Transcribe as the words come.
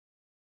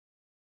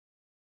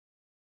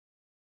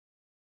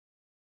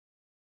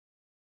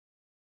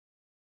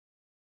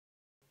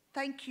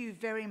Thank you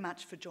very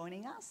much for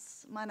joining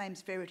us. My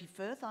name's Verity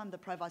Firth. I'm the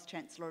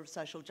Pro-Vice-Chancellor of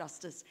Social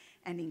Justice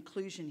and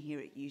Inclusion here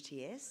at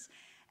UTS.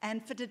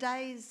 And for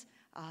today's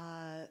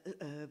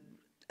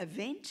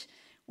event,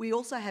 we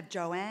also have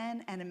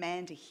Joanne and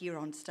Amanda here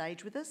on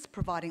stage with us,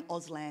 providing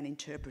Auslan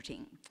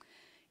interpreting.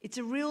 It's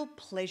a real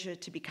pleasure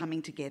to be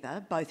coming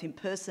together, both in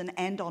person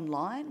and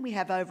online. We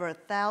have over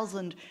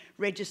 1,000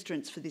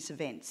 registrants for this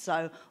event.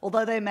 So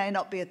although there may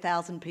not be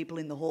 1,000 people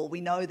in the hall, we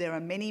know there are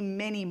many,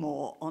 many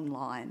more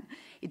online.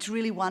 It's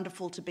really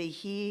wonderful to be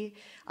here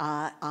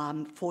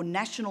for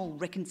National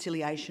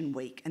Reconciliation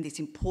Week and this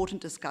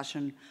important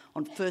discussion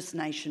on First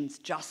Nations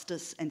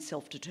justice and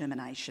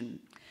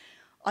self-determination.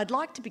 I'd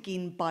like to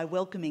begin by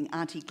welcoming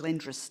Auntie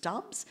Glendra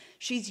Stubbs.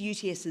 She's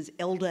UTS's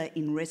Elder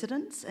in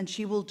Residence and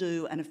she will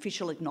do an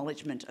official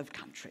acknowledgement of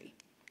country.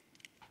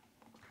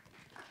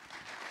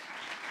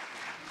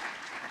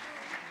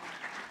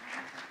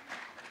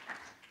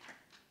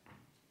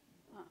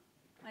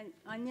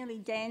 I nearly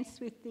danced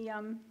with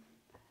the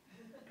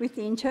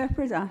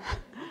interpreter,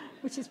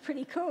 which is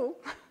pretty cool.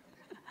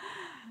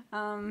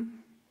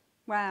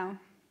 Wow.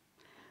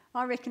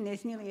 I reckon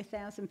there's nearly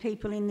 1,000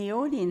 people in the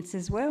audience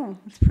as well.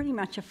 It's pretty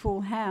much a full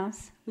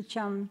house, which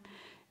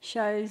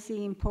shows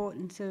the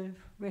importance of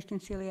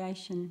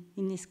reconciliation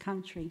in this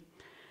country.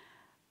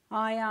 So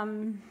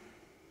I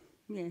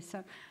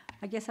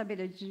guess I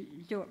better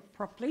do it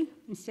properly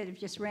instead of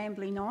just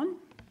rambling on.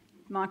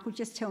 Michael,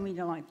 just tell me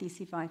to like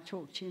this if I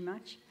talk too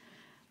much.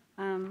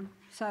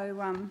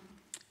 Yalamandu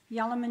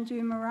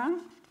Marang,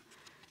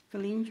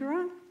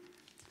 Galindra.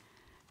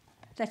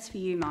 That's for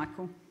you,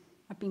 Michael.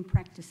 I've been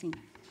practicing.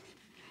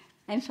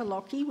 And for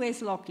Lockie,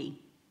 where's Lockie?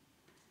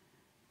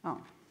 Oh,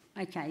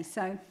 okay,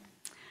 so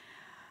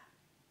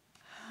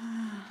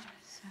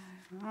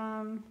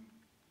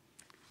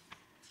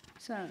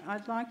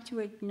I'd like to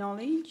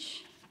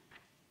acknowledge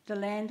the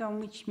land on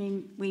which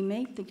we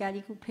meet, the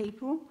Gadigal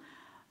people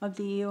of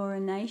the Eora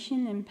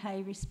Nation, and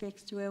pay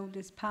respects to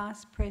elders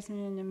past, present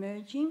and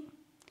emerging.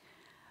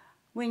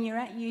 When you're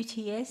at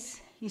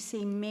UTS, you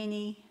see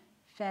many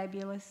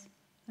fabulous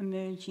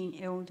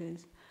emerging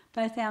elders.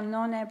 Both our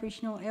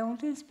non-Aboriginal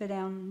elders, but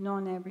our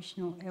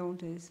non-Aboriginal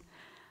elders.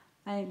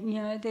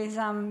 There's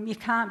you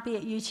can't be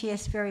at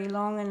UTS very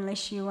long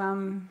unless you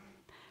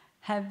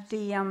have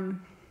the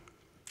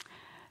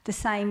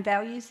same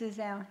values as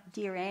our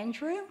dear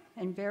Andrew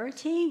and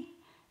Verity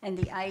and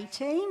the A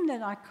team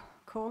that I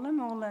call them,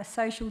 all the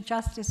social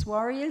justice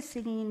warriors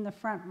sitting in the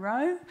front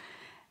row,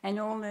 and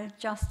all the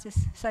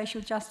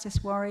social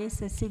justice warriors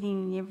are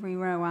sitting in every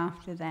row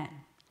after that.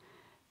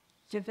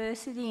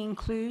 Diversity,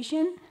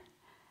 inclusion,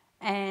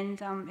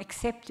 and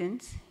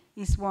acceptance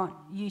is what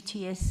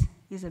UTS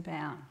is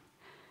about.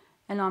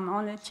 And I'm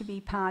honoured to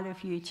be part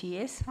of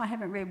UTS. I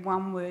haven't read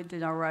one word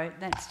that I wrote.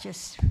 That's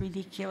just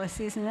ridiculous,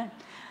 isn't it?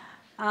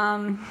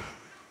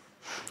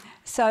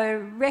 So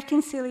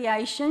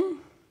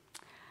reconciliation,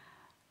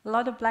 a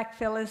lot of black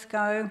fellas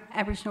go,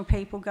 Aboriginal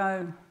people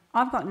go,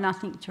 I've got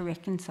nothing to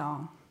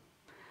reconcile.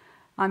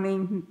 I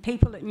mean,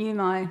 people that knew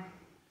my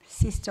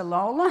sister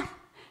Lola,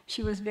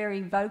 she was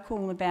very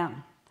vocal about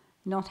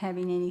not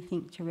having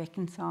anything to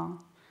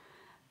reconcile.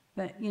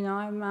 But,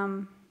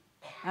 I'm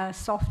a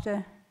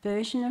softer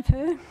version of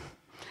her,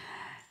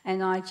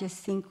 and I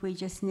just think we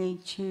just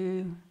need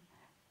to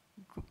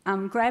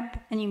grab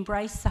and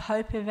embrace the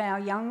hope of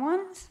our young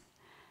ones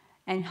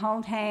and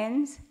hold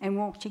hands and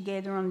walk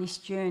together on this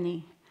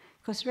journey,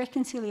 because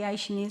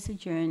reconciliation is a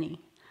journey.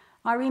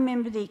 I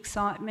remember the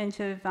excitement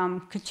of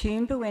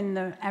Coombes when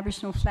the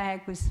Aboriginal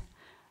flag was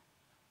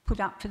put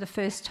up for the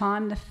first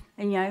time,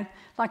 and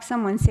like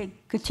someone said,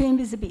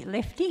 Coombes is a bit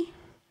lefty.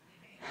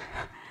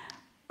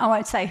 I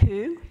won't say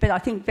who, but I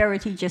think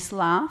Verity just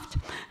laughed.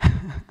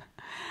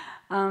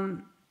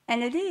 And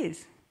it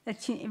is.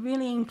 It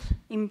really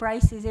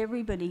embraces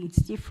everybody's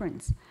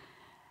difference.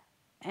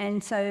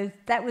 And so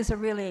that was a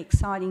really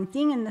exciting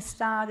thing and the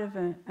start of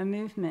a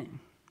movement.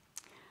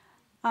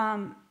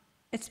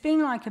 It's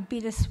been like a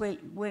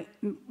bittersweet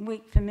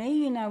week for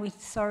me, with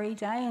Sorry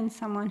Day and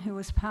someone who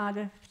was part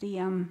of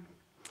the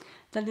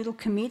little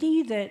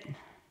committee that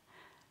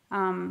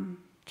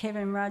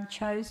Kevin Rudd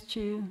chose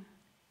to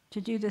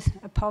do this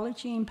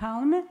apology in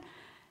Parliament,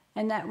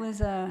 and that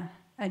was a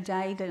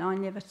day that I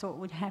never thought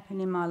would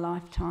happen in my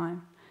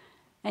lifetime.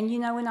 And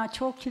when I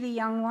talk to the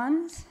young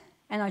ones,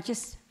 and I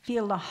just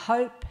feel the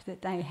hope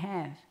that they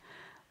have,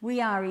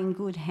 we are in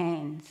good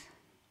hands.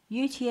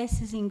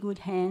 UTS is in good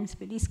hands,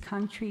 but this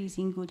country is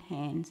in good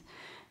hands.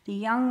 The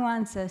young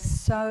ones are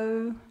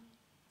so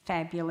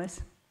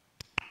fabulous.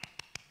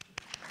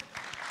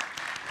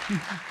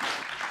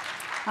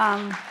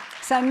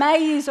 So may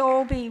yous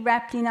all be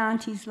wrapped in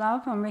Auntie's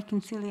love on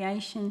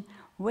Reconciliation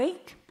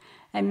Week,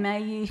 and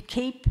may you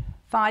keep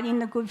fighting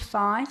the good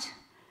fight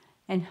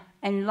and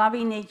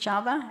loving each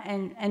other,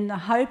 and the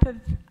hope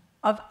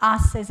of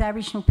us as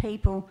Aboriginal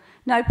people.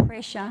 No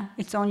pressure,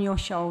 it's on your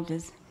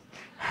shoulders.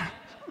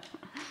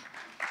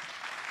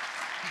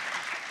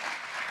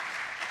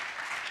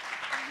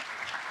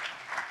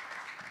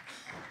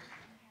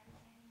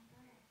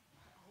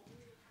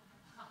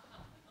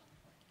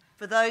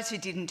 For those who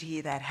didn't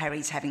hear that,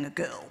 Harry's having a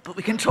girl, but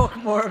we can talk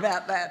more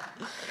about that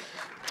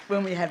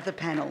when we have the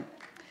panel.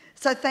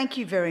 So thank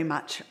you very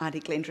much, Auntie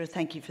Glendra.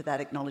 Thank you for that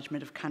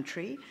acknowledgement of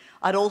country.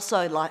 I'd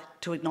also like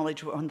to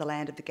acknowledge we're on the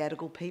land of the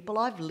Gadigal people.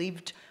 I've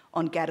lived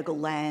on Gadigal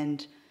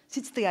land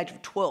since the age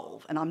of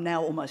 12, and I'm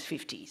now almost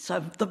 50. So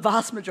the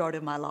vast majority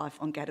of my life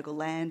on Gadigal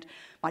land.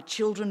 My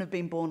children have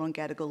been born on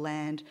Gadigal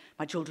land.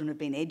 My children have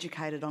been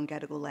educated on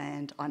Gadigal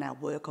land. I now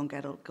work on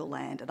Gadigal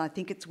land. And I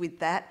think it's with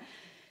that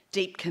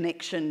deep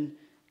connection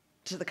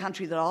to the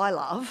country that I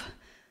love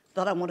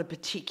that I want to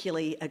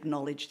particularly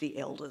acknowledge the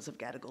elders of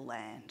Gadigal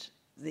land,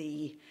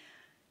 the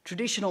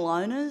traditional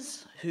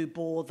owners who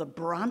bore the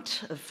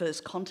brunt of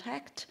first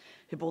contact,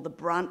 who bore the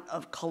brunt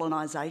of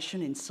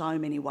colonisation in so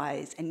many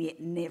ways and yet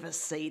never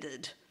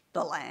ceded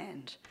the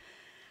land.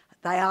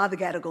 They are the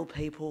Gadigal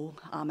people.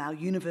 Our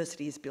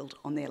university is built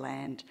on their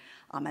land,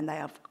 and they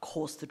are, of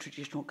course, the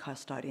traditional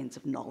custodians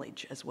of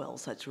knowledge as well,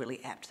 so it's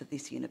really apt that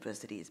this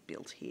university is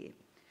built here.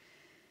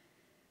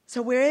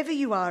 So wherever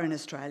you are in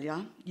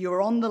Australia,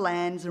 you're on the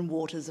lands and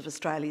waters of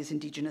Australia's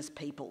Indigenous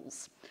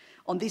peoples.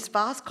 On this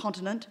vast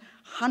continent,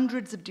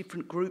 hundreds of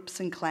different groups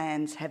and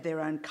clans have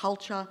their own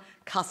culture,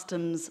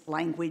 customs,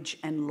 language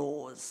and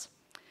laws.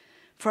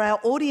 For our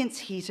audience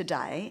here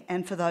today,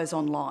 and for those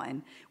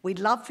online, we'd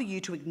love for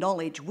you to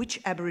acknowledge which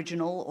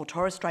Aboriginal or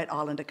Torres Strait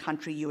Islander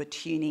country you are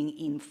tuning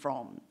in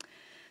from.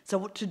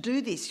 So to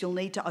do this, you'll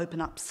need to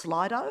open up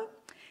Slido,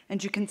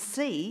 and you can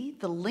see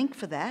the link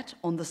for that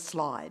on the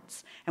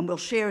slides, and we'll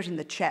share it in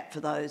the chat for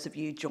those of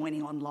you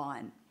joining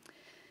online.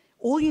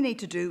 All you need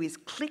to do is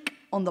click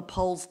on the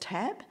polls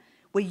tab,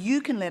 where you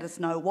can let us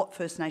know what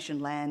First Nation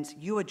lands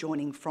you are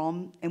joining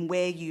from and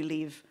where you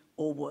live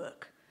or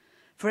work.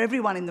 For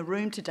everyone in the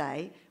room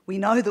today, we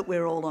know that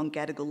we're all on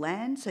Gadigal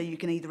land, so you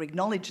can either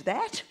acknowledge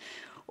that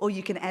or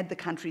you can add the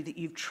country that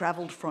you've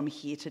travelled from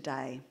here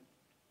today.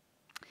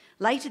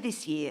 Later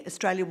this year,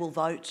 Australia will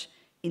vote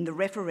in the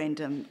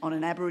referendum on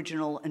an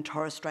Aboriginal and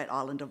Torres Strait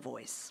Islander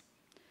voice.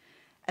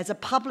 As a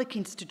public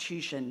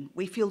institution,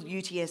 we feel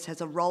UTS has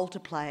a role to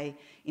play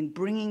in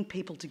bringing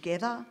people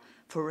together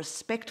for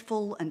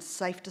respectful and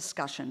safe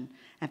discussion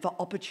and for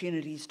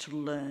opportunities to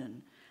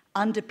learn,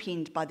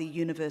 underpinned by the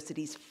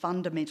university's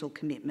fundamental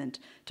commitment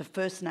to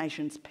First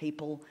Nations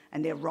people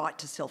and their right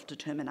to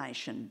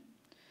self-determination.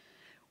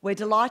 We're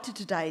delighted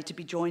today to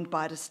be joined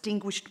by a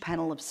distinguished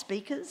panel of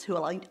speakers who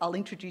I'll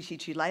introduce you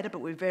to later,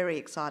 but we're very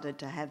excited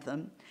to have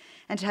them,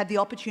 and to have the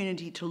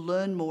opportunity to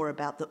learn more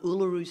about the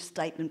Uluru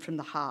Statement from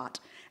the Heart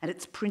and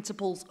its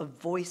principles of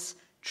voice,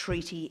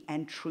 treaty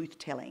and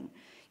truth-telling.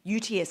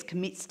 UTS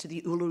commits to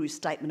the Uluru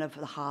Statement of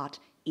the Heart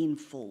in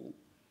full.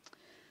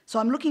 So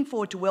I'm looking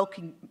forward to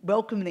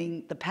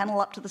welcoming the panel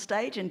up to the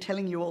stage and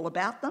telling you all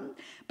about them.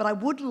 But I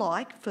would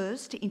like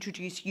first to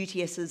introduce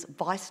UTS's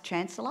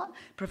Vice-Chancellor,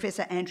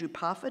 Professor Andrew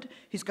Parford,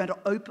 who's going to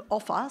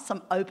offer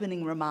some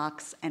opening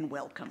remarks and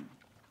welcome.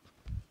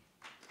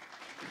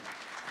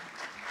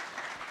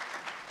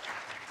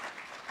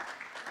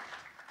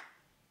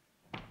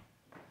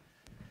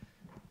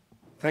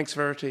 Thanks,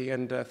 Verity,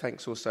 and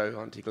thanks also,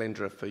 Auntie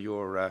Glendra, for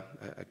your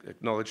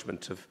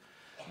acknowledgement of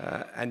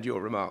and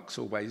your remarks,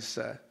 always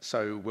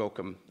so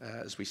welcome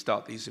as we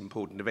start these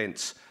important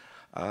events.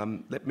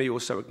 Let me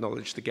also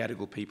acknowledge the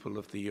Gadigal people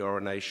of the Eora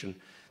Nation.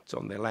 It's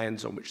on their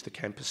lands on which the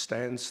campus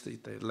stands, the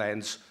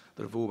lands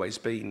that have always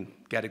been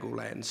Gadigal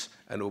lands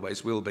and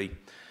always will be,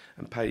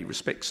 and pay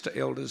respects to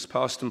elders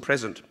past and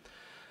present.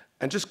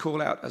 And just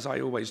call out, as I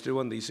always do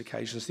on these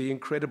occasions, the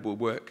incredible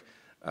work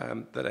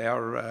that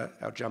our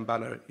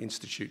Jumbunna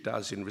Institute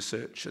does in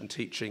research and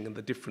teaching, and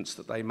the difference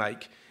that they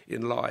make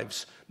in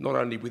lives, not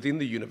only within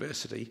the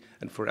university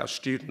and for our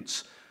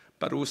students,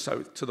 but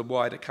also to the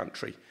wider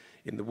country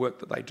in the work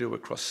that they do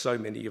across so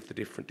many of the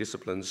different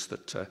disciplines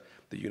that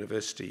the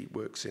university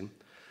works in.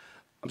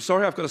 I'm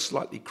sorry I've got a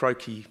slightly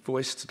croaky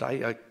voice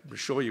today. I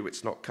assure you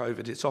it's not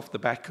COVID. It's off the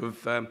back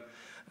of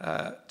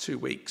 2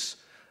 weeks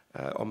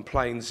on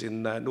planes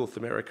in North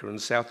America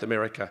and South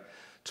America,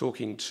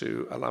 talking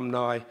to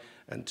alumni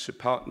and to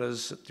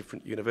partners at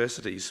different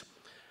universities.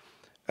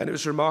 And it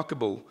was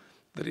remarkable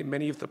that in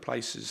many of the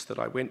places that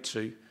I went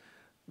to,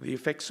 the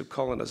effects of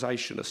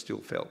colonisation are still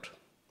felt.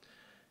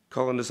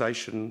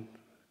 Colonisation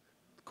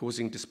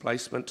causing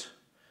displacement,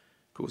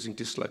 causing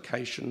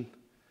dislocation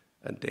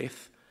and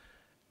death,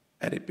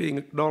 and it being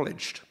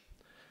acknowledged,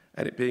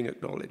 and it being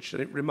acknowledged.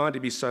 And it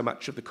reminded me so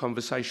much of the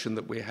conversation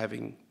that we're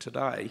having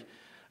today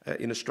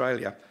in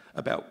Australia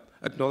about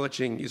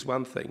acknowledging is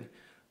one thing,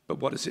 but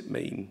what does it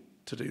mean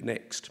to do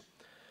next?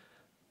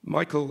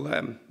 Michael,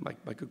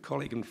 my good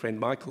colleague and friend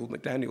Michael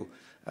McDaniel,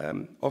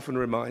 often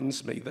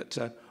reminds me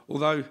that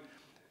although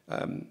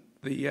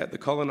the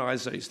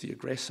coloniser is the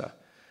aggressor,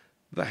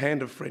 the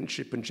hand of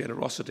friendship and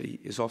generosity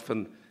is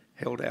often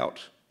held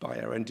out by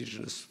our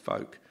Indigenous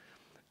folk.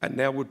 And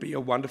now would be a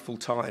wonderful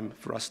time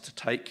for us to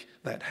take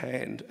that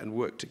hand and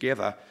work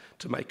together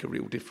to make a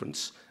real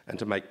difference and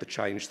to make the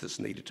change that's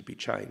needed to be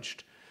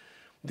changed.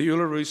 The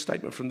Uluru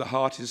Statement from the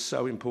Heart is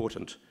so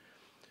important.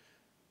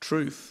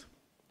 Truth,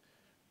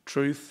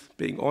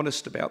 being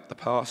honest about the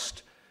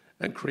past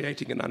and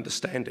creating an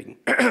understanding.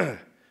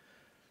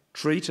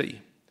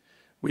 Treaty.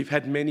 We've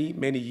had many,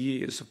 many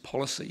years of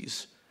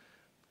policies,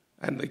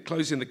 and the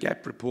Closing the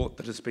Gap report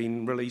that has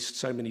been released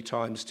so many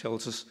times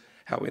tells us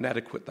how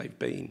inadequate they've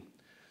been.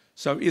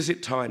 So is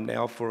it time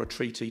now for a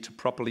treaty to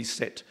properly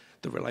set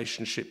the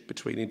relationship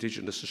between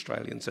Indigenous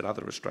Australians and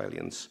other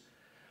Australians?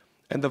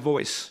 And the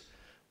voice,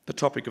 the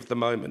topic of the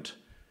moment.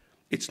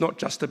 It's not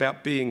just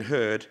about being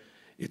heard,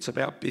 it's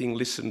about being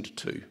listened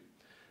to.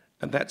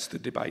 And that's the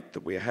debate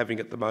that we're having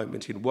at the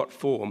moment. In what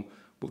form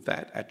will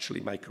that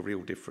actually make a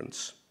real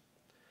difference?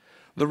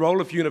 The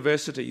role of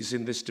universities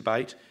in this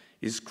debate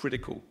is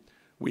critical.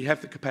 We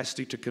have the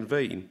capacity to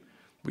convene,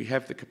 we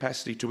have the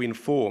capacity to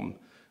inform,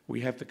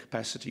 we have the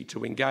capacity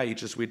to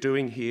engage, as we're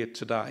doing here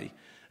today,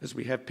 as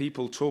we have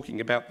people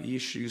talking about the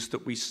issues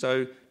that we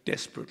so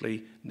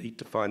desperately need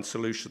to find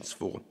solutions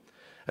for.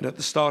 And at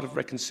the start of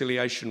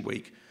Reconciliation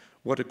Week,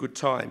 what a good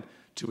time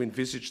to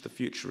envisage the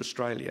future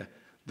Australia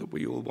that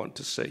we all want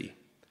to see.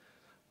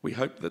 We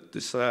hope that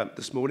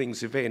this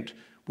morning's event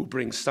will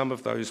bring some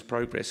of those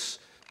progress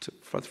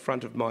to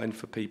front of mind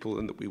for people,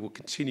 and that we will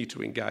continue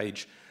to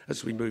engage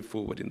as we move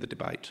forward in the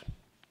debate.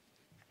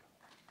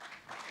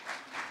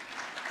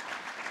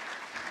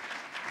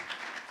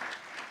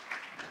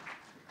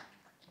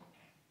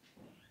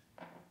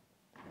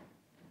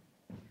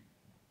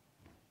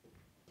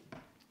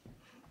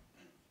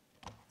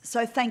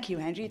 So thank you,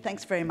 Andrew.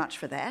 Thanks very much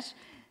for that.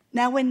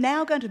 Now, we're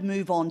now going to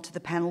move on to the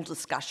panel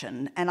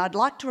discussion, and I'd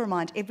like to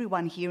remind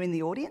everyone here in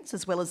the audience,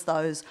 as well as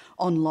those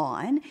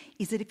online,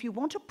 is that if you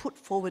want to put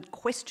forward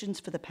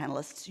questions for the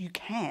panellists, you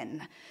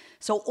can.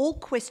 So all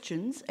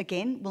questions,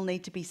 again, will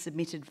need to be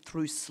submitted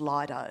through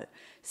Slido.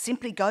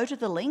 Simply go to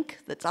the link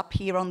that's up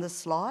here on the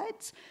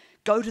slides,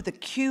 go to the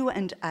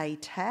Q&A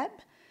tab,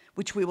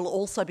 which we will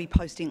also be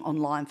posting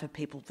online for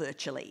people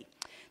virtually.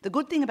 The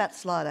good thing about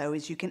Slido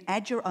is you can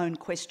add your own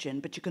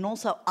question, but you can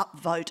also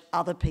upvote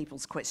other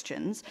people's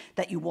questions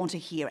that you want to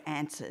hear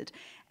answered.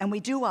 And we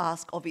do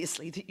ask,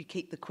 obviously, that you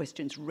keep the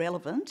questions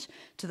relevant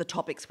to the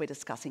topics we're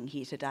discussing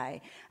here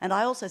today. And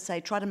I also say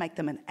try to make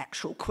them an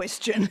actual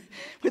question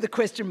with a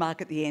question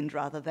mark at the end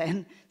rather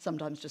than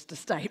sometimes just a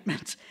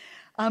statement.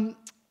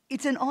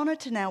 It's an honour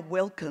to now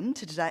welcome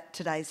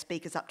today's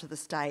speakers up to the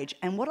stage,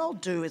 and what I'll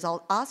do is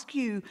I'll ask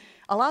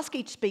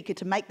each speaker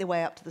to make their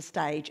way up to the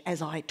stage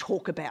as I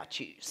talk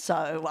about you.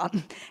 So,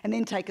 and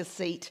then take a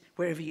seat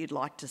wherever you'd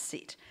like to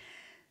sit.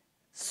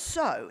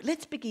 So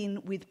let's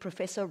begin with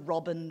Professor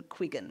Robynne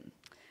Quiggin.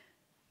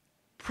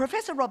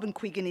 Professor Robynne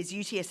Quiggin is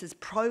UTS's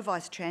Pro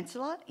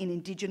Vice-Chancellor in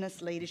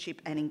Indigenous Leadership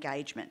and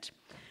Engagement.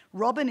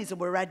 Robynne is a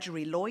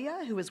Wiradjuri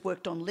lawyer who has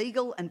worked on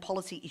legal and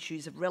policy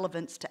issues of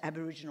relevance to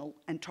Aboriginal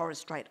and Torres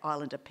Strait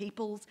Islander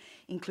peoples,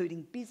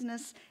 including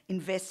business,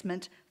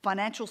 investment,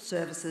 financial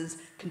services,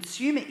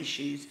 consumer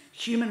issues,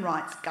 human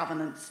rights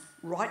governance,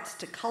 rights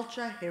to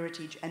culture,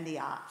 heritage and the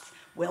arts.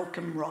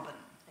 Welcome, Robynne.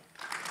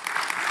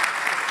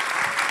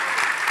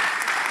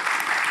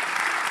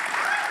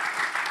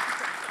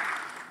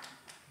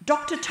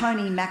 Dr.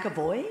 Tony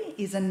McAvoy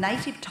is a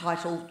native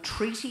title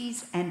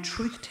treaties and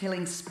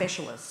truth-telling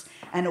specialist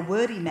and a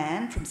worthy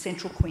man from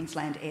Central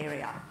Queensland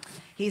area.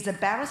 He is a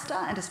barrister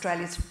and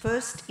Australia's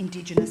first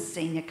Indigenous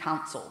Senior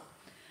Counsel.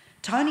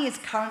 Tony is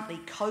currently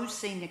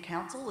co-Senior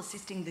Counsel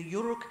assisting the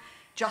Uluru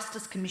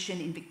Justice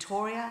Commission in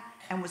Victoria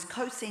and was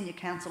co-Senior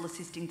Counsel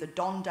assisting the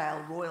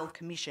Dondale Royal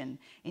Commission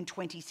in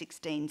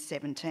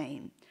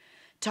 2016-17.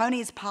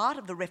 Tony is part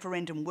of the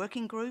Referendum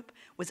Working Group,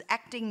 was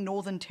Acting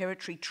Northern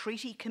Territory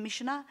Treaty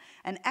Commissioner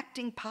and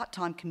Acting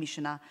Part-Time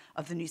Commissioner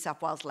of the New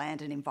South Wales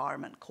Land and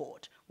Environment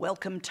Court.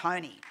 Welcome,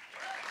 Tony.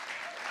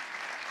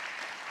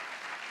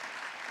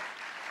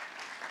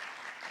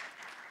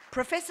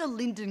 Professor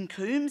Lindon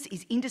Coombes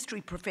is Industry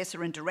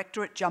Professor and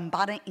Director at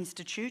Jumbunna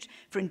Institute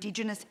for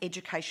Indigenous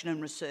Education and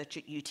Research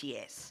at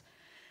UTS.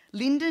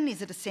 Lindon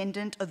is a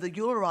descendant of the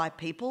Uluru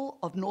people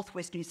of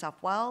northwest New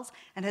South Wales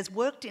and has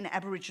worked in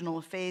Aboriginal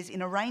affairs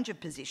in a range of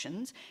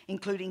positions,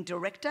 including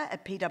Director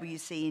at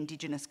PwC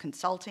Indigenous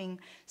Consulting,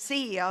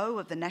 CEO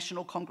of the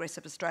National Congress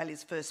of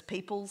Australia's First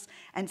Peoples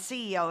and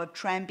CEO of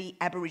Tranby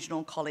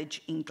Aboriginal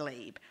College in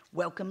Glebe.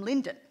 Welcome,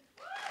 Lindon.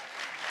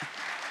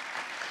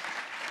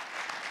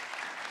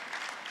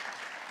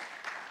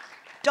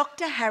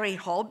 Dr. Harry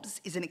Hobbs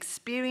is an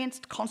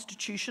experienced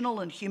constitutional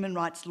and human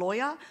rights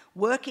lawyer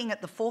working at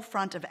the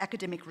forefront of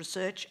academic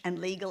research and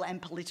legal and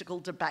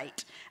political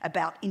debate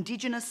about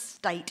Indigenous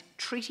state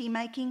treaty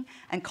making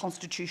and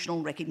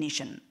constitutional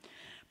recognition.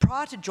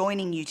 Prior to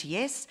joining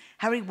UTS,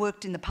 Harry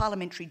worked in the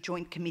Parliamentary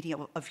Joint Committee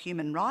of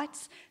Human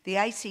Rights, the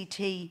ACT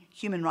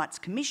Human Rights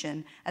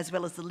Commission, as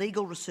well as the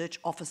Legal Research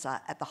Officer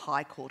at the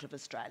High Court of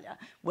Australia.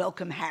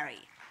 Welcome, Harry.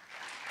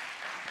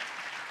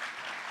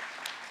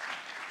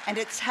 And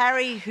it's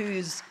Harry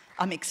who's,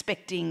 I'm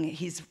expecting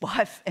his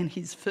wife and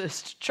his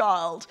first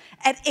child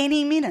at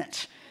any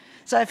minute.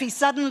 So if he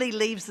suddenly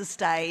leaves the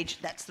stage,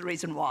 that's the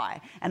reason why.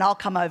 And I'll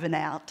come over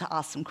now to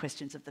ask some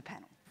questions of the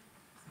panel.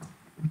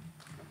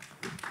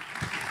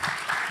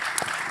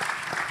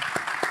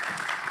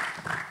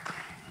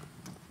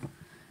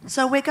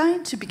 So we're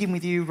going to begin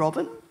with you,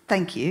 Robyn.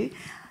 Thank you.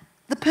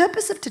 The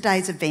purpose of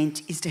today's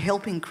event is to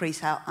help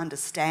increase our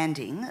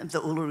understanding of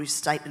the Uluru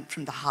Statement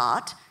from the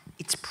Heart,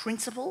 its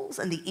principles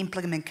and the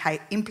implications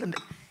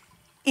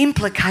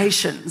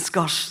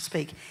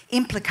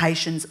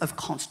of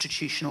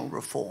constitutional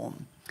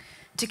reform.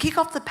 To kick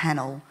off the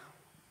panel,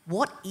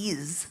 what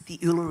is the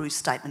Uluru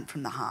Statement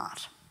from the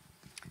Heart?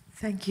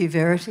 Thank you,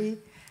 Verity.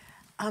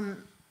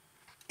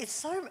 It's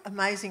so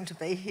amazing to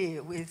be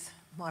here with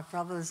my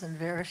brothers and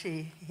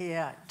Verity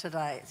here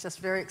today. It's just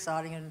very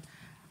exciting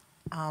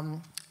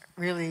and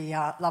really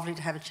lovely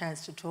to have a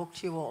chance to talk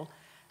to you all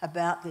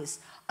about this.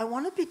 I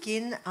want to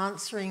begin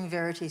answering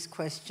Verity's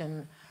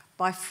question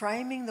by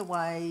framing the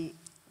way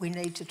we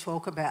need to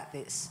talk about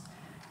this.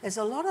 There's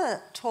a lot of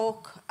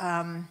talk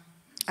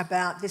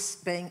about this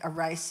being a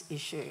race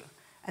issue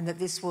and that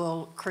this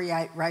will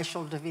create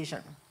racial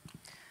division.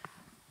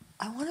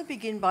 I want to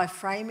begin by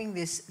framing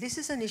this. This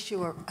is an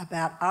issue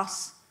about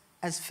us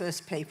as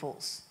First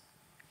Peoples.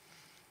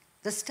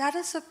 The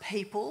status of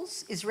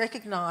peoples is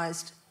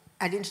recognised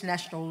at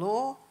international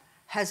law,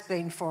 has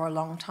been for a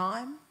long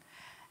time,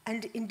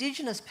 and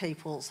Indigenous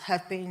peoples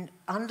have been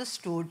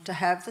understood to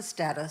have the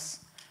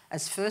status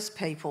as First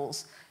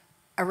Peoples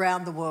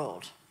around the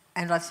world.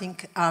 And I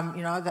think,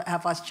 that our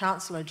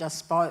Vice-Chancellor just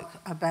spoke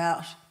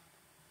about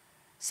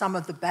some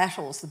of the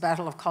battles, the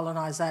battle of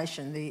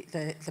colonisation,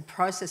 the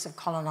process of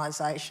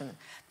colonisation,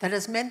 that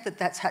has meant that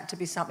that's had to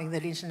be something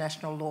that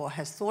international law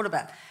has thought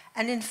about.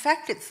 And in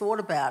fact, it thought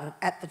about it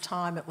at the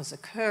time it was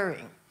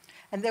occurring.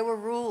 And there were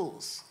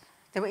rules.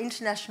 There were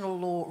international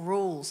law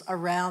rules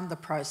around the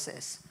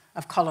process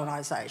of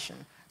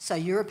colonisation. So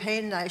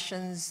European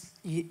nations,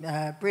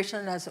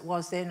 Britain as it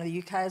was then, or the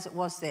UK as it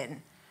was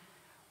then,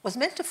 was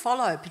meant to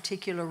follow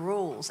particular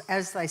rules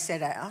as they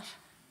set out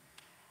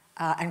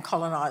and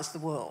colonise the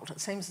world.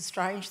 It seems a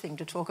strange thing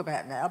to talk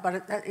about now,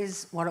 but that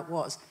is what it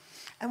was.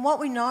 And what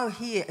we know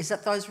here is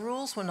that those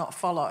rules were not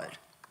followed.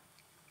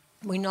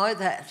 We know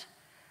that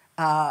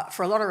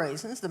for a lot of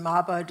reasons. The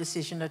Mabo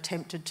decision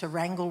attempted to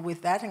wrangle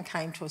with that and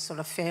came to a sort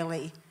of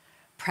fairly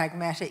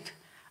pragmatic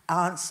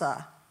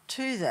answer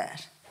to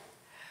that.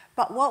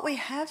 But what we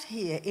have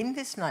here in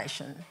this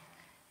nation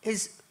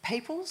is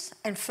peoples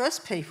and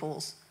First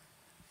Peoples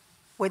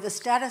where the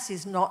status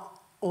is not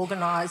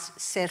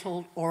organised,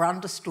 settled or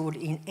understood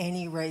in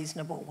any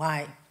reasonable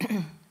way.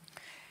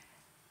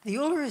 The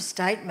Uluru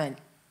Statement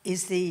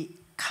is the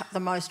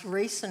most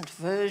recent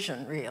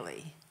version,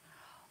 really,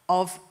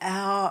 of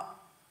our,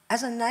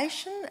 as a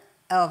nation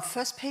of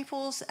First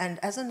Peoples and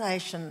as a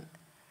nation,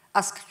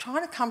 us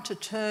trying to come to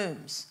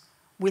terms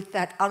with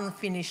that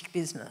unfinished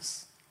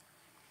business.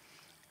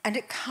 And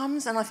it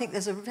comes, and I think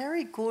there's a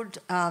very good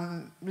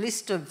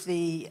list of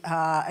the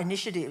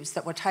initiatives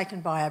that were taken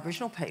by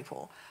Aboriginal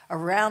people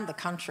around the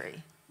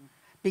country,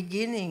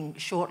 beginning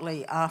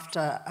shortly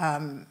after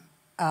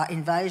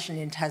invasion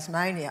in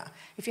Tasmania.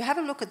 If you have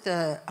a look at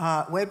the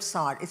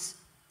website, it's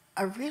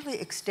a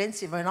really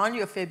extensive, and I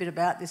knew a fair bit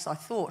about this, I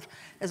thought.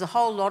 There's a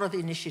whole lot of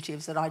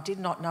initiatives that I did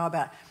not know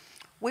about.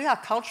 We are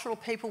cultural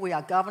people, we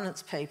are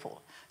governance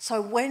people.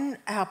 So when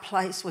our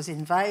place was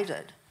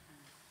invaded,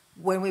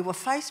 when we were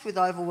faced with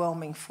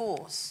overwhelming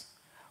force,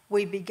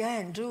 we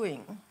began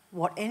doing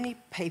what any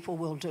people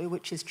will do,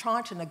 which is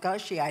trying to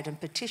negotiate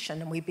and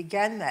petition, and we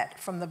began that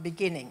from the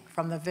beginning,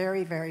 from the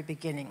very, very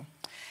beginning.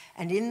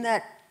 And in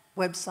that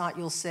website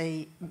you'll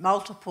see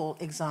multiple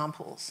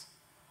examples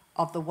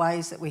of the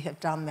ways that we have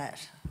done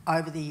that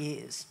over the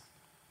years.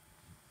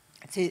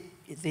 The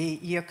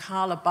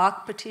Yirrkala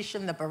Bark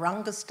petition, the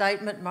Barunga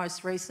Statement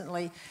most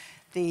recently,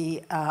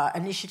 the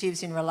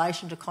initiatives in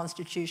relation to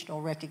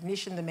constitutional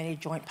recognition, the many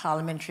joint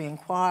parliamentary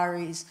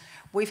inquiries.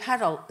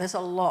 There's a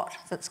lot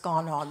that's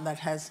gone on that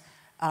has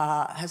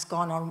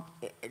gone on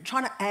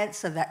trying to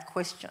answer that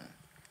question,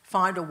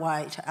 find a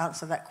way to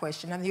answer that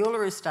question. And the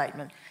Uluru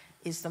Statement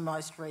is the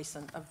most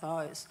recent of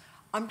those.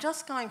 I'm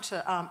just going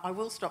to, I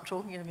will stop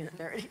talking in a minute,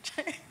 Verity.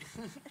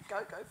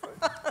 Go for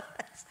it.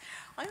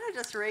 I'm going to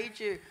just read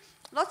you,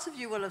 lots of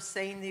you will have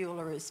seen the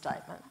Uluru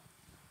Statement,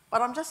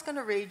 but I'm just going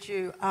to read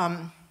you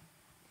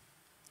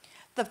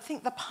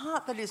the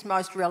part that is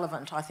most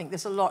relevant. I think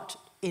there's a lot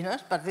in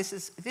it, but this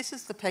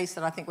is the piece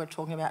that I think we're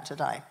talking about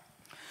today.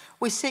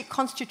 We seek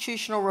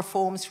constitutional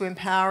reforms to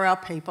empower our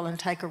people and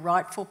take a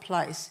rightful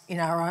place in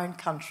our own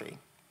country.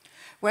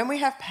 When we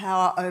have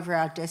power over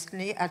our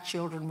destiny, our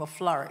children will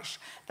flourish.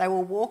 They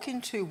will walk in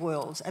two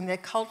worlds and their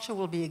culture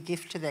will be a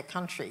gift to their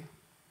country.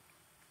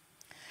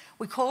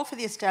 We call for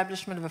the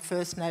establishment of a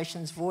First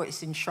Nations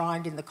voice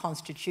enshrined in the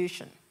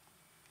Constitution.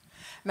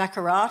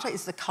 Makarrata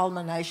is the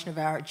culmination of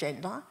our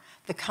agenda,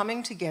 the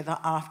coming together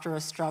after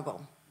a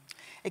struggle.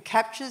 It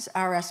captures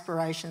our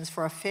aspirations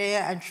for a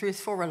fair and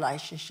truthful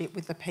relationship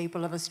with the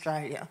people of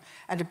Australia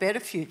and a better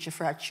future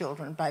for our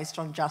children based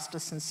on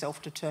justice and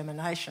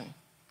self-determination.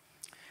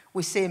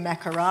 We seek a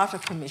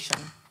Makarrata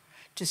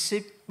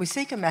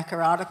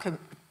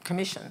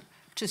Commission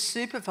to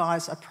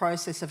supervise a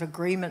process of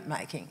agreement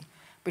making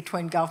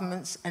between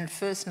governments and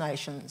First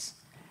Nations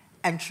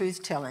and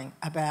truth-telling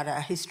about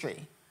our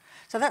history.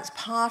 So that's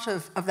part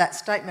of that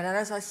statement. And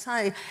as I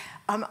say,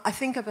 I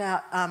think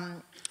about,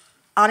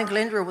 Aunty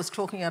Glendra was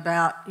talking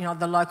about, you know,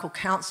 the local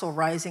council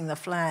raising the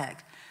flag.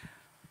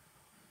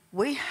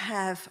 We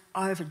have,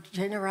 over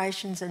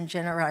generations and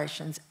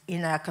generations,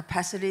 in our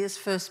capacity as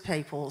First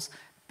Peoples,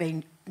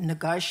 been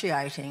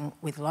negotiating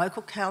with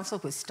local council,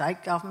 with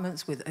state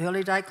governments, with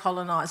early day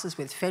colonisers,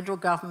 with federal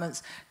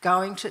governments,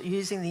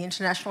 using the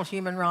international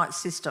human rights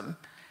system.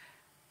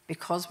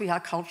 Because we are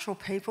cultural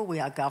people, we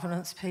are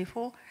governance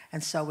people,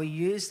 and so we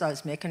use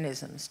those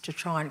mechanisms to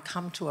try and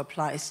come to a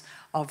place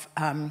of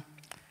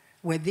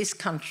where this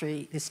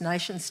country, this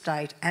nation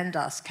state and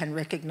us can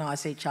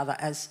recognise each other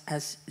as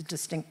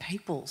distinct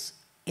peoples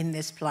in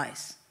this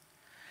place.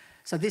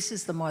 So this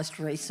is the most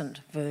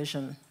recent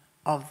version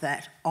of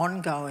that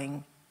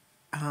ongoing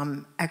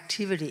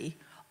activity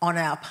on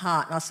our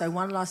part. And I'll say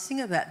one last thing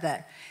about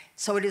that.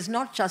 So it is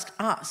not just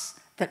us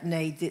that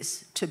need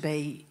this to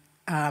be,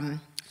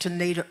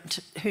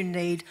 who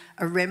need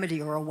a remedy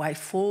or a way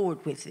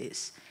forward with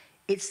this.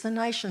 It's the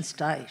nation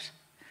state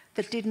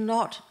that did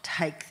not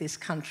take this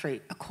country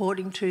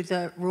according to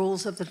the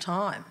rules of the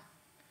time.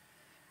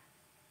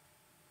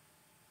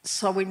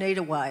 So we need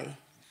a way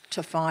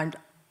to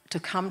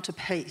come to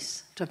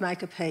peace, to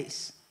make a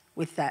peace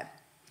with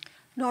that.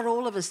 Not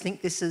all of us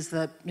think this is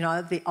the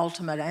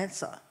ultimate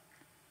answer,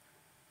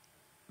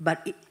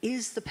 but it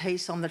is the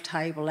piece on the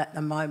table at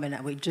the moment,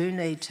 and we do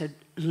need to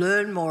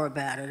learn more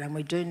about it, and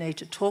we do need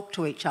to talk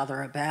to each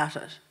other about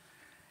it.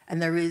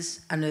 And there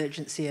is an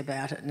urgency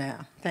about it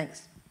now.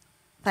 Thanks.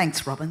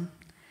 Thanks, Robyn.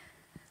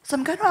 So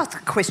I'm going to ask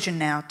a question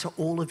now to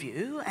all of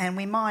you, and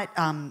we might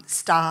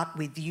start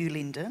with you,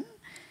 Lindon.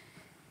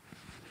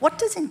 What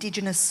does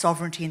Indigenous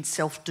sovereignty and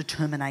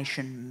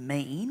self-determination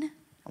mean?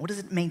 What does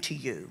it mean to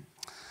you?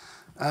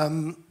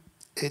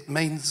 It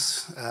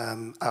means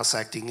us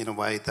acting in a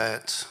way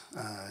that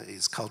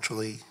is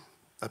culturally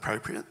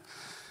appropriate.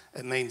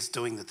 It means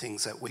doing the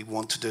things that we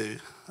want to do.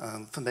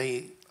 For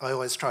me, I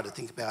always try to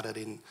think about it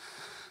in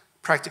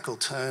practical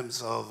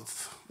terms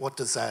of what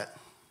does that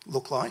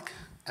look like,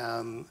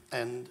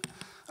 and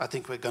I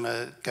think we're going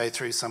to go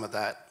through some of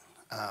that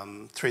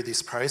through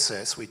this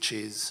process, which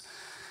is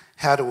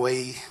how do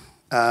we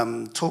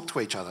talk to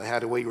each other, how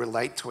do we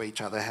relate to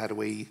each other, how do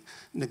we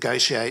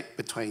negotiate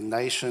between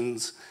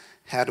nations,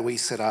 how do we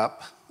set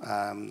up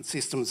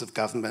systems of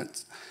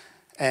government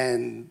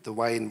and the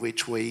way in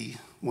which we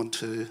want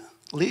to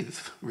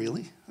live,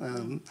 really,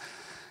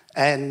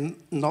 and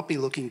not be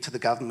looking to the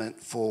government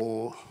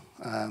for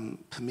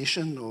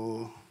permission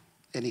or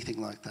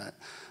anything like that.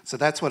 So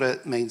that's what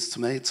it means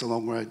to me. It's a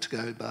long road to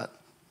go, but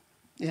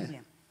yeah.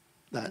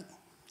 That.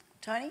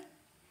 Tony?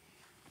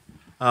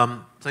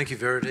 Thank you,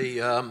 Verity.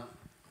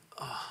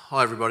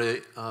 Hi,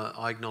 everybody.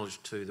 I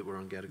acknowledge too that we're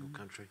on Gadigal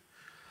country.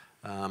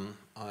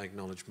 I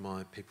acknowledge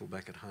my people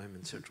back at home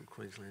in central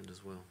Queensland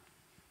as well.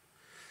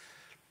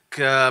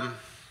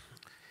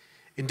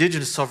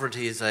 Indigenous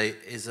sovereignty is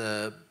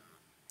a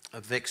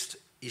vexed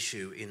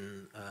issue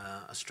in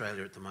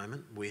Australia at the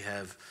moment. We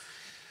have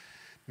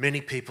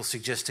many people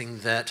suggesting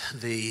that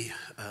the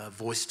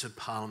voice to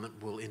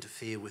Parliament will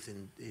interfere with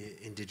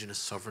Indigenous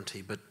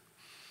sovereignty, but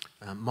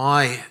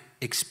my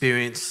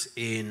experience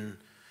in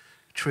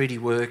treaty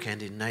work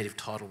and in native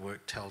title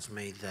work tells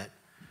me that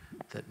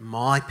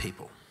my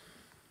people,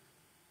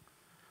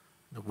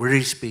 the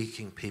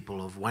Wirri-speaking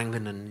people of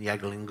Wangan and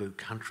Yagalingu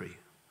country,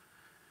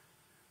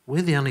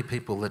 we're the only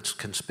people that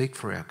can speak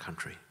for our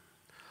country.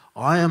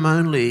 I am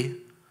only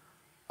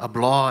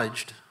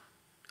obliged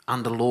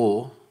under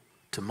law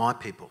to my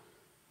people.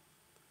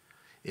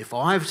 If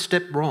I've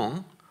stepped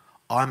wrong,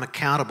 I'm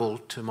accountable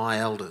to my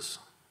elders.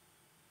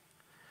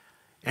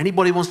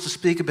 Anybody wants to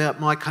speak about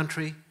my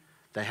country,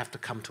 they have to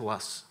come to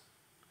us.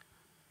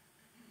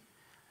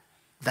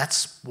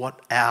 That's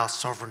what our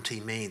sovereignty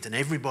means. And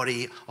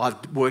everybody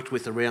I've worked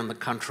with around the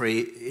country,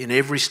 in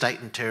every state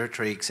and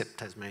territory except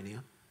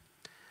Tasmania,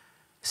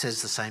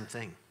 says the same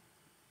thing.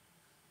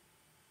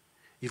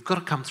 You've got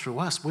to come through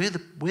us. We're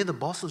the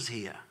bosses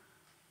here.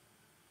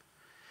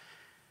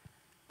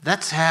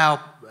 That's how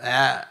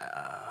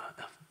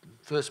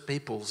First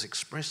Peoples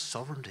express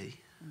sovereignty.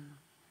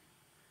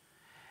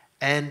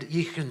 And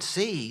you can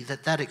see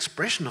that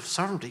expression of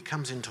sovereignty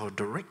comes into a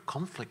direct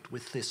conflict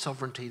with the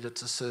sovereignty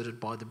that's asserted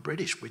by the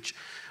British, which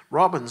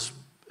Robyn's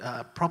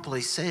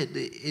properly said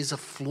is a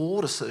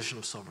flawed assertion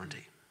of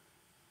sovereignty.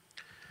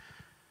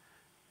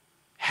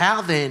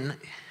 How then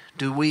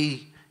do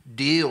we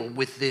deal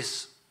with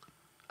this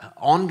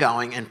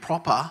ongoing and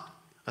proper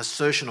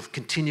assertion of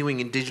continuing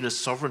Indigenous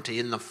sovereignty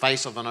in the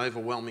face of an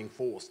overwhelming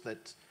force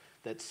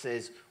that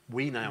says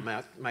we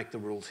now make the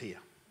rules here?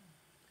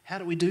 How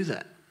do we do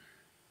that?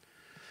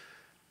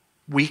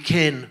 We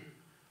can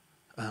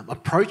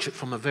approach it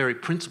from a very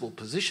principled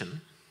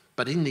position,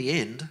 but in the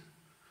end,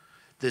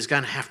 there's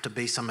going to have to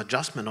be some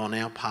adjustment on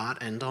our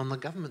part and on the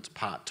government's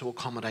part to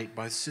accommodate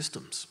both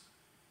systems.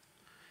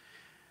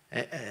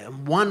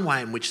 One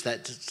way in which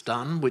that's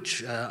done,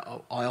 which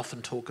I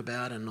often talk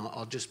about, and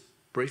I'll just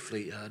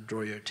briefly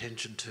draw your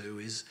attention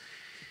to,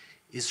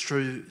 is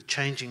through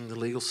changing the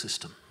legal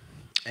system.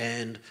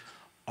 And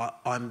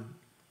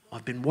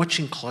I've been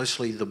watching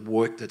closely the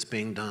work that's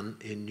being done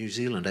in New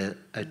Zealand at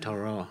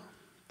Aotearoa,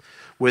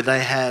 where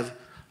they have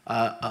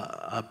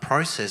a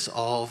process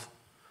of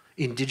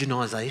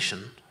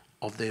indigenisation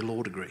of their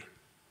law degree,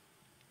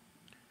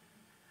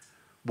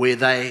 where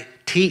they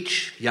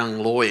teach young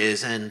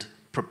lawyers and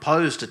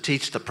propose to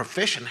teach the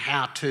profession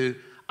how to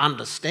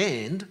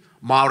understand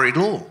Maori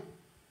law,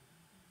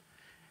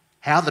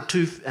 how the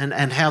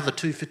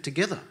two fit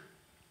together.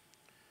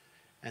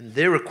 And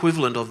their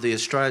equivalent of the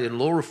Australian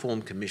Law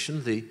Reform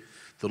Commission, the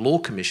Law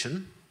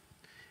Commission,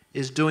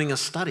 is doing a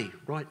study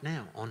right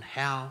now on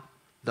how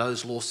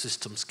those law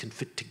systems can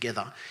fit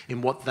together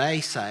in what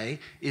they say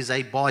is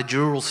a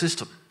bijural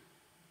system.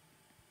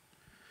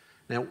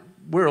 Now,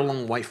 we're a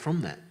long way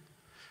from that,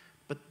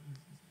 but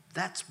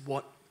that's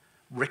what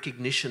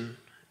recognition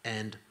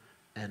and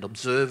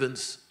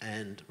observance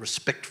and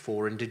respect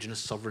for Indigenous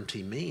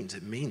sovereignty means.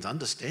 It means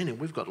understanding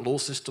we've got law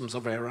systems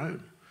of our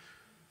own.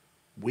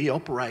 We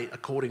operate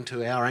according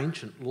to our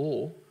ancient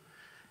law,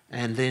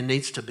 and there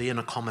needs to be an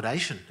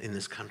accommodation in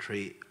this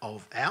country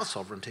of our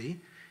sovereignty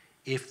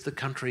if the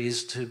country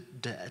is to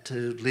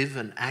live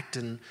and act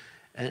and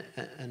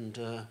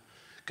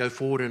go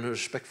forward in a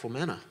respectful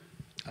manner.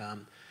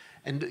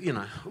 And, you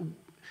know,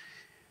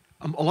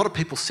 a lot of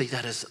people see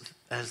that as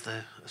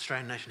the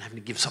Australian nation having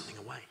to give something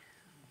away.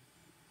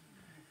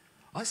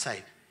 I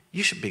say,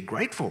 you should be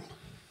grateful.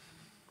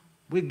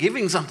 We're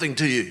giving something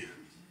to you.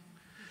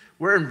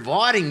 We're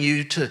inviting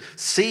you to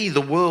see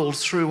the world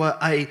through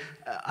a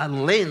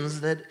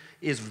lens that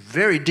is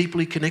very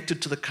deeply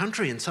connected to the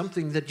country and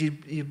something that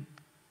you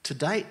to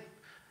date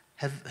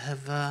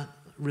have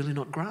really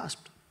not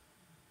grasped.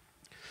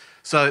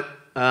 So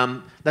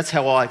that's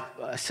how I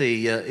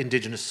see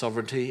Indigenous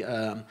sovereignty,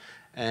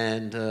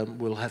 and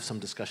we'll have some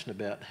discussion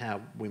about how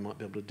we might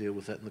be able to deal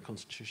with that in the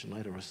Constitution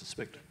later, I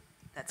suspect.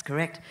 That's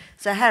correct.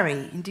 So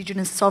Harry,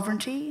 Indigenous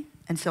sovereignty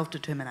and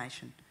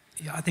self-determination.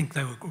 Yeah, I think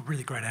they were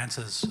really great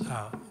answers,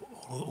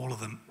 all of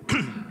them.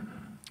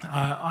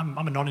 I'm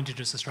a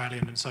non-Indigenous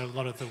Australian, and so a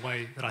lot of the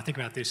way that I think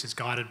about this is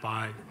guided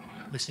by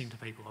listening to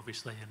people,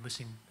 obviously, and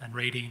listening and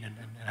reading and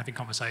having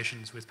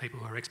conversations with people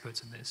who are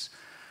experts in this.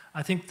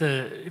 I think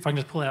if I can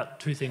just pull out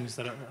two things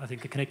that I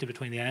think are connected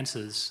between the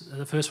answers.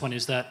 The first one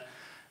is that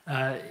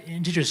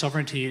Indigenous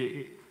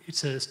sovereignty,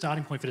 it's a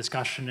starting point for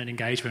discussion and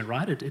engagement,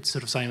 right? It's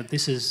sort of saying that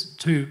this is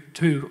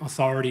two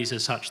authorities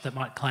as such that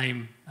might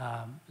claim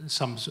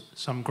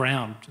some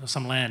ground, or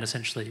some land,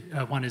 essentially.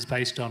 One is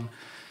based on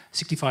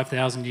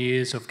 65,000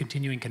 years of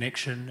continuing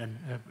connection and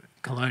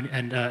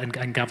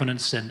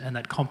governance and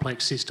that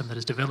complex system that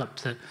has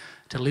developed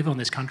to live on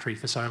this country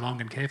for so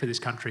long and care for this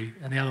country.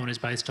 And the other one is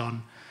based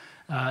on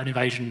an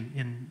invasion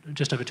in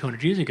just over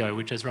 200 years ago,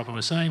 which, as Robyn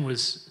was saying,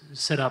 was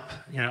set up,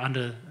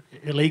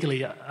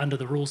 illegally under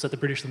the rules that the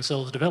British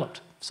themselves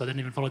developed. So they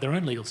didn't even follow their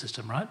own legal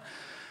system, right?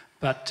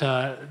 But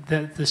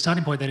the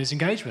starting point then is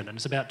engagement, and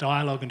it's about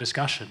dialogue and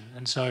discussion.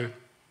 And so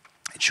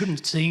it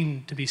shouldn't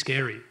seem to be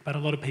scary, but a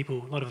lot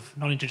of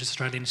non-Indigenous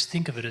Australians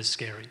think of it as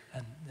scary.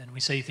 And we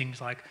see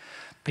things like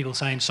people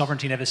saying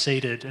sovereignty never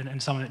ceded,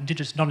 and some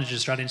non-Indigenous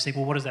Australians think,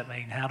 well, what does that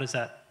mean? How does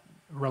that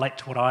relate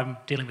to what I'm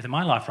dealing with in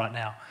my life right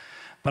now?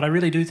 But I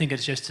really do think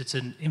it's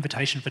an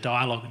invitation for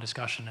dialogue and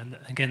discussion. And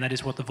again, that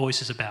is what The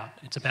Voice is about.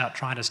 It's about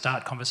trying to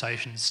start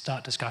conversations,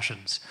 start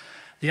discussions.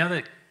 The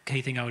other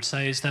key thing I would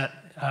say is that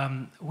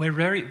we're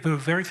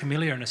very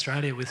familiar in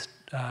Australia with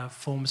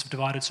forms of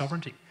divided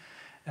sovereignty.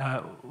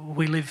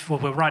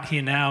 We're right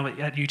here now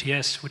at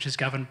UTS, which is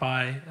governed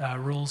by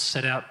rules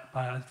set out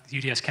by the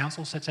UTS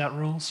Council, sets out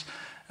rules.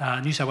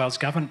 New South Wales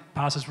Government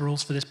passes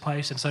rules for this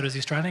place, and so does the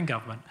Australian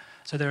Government.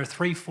 So there are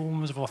three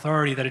forms of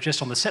authority that are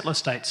just on the settler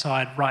state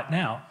side right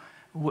now.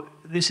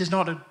 This is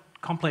not a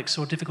complex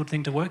or difficult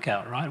thing to work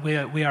out, right?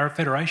 We are a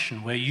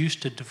federation. We're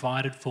used to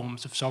divided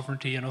forms of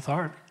sovereignty and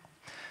authority.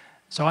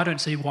 So I don't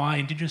see why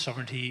Indigenous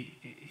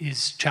sovereignty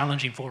is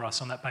challenging for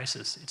us on that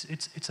basis.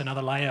 It's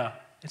another layer.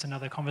 It's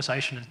another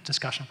conversation and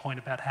discussion point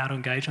about how to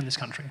engage in this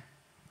country.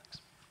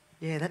 Thanks.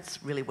 Yeah,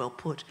 that's really well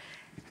put.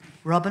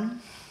 Robyn?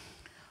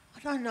 I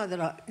don't know that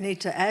I need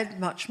to add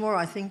much more.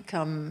 I think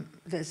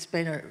there's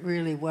been a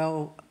really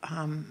well...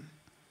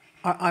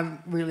 I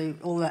really,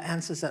 all the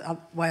answers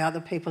that way other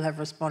people have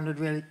responded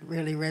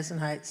really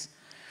resonates.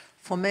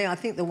 For me, I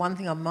think the one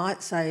thing I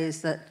might say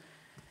is that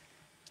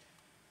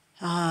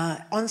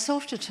on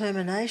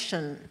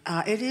self-determination,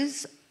 it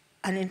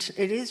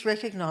is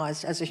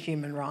recognised as a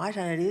human right,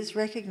 and it is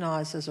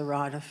recognised as a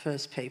right of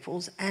First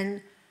Peoples.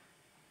 And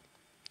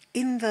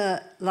in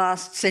the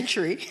last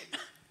century,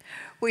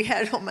 we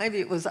had, or maybe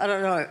it was, I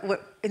don't know,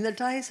 in the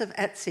days of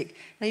ATSIC,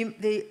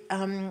 the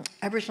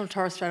Aboriginal and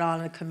Torres Strait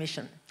Islander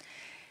Commission,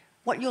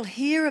 what you'll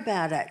hear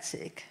about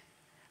ATSIC,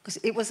 because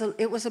it was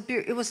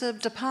a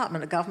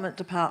department, a government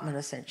department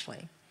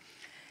essentially.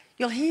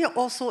 You'll hear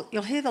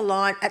the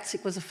line,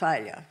 ATSIC was a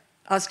failure.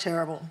 I was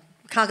terrible.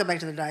 Can't go back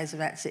to the days of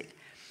ATSIC.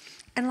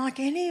 And like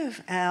any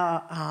of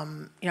our,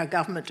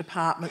 government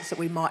departments that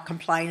we might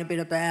complain a bit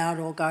about,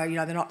 or go,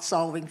 they're not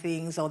solving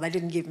things, or they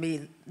didn't give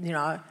me,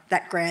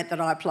 that grant that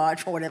I applied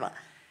for, whatever.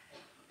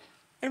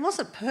 It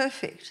wasn't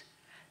perfect,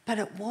 but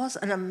it was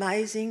an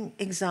amazing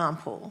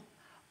example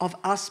of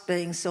us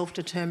being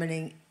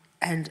self-determining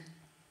and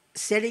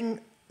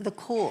setting the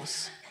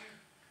course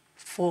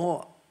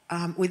for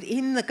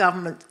within the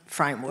government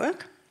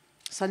framework.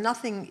 So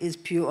nothing is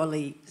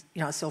purely,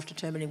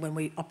 self-determining when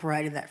we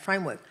operate in that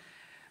framework.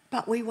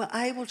 But we were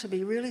able to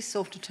be really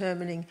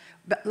self-determining.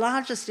 But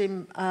largest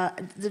in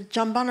the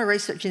Jumbunna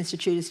Research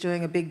Institute is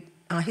doing a big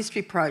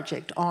history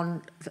project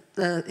on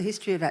the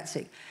history of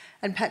ATSIC.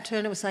 And Pat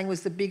Turner was saying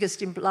was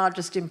the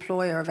largest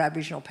employer of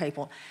Aboriginal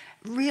people,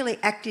 really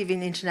active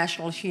in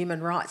international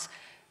human rights.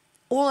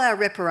 All our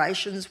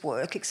reparations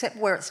work, except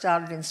where it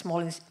started in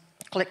small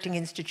collecting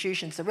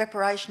institutions, the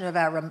reparation of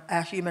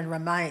our human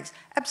remains,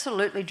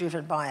 absolutely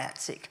driven by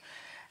ATSIC.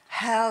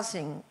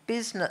 Housing,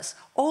 business,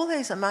 all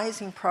these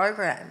amazing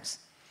programs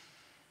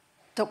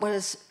that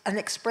was an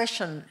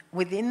expression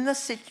within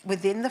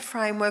the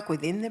framework,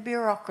 within the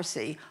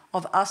bureaucracy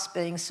of us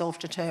being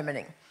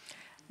self-determining.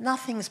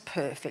 Nothing's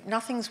perfect,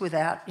 nothing's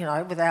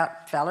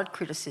without valid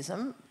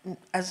criticism.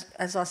 As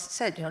I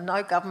said,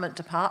 no government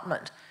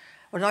department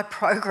or no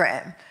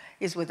program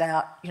is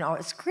without,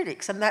 its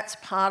critics, and that's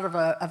part of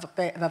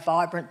a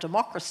vibrant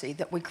democracy,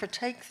 that we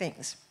critique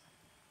things.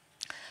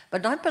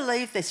 But don't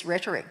believe this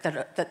rhetoric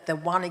that the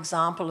one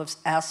example of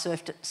our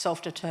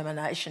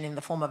self-determination in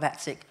the form of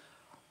ATSIC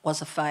was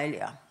a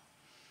failure.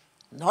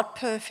 Not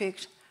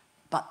perfect,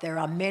 but there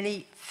are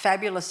many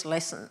fabulous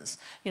lessons.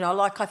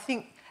 I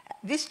think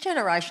this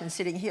generation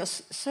sitting here,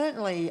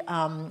 certainly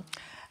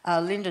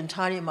Lindon,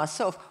 Tony and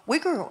myself, we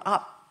grew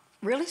up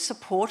really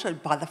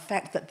supported by the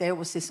fact that there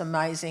was this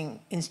amazing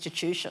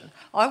institution.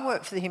 I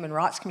worked for the Human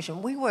Rights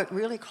Commission. We worked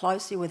really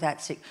closely with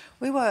ATSIC.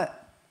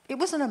 It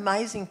was an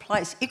amazing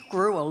place. It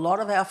grew a lot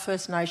of our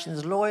First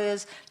Nations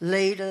lawyers,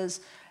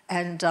 leaders,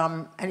 and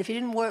if you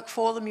didn't work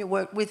for them, you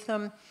worked with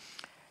them.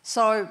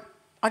 So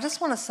I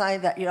just want to say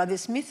that,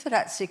 this myth that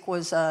ATSIC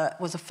was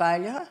a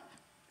failure,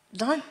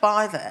 don't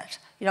buy that.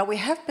 We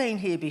have been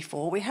here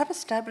before. We have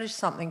established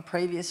something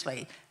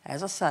previously.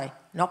 As I say,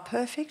 not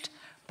perfect,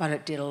 but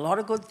it did a lot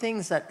of good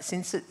things that,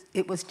 since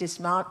it was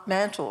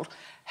dismantled,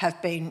 have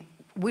been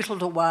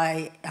whittled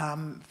away. A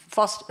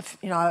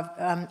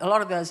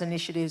lot of those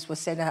initiatives were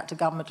sent out to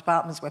government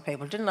departments where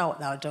people didn't know what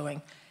they were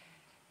doing,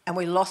 and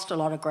we lost a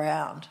lot of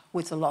ground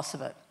with the loss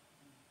of it.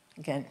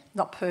 Again,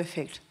 not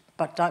perfect,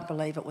 but don't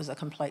believe it was a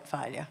complete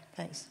failure.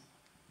 Thanks.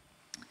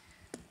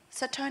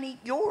 So Tony,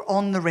 you're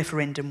on the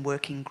referendum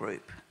working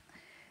group.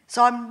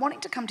 So I'm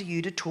wanting to come to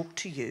you to talk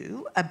to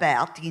you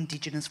about the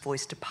Indigenous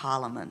voice to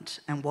Parliament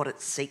and what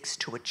it seeks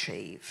to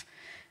achieve.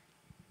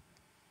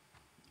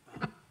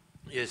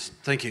 Yes,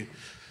 thank you.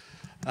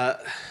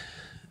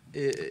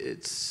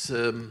 It's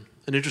an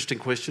interesting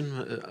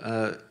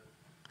question.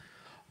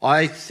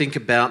 I think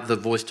about the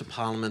voice to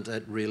Parliament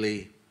at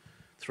really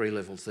three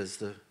levels. There's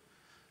the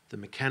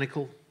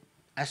mechanical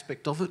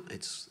aspect of it.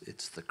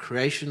 It's the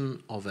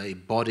creation of a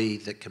body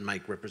that can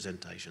make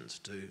representations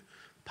to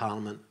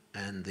Parliament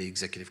and the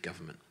executive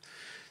government.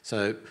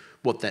 So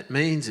what that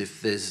means,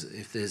 if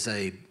there's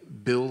a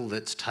bill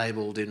that's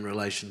tabled in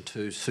relation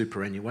to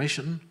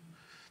superannuation,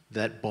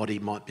 that body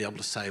might be able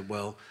to say,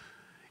 well,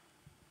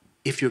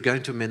 if you're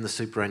going to amend the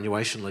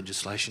superannuation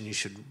legislation, you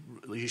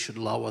should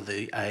lower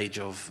the age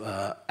of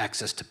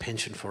access to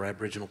pension for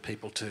Aboriginal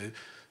people to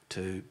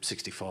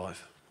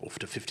 65 or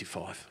to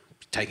 55,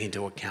 taking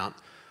into account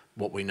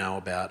what we know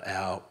about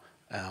our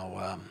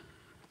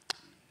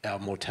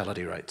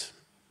mortality rates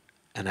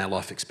and our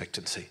life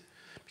expectancy.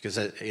 Because,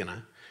 I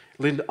know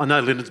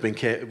Lyndon's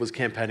was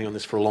campaigning on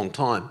this for a long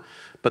time,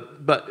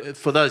 but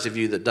for those of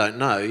you that don't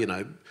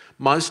know,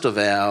 most of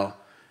our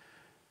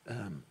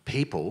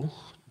people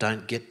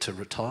don't get to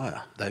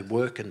retire. They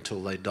work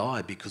until they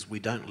die because we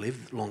don't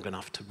live long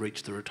enough to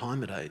reach the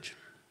retirement age.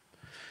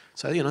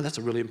 So, that's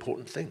a really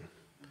important thing.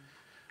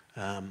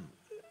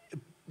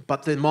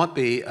 But there might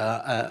be,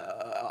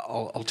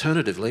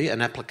 alternatively,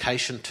 an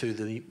application to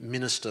the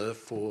Minister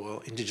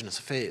for Indigenous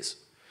Affairs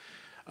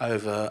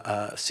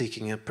over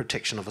seeking a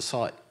protection of a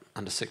site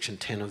under Section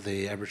 10 of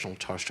the Aboriginal and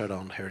Torres Strait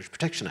Islander Heritage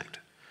Protection Act.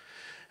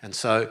 And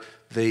so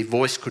the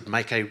voice could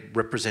make a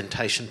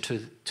representation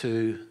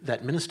to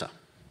that minister,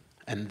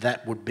 and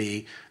that would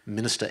be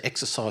minister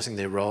exercising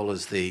their role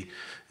as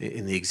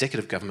in the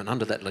executive government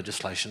under that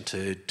legislation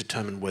to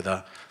determine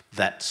whether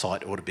that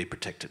site ought to be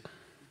protected.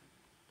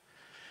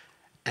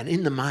 And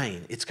in the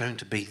main, it's going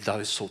to be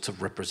those sorts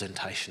of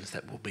representations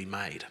that will be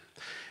made.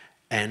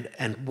 And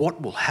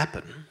what will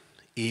happen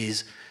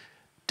is,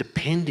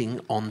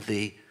 depending on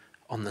the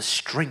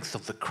strength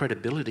of the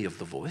credibility of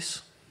the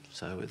voice,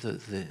 so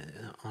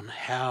on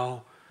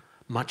how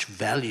much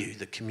value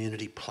the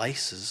community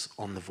places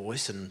on the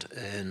voice and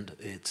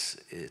its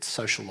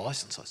social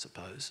licence, I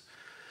suppose,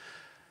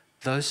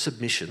 those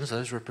submissions,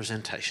 those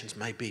representations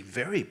may be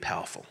very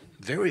powerful,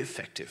 very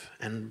effective,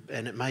 and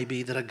it may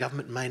be that a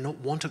government may not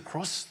want to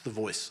cross the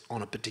voice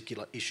on a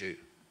particular issue.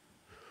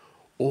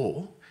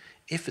 Or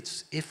if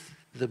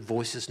the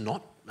voice is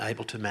not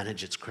able to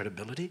manage its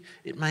credibility,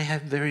 it may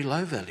have very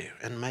low value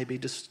and may be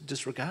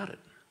disregarded.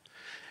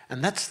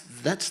 And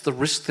that's the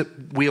risk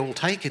that we all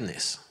take in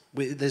this.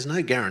 There's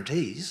no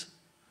guarantees.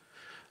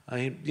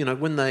 You know,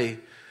 when they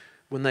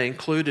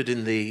included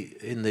in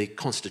the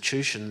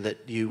Constitution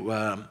that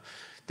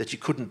you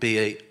couldn't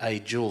be a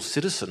dual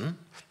citizen,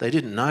 they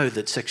didn't know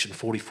that Section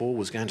 44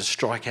 was going to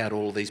strike out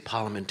all of these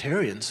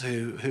parliamentarians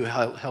who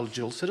held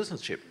dual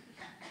citizenship.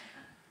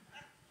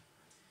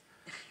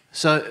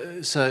 So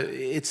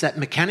it's that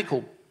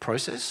mechanical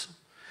process,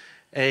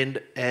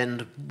 and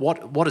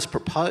what is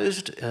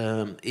proposed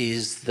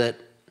is that,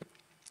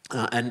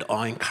 and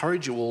I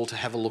encourage you all to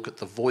have a look at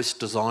the voice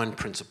design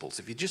principles.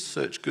 If you just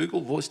search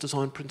Google voice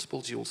design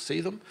principles, you'll see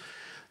them.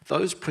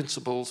 Those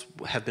principles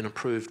have been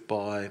approved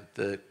by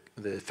the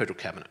Federal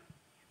Cabinet.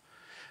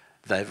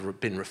 They've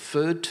been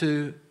referred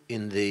to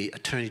in the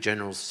Attorney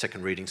General's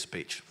second reading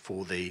speech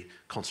for the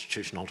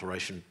Constitution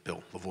Alteration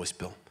Bill, the Voice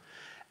Bill.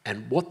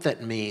 And what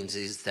that means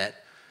is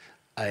that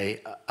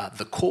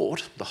the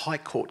court, the High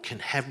Court, can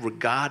have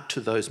regard to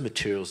those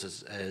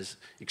materials as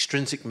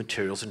extrinsic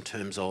materials in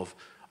terms of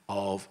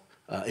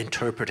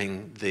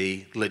interpreting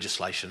the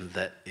legislation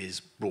that is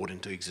brought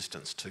into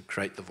existence to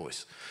create the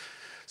voice.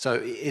 So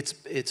it's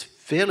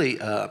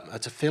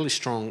a fairly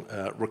strong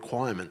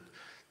requirement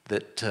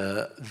that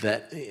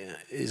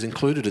is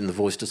included in the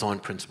voice design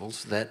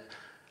principles, that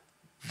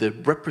the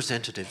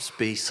representatives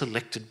be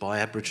selected by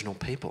Aboriginal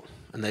people,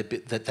 and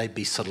that they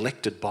be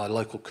selected by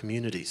local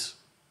communities,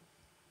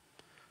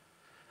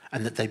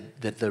 and that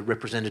the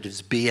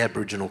representatives be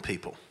Aboriginal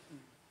people.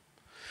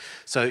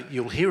 So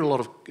you'll hear a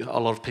lot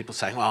of people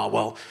saying, "Oh,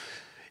 well,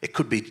 it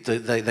could be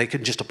they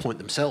can just appoint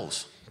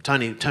themselves.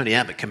 Tony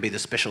Abbott can be the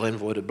special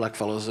envoy to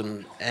blackfellas,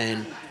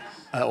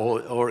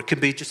 or it can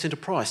be Jacinta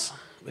Price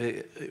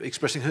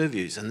expressing her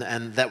views, and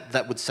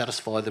that would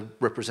satisfy the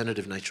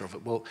representative nature of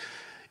it." Well,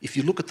 if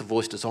you look at the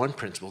voice design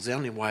principles, the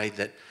only way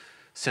that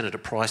Senator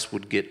Price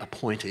would get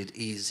appointed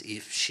is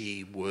if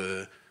she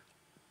were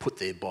put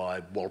there by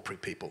Warlpiri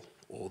people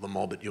or the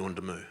mob at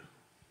Yuendamu.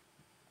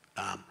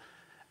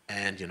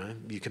 And you know,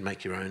 you can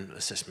make your own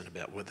assessment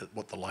about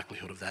what the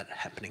likelihood of that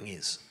happening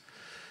is.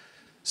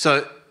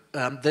 So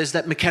there's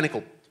that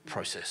mechanical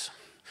process.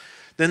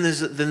 Then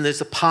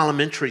there's a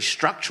parliamentary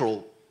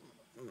structural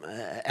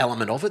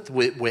element of it.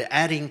 We're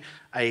adding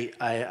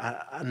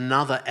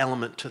another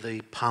element to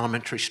the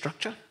parliamentary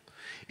structure.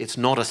 It's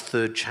not a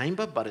third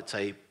chamber, but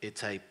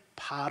it's a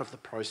part of the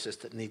process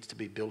that needs to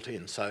be built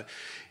in. So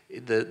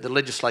the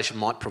legislation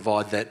might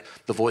provide that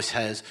the voice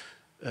has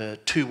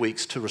 2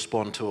 weeks to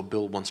respond to a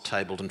bill once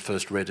tabled and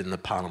first read in the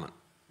Parliament.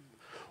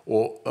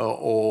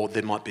 Or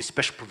there might be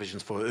special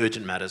provisions for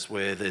urgent matters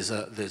where there's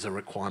a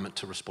requirement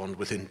to respond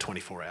within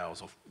 24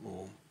 hours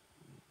or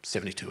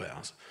 72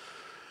 hours.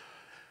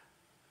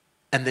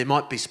 And there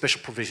might be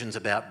special provisions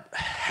about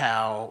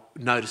how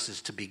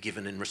notices to be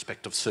given in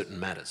respect of certain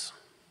matters.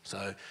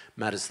 So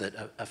matters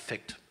that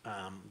affect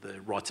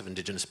the rights of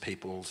Indigenous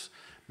peoples,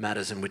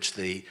 matters in which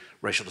the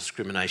Racial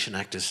Discrimination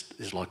Act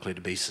is likely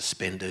to be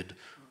suspended,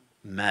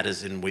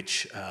 matters in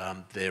which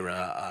there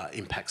are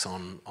impacts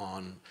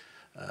on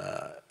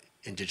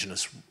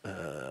Indigenous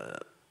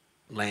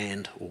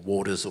land or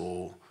waters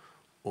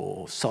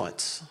or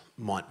sites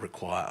might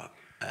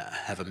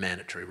have a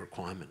mandatory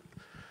requirement.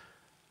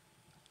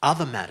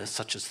 Other matters,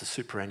 such as the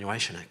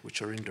Superannuation Act,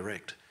 which are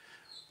indirect,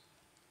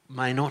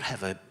 may not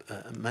have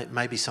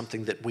may be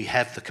something that we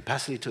have the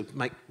capacity to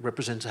make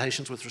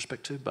representations with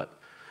respect to, but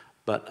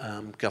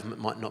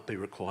government might not be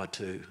required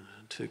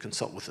to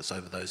consult with us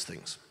over those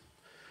things.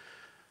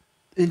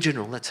 In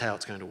general, that's how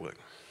it's going to work.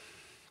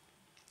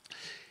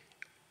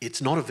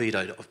 It's not a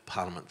veto of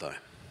Parliament, though.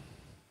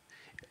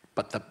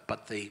 But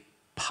the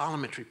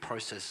parliamentary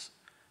process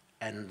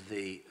and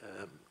the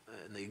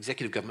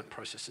executive government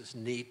processes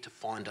need to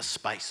find a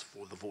space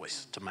for the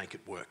voice to make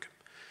it work.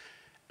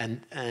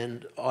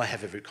 And I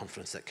have every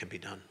confidence that can be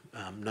done.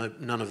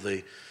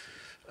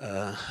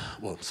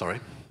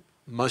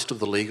 Most of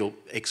the legal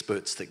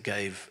experts that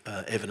gave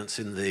evidence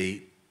in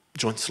the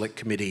Joint Select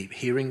Committee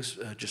hearings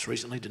just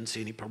recently didn't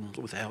see any problems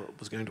with how it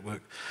was going to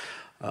work.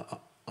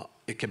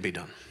 It can be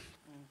done.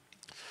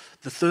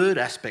 The third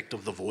aspect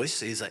of the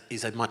voice is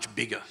a much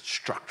bigger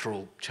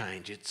structural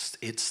change.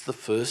 It's the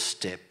first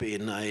step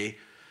in a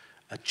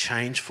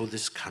change for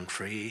this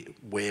country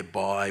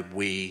whereby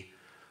we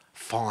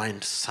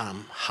find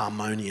some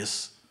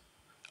harmonious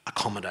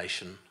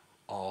accommodation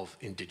of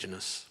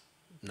Indigenous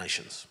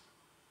nations.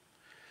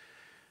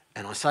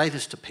 And I say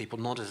this to people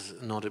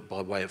not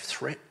by way of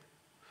threat,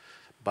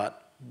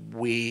 but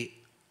we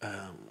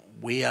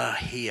are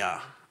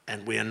here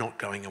and we are not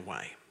going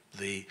away.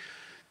 The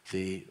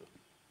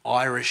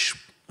Irish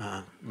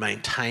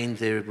maintained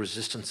their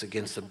resistance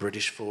against the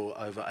British for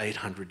over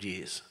 800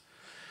 years.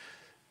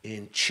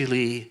 In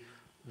Chile,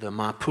 the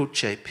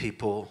Mapuche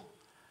people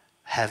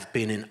have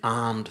been in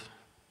armed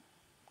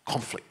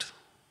conflict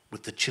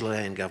with the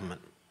Chilean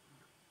government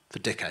for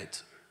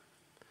decades.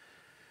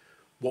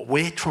 What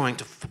we're trying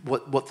to,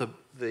 what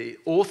the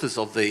authors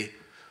of the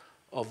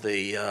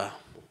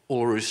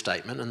Uluru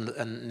Statement,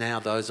 and now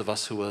those of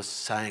us who are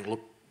saying,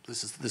 look,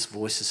 This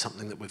voice is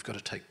something that we've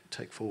got to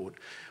take forward.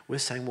 We're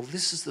saying, well,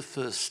 this is the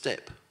first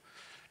step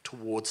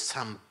towards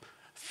some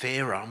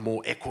fairer,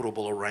 more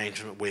equitable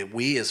arrangement where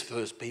we as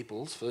First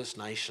Peoples, First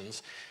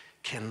Nations,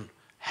 can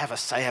have a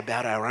say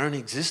about our own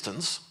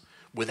existence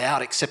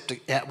without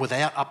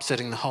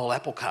upsetting the whole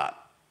apple cart.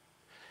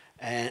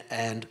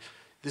 And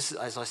this,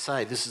 as I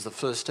say, this is the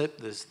first step.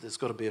 There's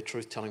got to be a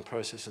truth-telling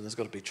process and there's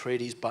got to be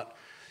treaties, but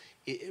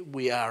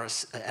we are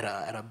at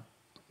a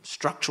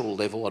structural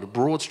level, at a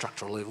broad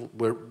structural level,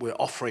 we're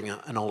offering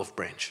an olive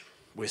branch.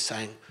 We're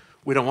saying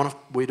we don't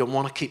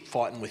want to keep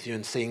fighting with you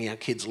and seeing our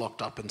kids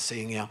locked up and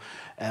seeing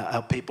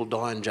our people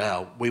die in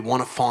jail. We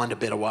want to find a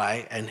better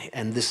way,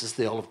 and this is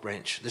the olive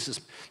branch. This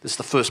is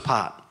the first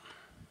part.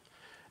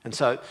 And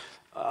so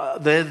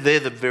they're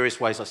the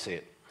various ways I see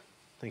it.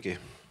 Thank you.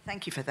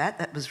 Thank you for that.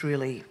 That was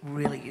really,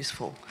 really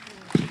useful.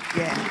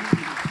 Yeah.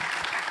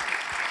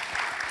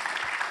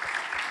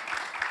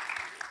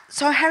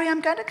 So, Harry, I'm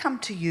going to come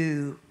to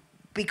you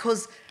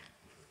because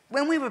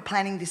when we were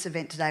planning this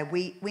event today,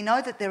 we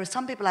know that there are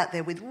some people out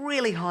there with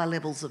really high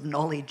levels of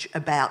knowledge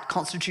about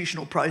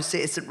constitutional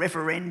process and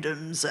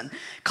referendums and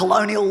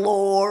colonial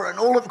law and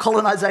all of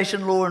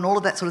colonisation law and all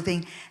of that sort of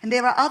thing. And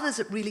there are others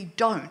that really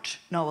don't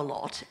know a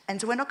lot. And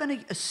so we're not going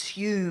to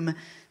assume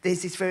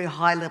there's this very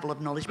high level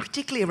of knowledge,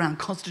 particularly around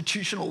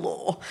constitutional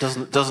law.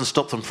 Doesn't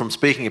stop them from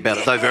speaking about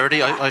it, though,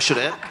 Verity, I should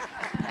add.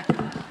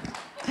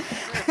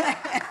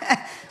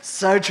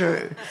 So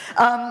true.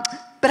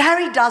 But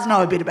Harry does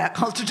know a bit about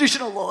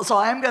constitutional law, so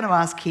I am going to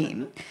ask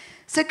him.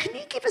 So can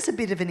you give us a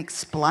bit of an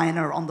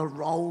explainer on the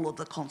role of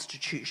the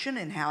Constitution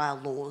and how our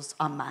laws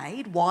are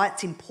made, why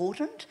it's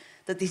important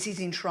that this is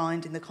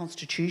enshrined in the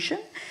Constitution,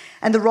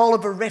 and the role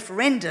of a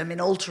referendum in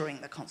altering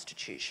the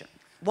Constitution?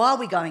 Why are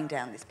we going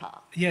down this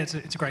path? Yeah, it's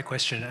a great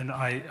question, and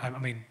I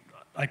mean,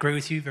 I agree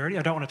with you, Verity.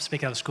 I don't want to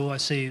speak out of school. I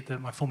see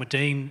my former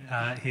dean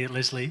here,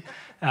 Leslie,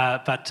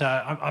 but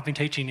I've been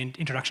teaching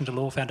Introduction to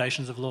Law,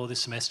 Foundations of Law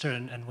this semester,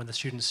 and when the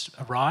students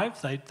arrive,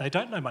 they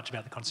don't know much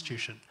about the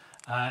Constitution.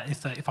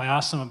 If I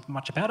ask them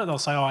much about it, they'll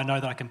say, oh, I know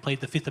that I can plead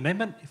the Fifth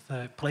Amendment if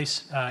the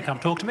police come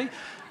talk to me,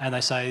 and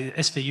they say,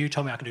 SVU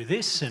told me I can do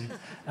this, and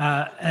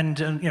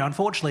you know,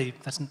 unfortunately,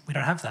 we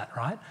don't have that,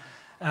 right?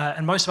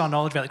 And most of our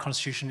knowledge about the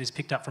Constitution is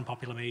picked up from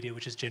popular media,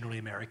 which is generally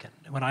American.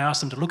 When I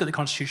ask them to look at the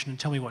Constitution and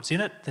tell me what's in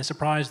it, they're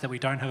surprised that we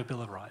don't have a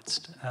Bill of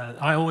Rights.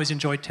 I always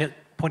enjoy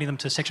pointing them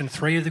to Section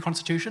 3 of the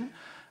Constitution.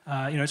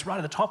 You know, it's right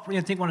at the top.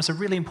 I think it's a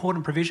really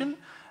important provision.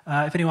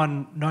 If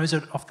anyone knows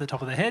it off the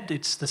top of their head,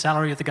 it's the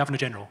salary of the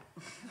Governor-General.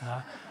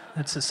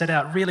 It's set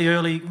out really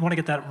early. We want to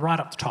get that right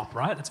up the top,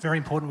 right? It's very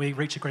important we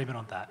reach agreement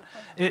on that.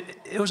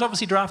 It was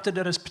obviously drafted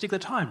at a particular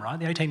time, right?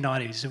 The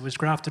 1890s. It was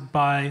drafted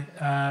by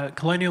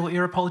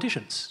colonial-era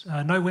politicians.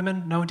 No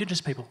women, no Indigenous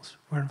peoples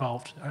were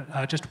involved.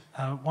 Just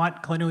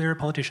white colonial-era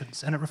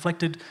politicians. And it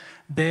reflected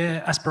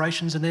their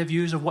aspirations and their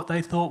views of what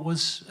they thought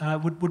was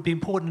would be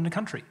important in the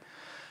country.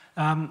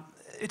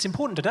 It's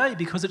important today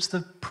because it's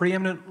the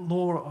preeminent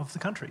law of the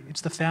country.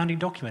 It's the founding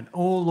document.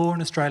 All law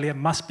in Australia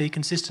must be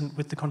consistent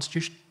with the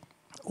Constitution.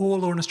 All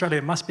law in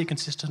Australia must be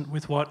consistent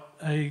with what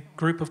a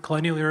group of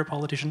colonial-era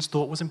politicians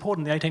thought was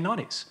important in the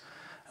 1890s.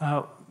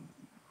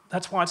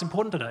 That's why it's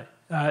important today.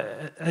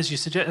 As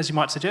you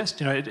might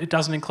suggest, you know, it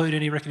doesn't include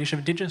any recognition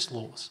of Indigenous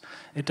laws.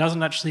 It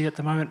doesn't actually, at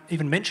the moment,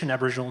 even mention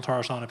Aboriginal and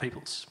Torres Strait Islander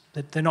peoples.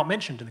 They're not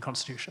mentioned in the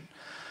Constitution.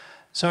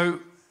 So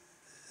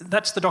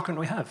that's the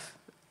document we have.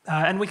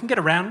 And we can get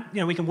around, you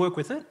know, we can work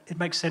with it. It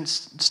makes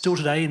sense still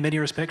today in many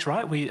respects,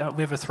 right? We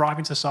have a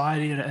thriving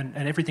society and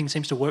everything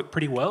seems to work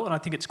pretty well. And I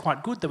think it's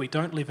quite good that we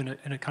don't live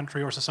in a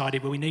country or a society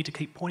where we need to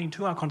keep pointing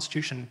to our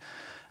Constitution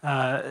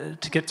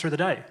to get through the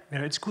day. You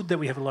know, it's good that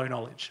we have a low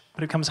knowledge,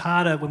 but it becomes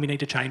harder when we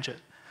need to change it.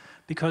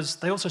 Because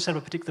they also set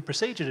up a particular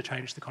procedure to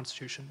change the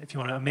Constitution if you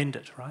want to amend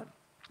it, right?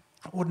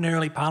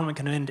 Ordinarily, Parliament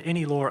can amend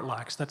any law it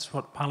likes. That's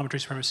what parliamentary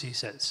supremacy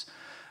says.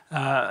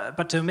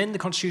 But to amend the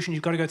Constitution,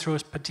 you've got to go through a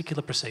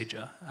particular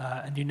procedure,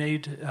 and you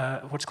need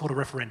what's called a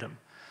referendum.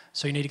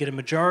 So you need to get a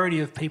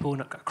majority of people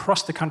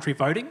across the country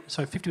voting,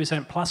 so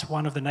 50% plus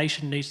one of the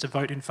nation needs to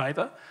vote in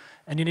favour,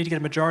 and you need to get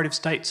a majority of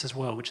states as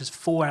well, which is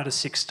 4 out of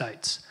 6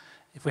 states.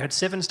 If we had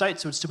 7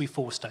 states, it would still be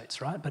 4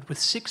 states, right? But with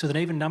 6, with an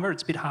even number,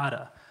 it's a bit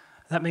harder.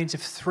 That means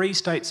if 3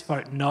 states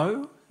vote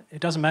no, it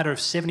doesn't matter if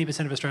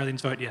 70% of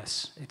Australians vote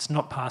yes. It's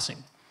not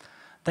passing.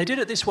 They did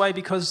it this way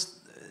because,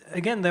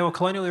 again, they were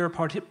colonial-era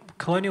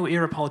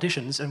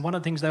politicians, and one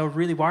of the things they were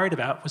really worried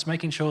about was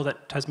making sure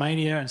that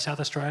Tasmania and South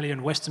Australia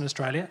and Western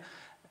Australia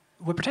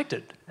were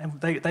protected. And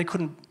they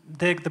couldn't,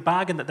 the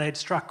bargain that they had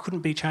struck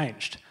couldn't be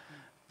changed.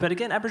 But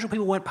again, Aboriginal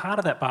people weren't part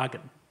of that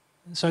bargain.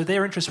 So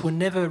their interests were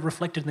never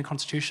reflected in the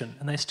Constitution,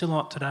 and they're still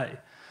not today.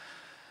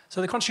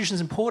 So the Constitution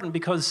is important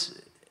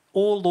because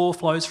all law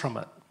flows from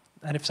it.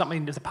 And if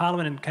the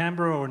Parliament in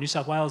Canberra or New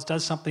South Wales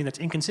does something that's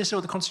inconsistent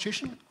with the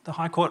Constitution, the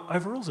High Court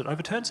overrules it,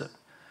 overturns it.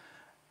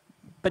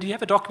 But you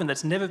have a document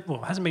that's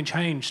hasn't been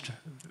changed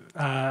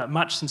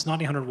much since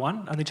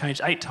 1901, only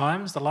changed 8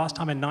 times, the last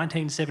time in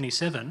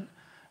 1977.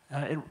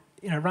 It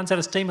runs out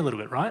of steam a little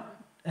bit, right?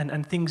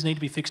 And things need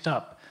to be fixed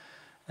up.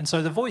 And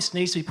so the voice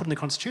needs to be put in the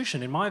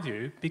Constitution, in my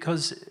view,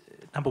 because,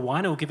 number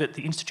one, it will give it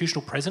the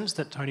institutional presence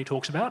that Tony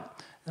talks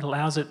about. It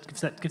allows it,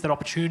 gives that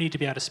opportunity to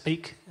be able to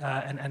speak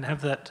and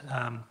have that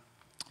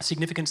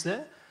significance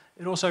there.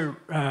 It also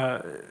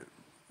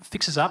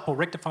fixes up or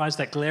rectifies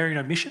that glaring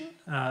omission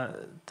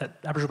that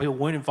Aboriginal people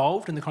weren't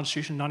involved in the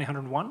Constitution in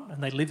 1901,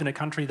 and they live in a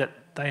country that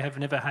they have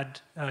never had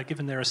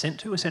given their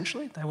assent to,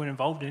 essentially. They weren't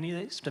involved in any of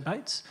these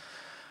debates.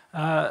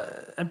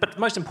 But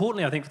most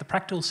importantly, I think, for the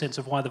practical sense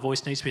of why the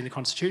voice needs to be in the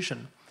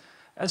Constitution,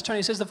 as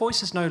Tony says, the voice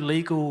has no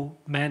legal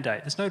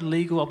mandate. There's no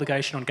legal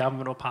obligation on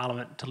government or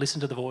parliament to listen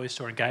to the voice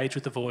or engage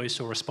with the voice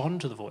or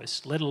respond to the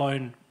voice, let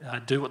alone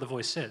do what the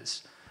voice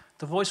says.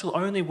 The voice will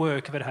only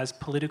work if it has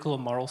political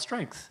and moral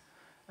strength.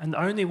 And the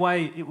only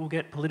way it will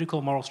get political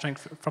and moral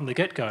strength from the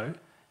get-go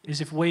is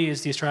if we,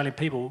 as the Australian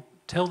people,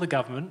 tell the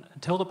government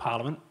and tell the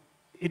parliament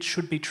it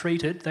should be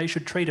treated, they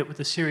should treat it with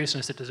the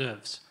seriousness it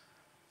deserves.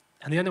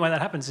 And the only way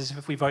that happens is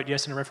if we vote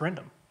yes in a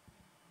referendum.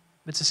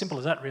 It's as simple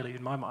as that, really,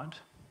 in my mind.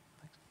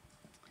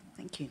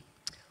 Thank you.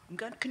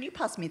 Can you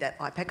pass me that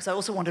iPad? Because I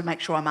also want to make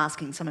sure I'm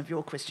asking some of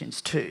your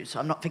questions too, so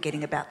I'm not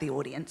forgetting about the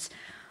audience.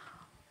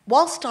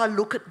 Whilst I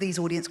look at these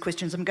audience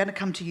questions, I'm going to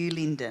come to you,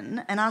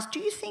 Lindon, and ask, do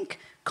you think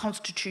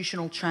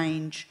constitutional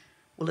change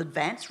will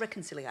advance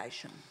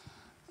reconciliation?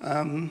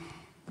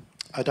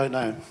 I don't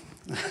know.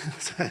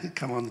 So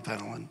come on the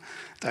panel and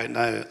don't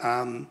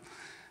know.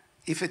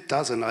 If it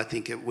doesn't, I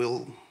think it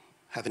will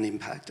have an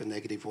impact, a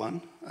negative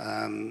one.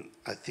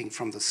 I think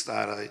from the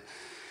start I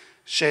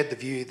shared the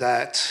view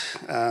that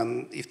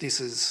if this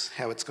is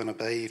how it's going to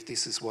be, if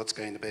this is what's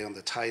going to be on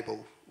the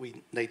table,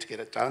 we need to get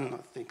it done.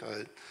 I think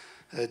I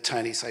heard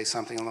Tony say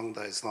something along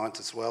those lines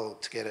as well,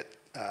 to get it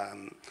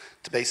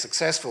to be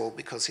successful,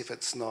 because if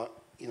it's not,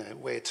 you know,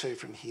 where to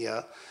from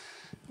here?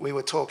 We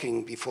were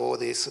talking before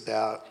this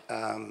about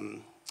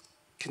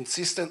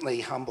consistently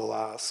humble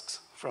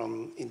asks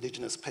from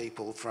Indigenous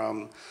people,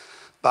 from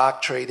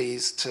bark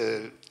treaties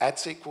to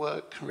ATSIC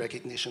work,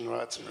 recognition,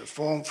 rights and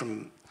reform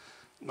from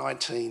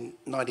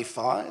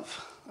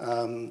 1995.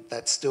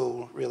 That's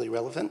still really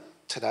relevant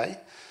today.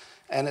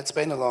 And it's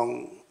been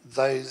along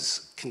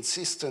those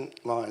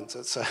consistent lines.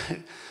 So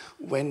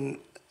when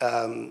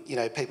you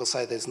know, people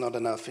say there's not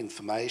enough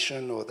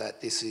information or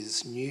that this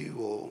is new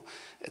or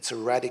it's a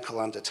radical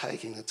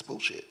undertaking, it's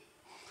bullshit.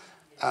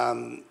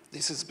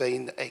 This has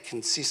been a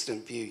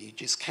consistent view. You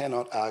just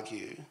cannot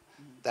argue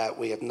that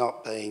we have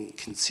not been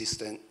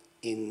consistent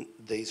in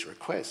these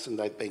requests, and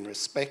they've been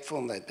respectful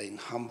and they've been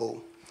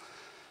humble,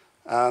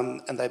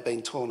 and they've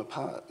been torn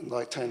apart. And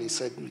like Tony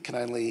said, we can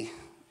only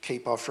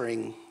keep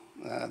offering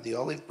the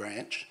olive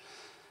branch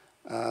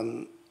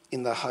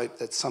in the hope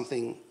that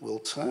something will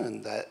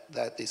turn,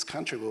 that this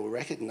country will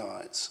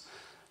recognise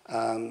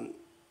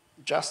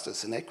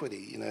justice and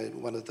equity. You know,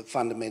 one of the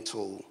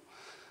fundamental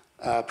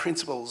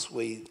principles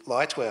we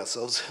lie to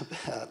ourselves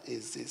about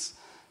is this,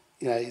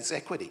 you know, is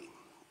equity.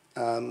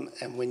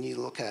 And when you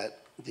look at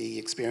the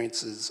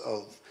experiences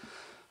of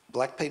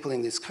black people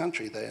in this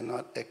country, they are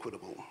not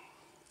equitable.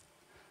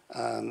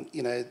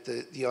 You know,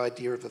 the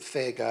idea of a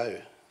fair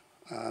go,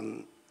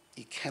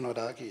 you cannot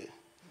argue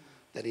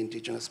that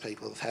Indigenous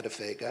people have had a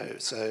fair go.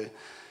 So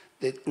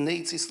there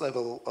needs this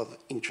level of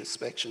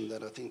introspection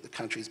that I think the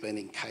country's been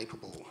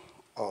incapable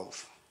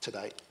of to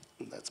date,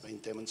 and that's been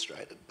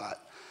demonstrated.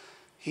 But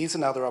here's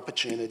another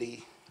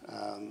opportunity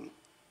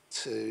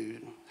to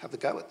have a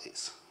go at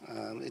this.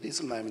 It is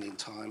a moment in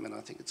time, and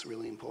I think it's a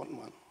really important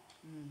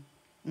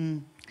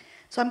one.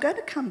 So I'm going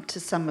to come to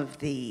some of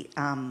the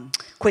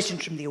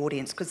questions from the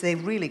audience, because they're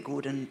really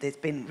good and there's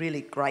been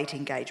really great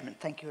engagement.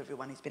 Thank you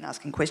everyone who's been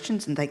asking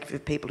questions, and thank you for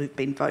people who've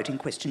been voting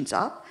questions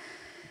up.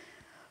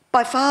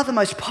 By far the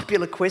most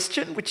popular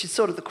question, which is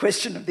sort of the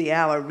question of the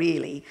hour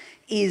really,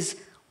 is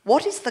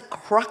what is the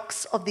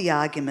crux of the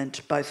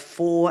argument both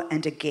for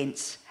and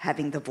against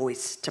having the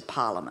voice to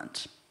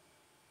Parliament?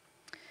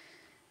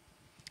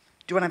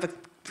 Do you want to have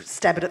a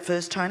stab at it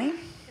first, Tony?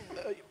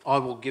 I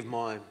will give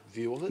my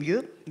view of it.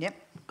 You? Yep.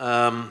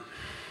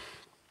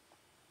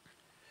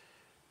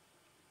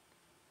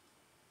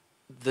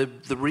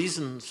 The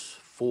reasons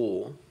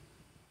for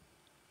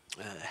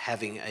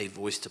having a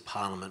voice to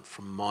Parliament,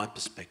 from my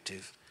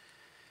perspective,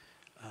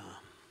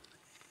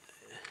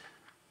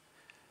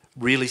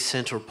 really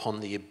centre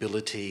upon the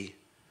ability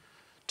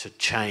to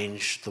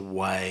change the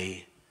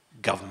way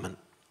government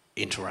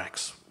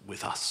interacts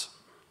with us.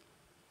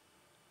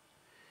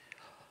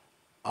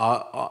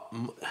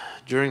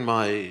 During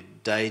my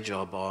day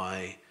job,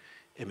 I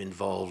am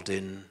involved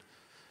in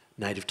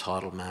native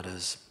title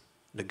matters,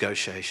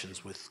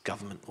 negotiations with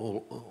government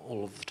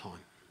all of the time.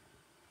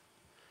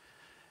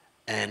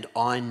 And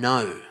I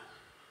know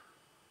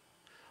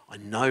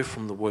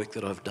from the work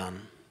that I've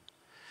done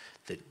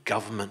that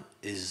government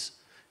is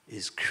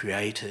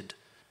created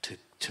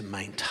to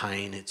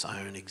maintain its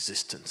own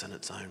existence and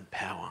its own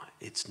power.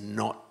 It's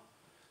not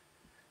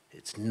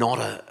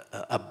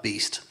a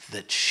beast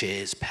that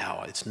shares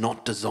power. It's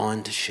not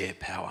designed to share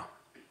power.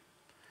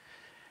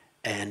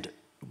 And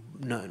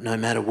no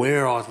matter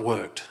where I've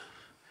worked,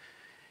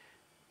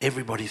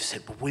 everybody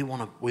said, well,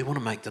 we want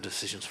to make the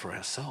decisions for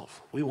ourselves.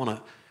 We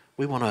want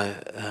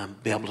to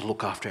be able to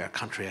look after our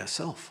country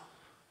ourselves.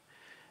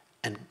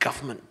 And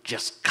government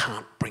just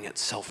can't bring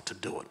itself to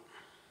do it.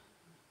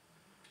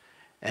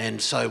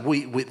 And so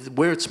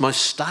where it's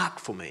most stark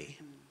for me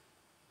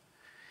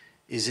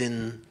is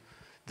in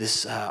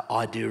this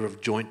idea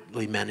of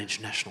jointly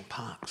managed national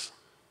parks.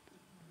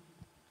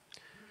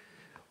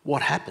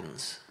 What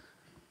happens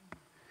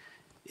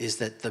is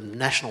that the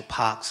national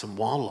parks and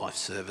wildlife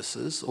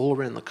services all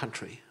around the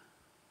country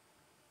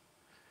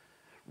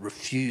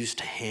refuse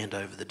to hand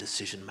over the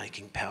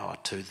decision-making power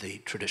to the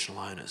traditional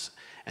owners.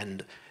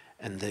 And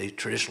the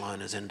traditional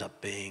owners end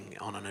up being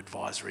on an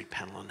advisory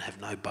panel and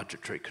have no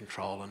budgetary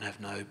control and have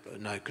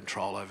no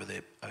control over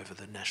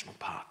the national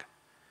park,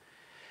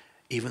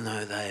 even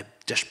though they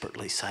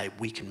desperately say,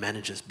 we can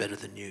manage this better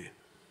than you.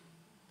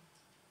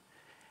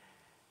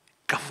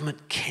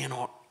 Government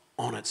cannot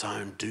on its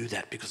own do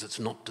that because it's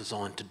not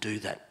designed to do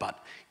that.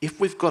 But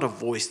if we've got a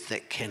voice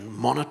that can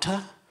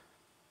monitor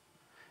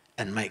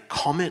and make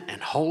comment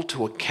and hold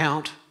to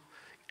account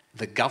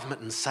the government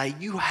and say,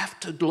 you have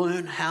to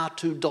learn how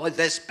to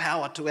divest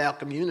power to our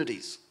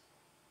communities,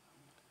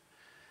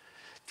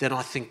 then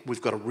I think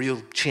we've got a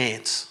real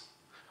chance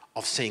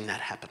of seeing that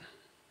happen.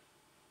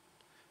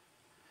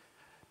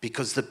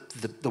 Because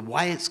the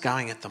way it's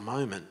going at the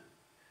moment,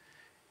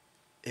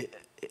 it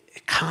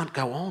can't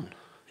go on.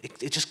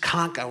 It just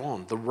can't go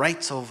on. The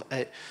rates of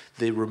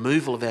the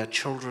removal of our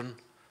children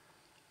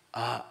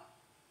are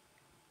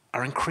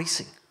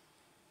increasing,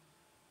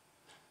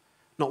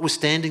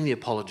 notwithstanding the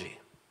apology.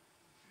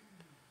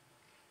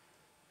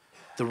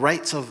 The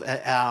rates of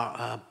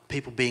our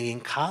people being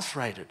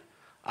incarcerated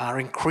are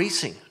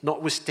increasing,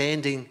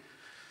 notwithstanding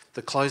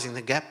the Closing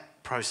the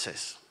Gap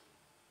process,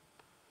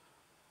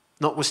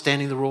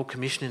 notwithstanding the Royal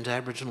Commission into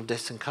Aboriginal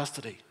Deaths in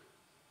Custody.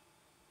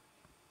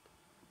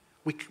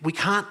 We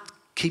can't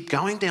keep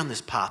going down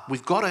this path.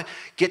 We've got to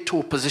get to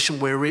a position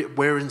where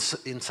we're in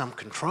some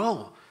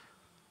control.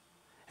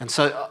 And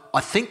so I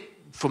think,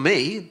 for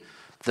me,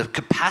 the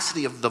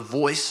capacity of the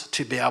voice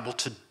to be able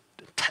to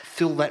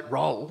fill that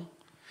role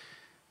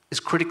is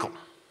critical.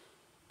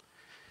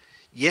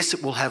 Yes,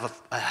 it will have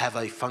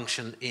a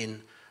function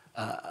in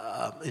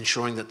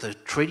ensuring that the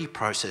treaty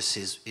process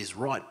is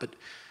right, but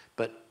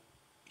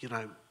you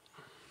know,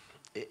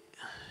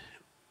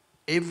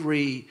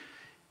 every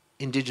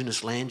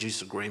Indigenous land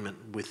use agreement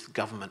with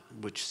government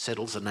which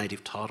settles a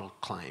native title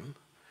claim,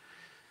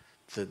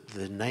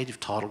 the native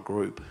title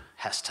group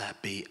has to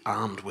be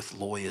armed with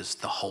lawyers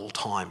the whole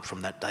time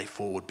from that day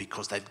forward,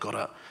 because they've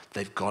got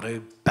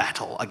to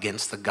battle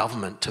against the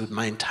government to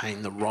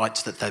maintain the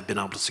rights that they've been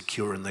able to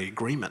secure in the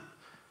agreement.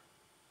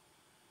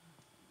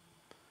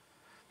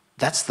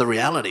 That's the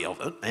reality of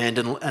it, and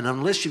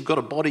unless you've got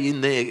a body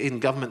in there in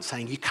government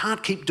saying you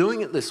can't keep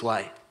doing it this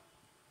way,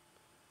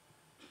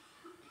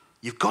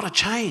 you've got to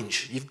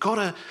change. You've got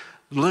to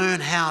learn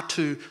how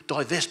to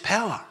divest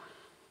power.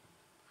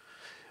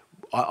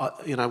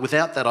 You know,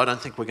 without that, I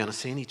don't think we're going to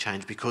see any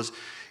change, because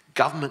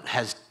government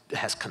has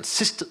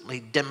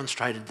consistently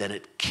demonstrated that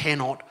it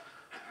cannot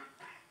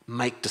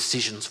make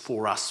decisions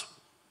for us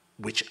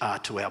which are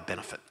to our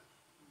benefit.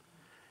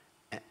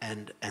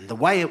 And the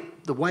way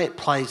it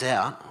plays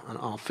out, and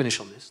I'll finish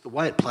on this, the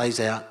way it plays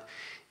out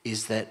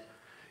is that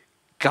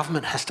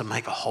government has to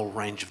make a whole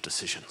range of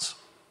decisions.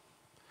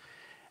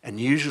 And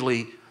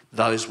usually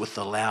those with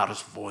the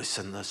loudest voice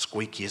and the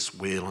squeakiest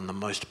wheel and the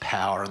most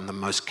power and the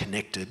most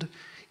connected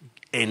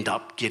end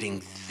up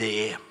getting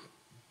their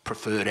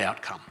preferred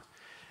outcome.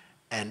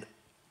 And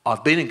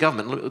I've been in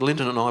government.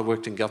 Lindon and I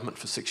worked in government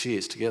for 6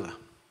 years together.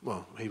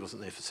 Well, he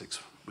wasn't there for 6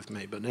 with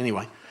me, but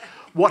anyway.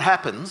 What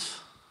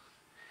happens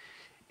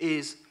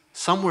is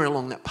somewhere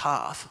along that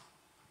path,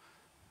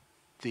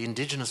 the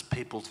Indigenous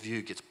people's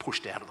view gets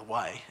pushed out of the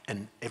way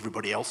and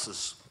everybody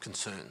else's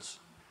concerns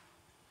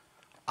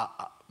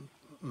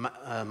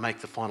make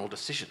the final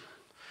decision.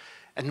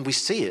 And we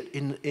see it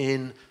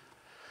in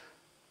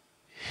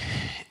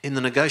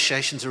the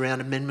negotiations around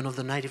amendment of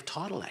the Native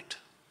Title Act.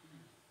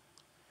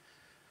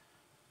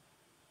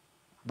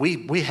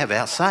 We have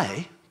our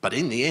say, but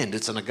in the end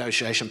it's a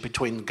negotiation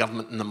between the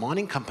government and the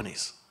mining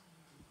companies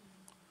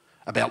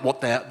about what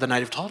the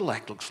Native Title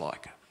Act looks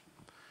like.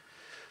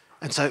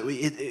 And so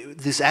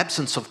this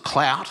absence of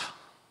clout,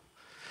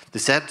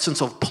 this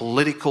absence of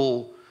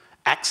political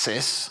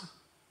access,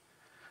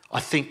 I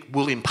think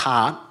will in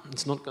part,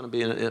 it's not going to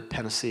be a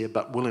panacea,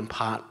 but will in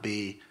part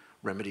be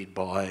remedied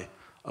by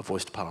a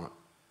voice to Parliament.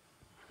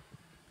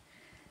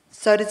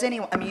 So does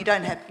anyone, I mean, you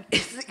don't have,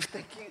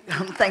 thank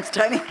you, thanks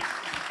Tony.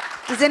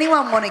 Does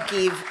anyone want to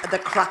give the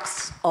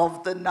crux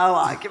of the no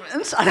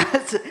argument?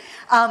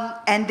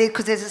 And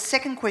because there's a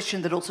second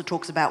question that also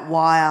talks about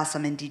why are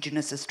some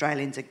Indigenous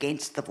Australians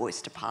against the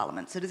voice to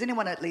Parliament. So does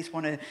anyone at least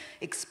want to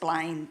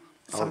explain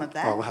some of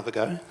that? I'll have a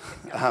go.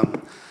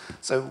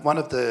 So one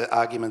of the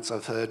arguments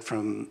I've heard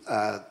from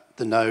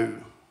the no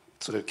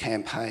sort of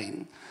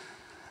campaign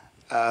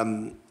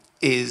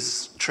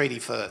is treaty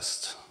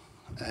first.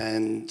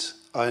 And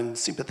I'm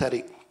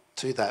sympathetic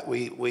to that.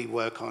 We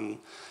work on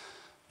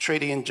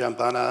treaty in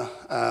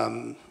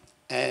Jumbunna,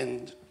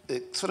 and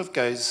it sort of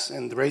goes,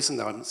 and the reason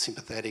that I'm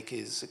sympathetic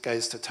is it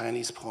goes to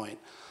Tony's point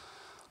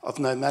of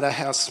no matter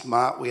how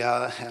smart we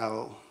are,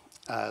 how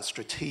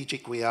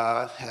strategic we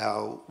are,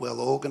 how well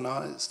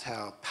organised,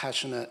 how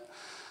passionate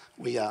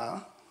we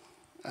are,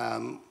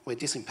 we're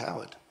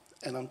disempowered.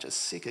 And I'm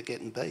just sick of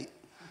getting beat.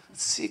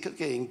 Sick of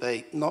getting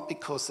beat, not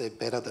because they're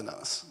better than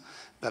us,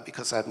 but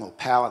because they have more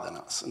power than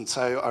us. And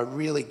so I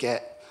really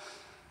get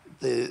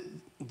the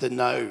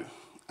no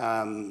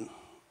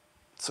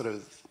sort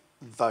of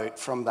vote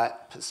from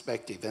that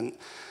perspective. And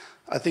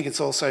I think it's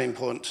also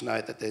important to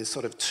note that there's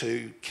sort of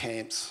two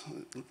camps,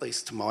 at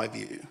least to my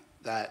view,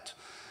 that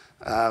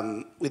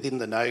within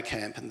the no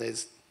camp, and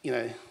there's, you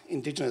know,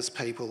 Indigenous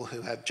people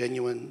who have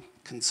genuine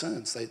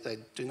concerns. They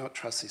do not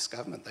trust this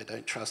government. They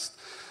don't trust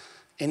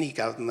any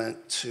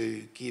government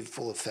to give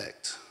full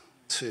effect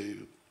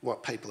to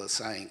what people are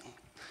saying.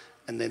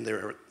 And then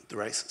there are the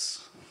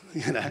racists.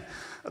 You know,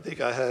 I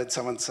think I heard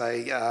someone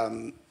say,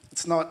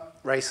 it's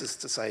not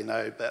racist to say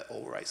no, but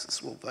all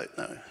racists will vote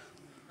no.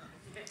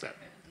 So.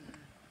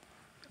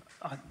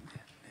 I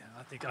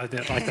think I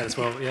like that as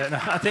well. Yeah, no,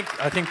 I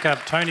think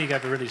Tony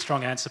gave a really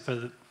strong answer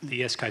for the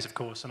yes case, of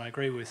course, and I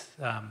agree with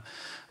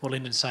what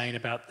Lindon's saying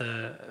about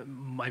the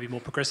maybe more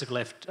progressive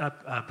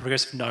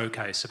progressive no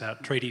case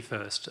about treaty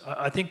first.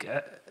 I think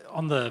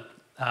on the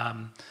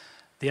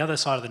other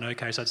side of the no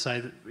case, I'd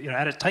say that, you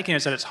know, taking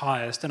it at its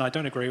highest, and I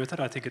don't agree with it.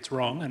 I think it's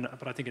wrong,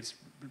 but I think it's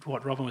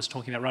what Robynne was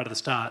talking about right at the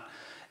start.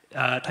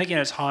 Taking it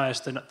at its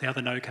highest, the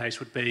other no case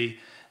would be,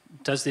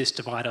 does this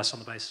divide us on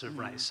the basis of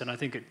race? And I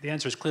think the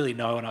answer is clearly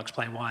no, and I'll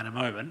explain why in a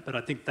moment. But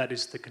I think that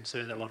is the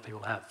concern that a lot of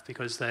people have,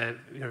 because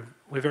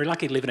we're very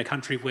lucky to live in a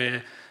country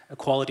where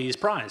equality is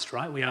prized,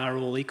 right? We are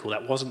all equal.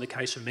 That wasn't the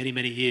case for many,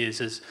 many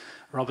years, as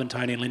Robynne,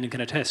 Tony and Lindon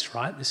can attest,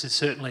 right? This is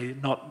certainly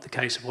not the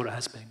case of what it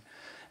has been.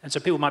 And so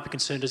people might be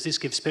concerned, does this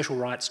give special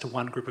rights to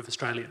one group of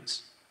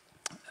Australians?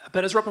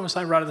 But as Robynne was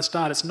saying right at the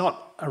start, it's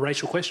not a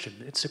racial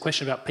question. It's a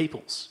question about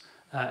peoples.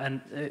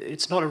 And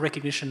it's not a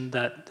recognition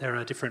that there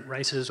are different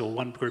races or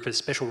one group has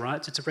special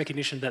rights. It's a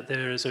recognition that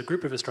there is a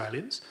group of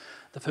Australians,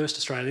 the first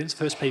Australians,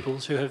 first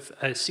peoples, who have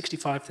a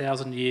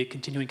 65,000-year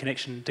continuing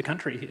connection to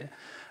country here.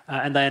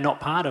 And they are not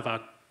part of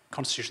our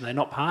constitution. They're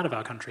not part of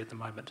our country at the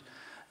moment.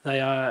 They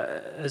are,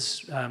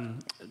 as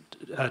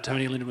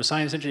Tony and Lindon were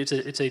saying, essentially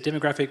it's a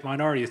demographic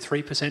minority of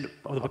 3%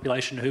 of the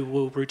population who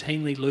will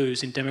routinely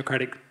lose in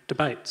democratic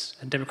debates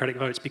and democratic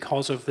votes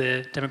because of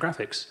their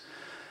demographics.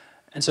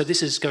 And so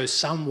this goes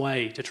some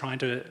way to trying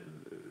to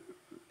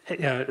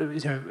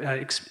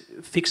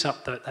fix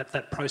up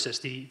that process,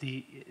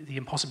 the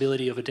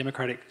impossibility of a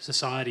democratic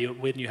society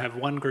when you have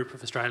one group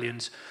of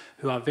Australians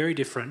who are very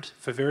different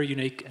for very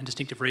unique and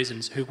distinctive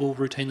reasons, who will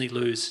routinely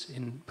lose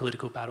in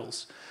political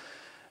battles.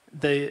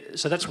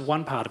 So that's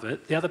one part of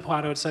it. The other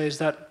part I would say is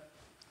that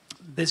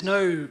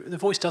the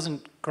voice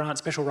doesn't grant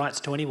special rights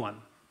to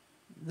anyone.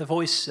 The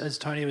voice, as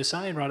Tony was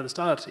saying right at the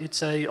start,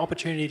 it's an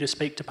opportunity to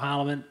speak to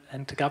Parliament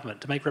and to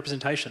government, to make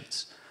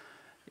representations.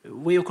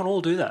 We can all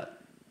do that.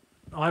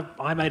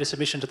 I made a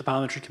submission to the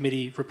Parliamentary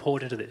Committee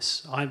report into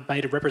this. I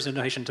made a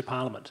representation to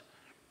Parliament.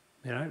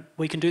 You know,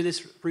 we can do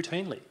this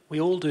routinely. We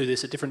all do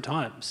this at different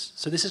times.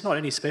 So this is not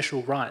any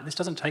special right. This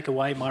doesn't take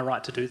away my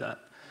right to do that.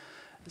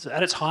 So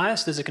at its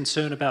highest, there's a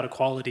concern about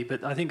equality,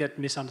 but I think it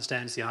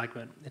misunderstands the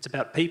argument. It's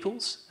about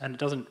peoples, and it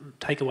doesn't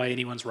take away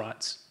anyone's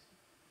rights.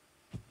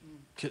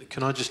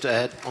 Can I just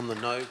add on the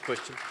no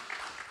question?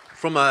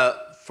 From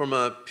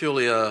a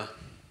purely a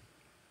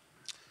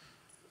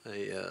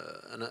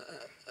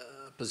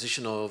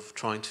position of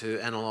trying to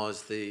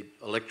analyse the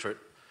electorate,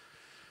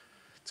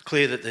 it's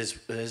clear that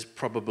there's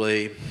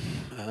probably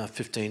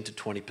 15 to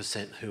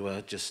 20% who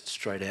are just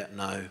straight out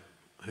no,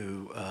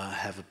 who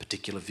have a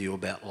particular view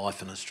about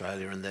life in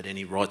Australia, and that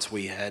any rights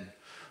we had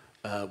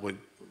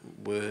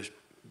were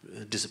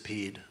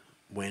disappeared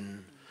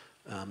when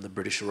the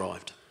British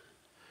arrived.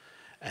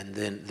 And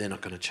then they're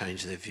not going to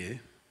change their view.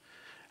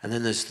 And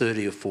then there's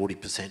 30 or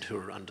 40% who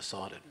are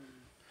undecided.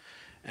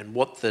 And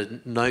what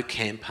the no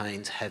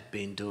campaigns have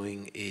been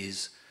doing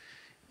is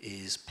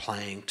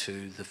playing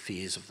to the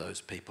fears of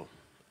those people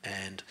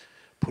and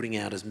putting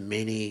out as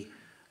many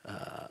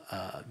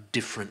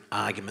different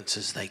arguments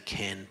as they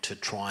can to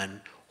try and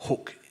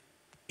hook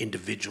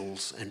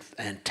individuals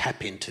and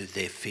tap into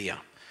their fear.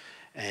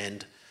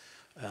 And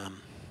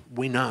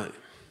we know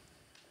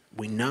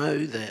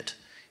that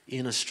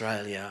in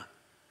Australia,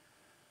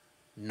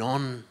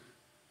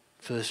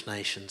 non-First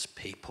Nations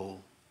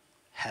people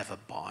have a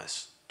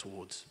bias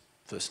towards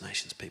First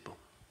Nations people.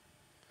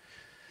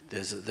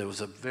 There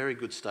was a very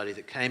good study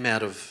that came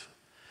out of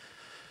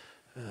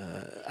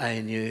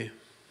ANU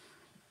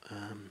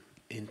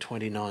in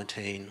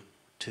 2019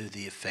 to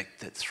the effect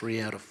that 3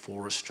 out of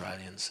 4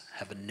 Australians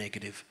have a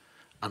negative,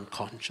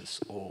 unconscious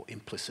or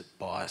implicit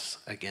bias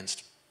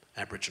against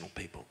Aboriginal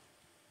people.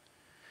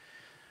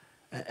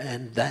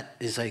 And that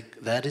is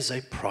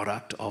a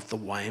product of the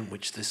way in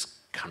which this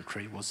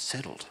country was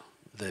settled.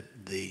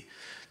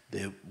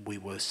 we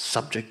were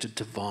subjected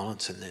to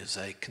violence, and there's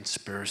a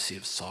conspiracy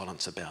of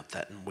silence about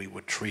that, and we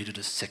were treated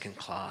as second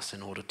class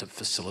in order to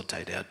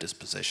facilitate our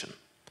dispossession.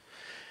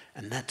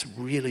 And that's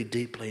really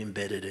deeply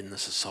embedded in the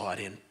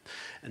society,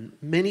 and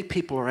many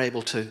people are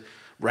able to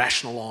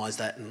rationalise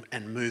that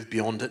and move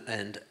beyond it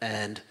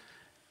and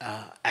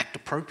act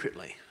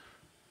appropriately.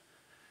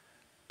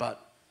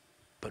 But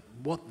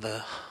what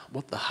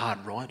the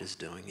hard right is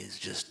doing is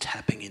just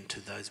tapping into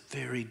those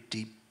very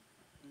deep,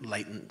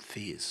 latent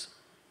fears.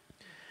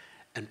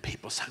 And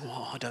people are saying,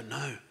 well, I don't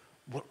know,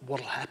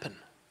 what'll happen?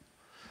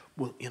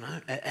 Well, you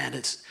know, and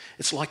it's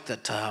like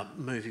that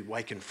movie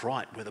Wake in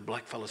Fright, where the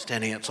black fella's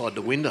standing outside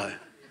the window.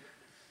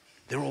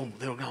 They're all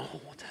going, oh,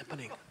 what's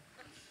happening?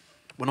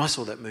 When I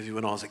saw that movie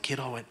when I was a kid,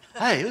 I went,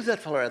 hey, who's that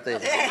fella out there?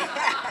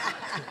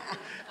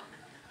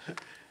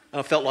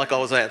 I felt like I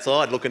was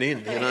outside looking in,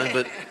 you know,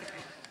 but...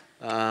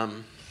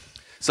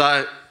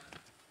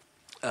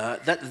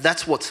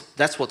 that's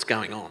what's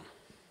going on.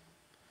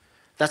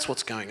 That's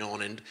what's going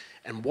on,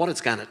 and what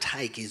it's going to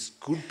take is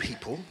good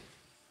people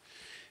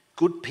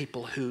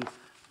who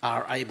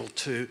are able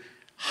to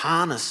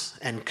harness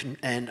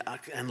and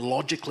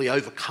logically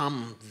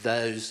overcome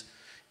those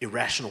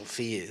irrational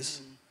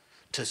fears,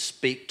 to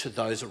speak to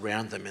those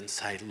around them and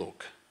say,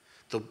 look,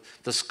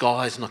 the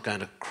sky's not going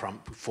to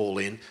fall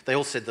in. They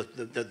all said that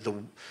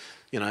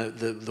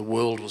the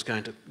world was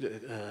going to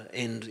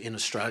end in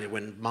Australia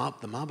when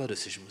the Mabo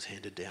decision was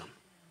handed down.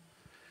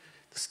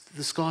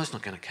 The sky's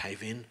not going to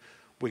cave in.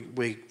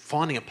 We're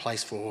finding a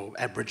place for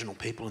Aboriginal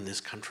people in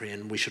this country,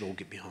 and we should all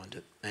get behind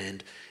it.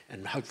 And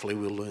hopefully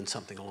we'll learn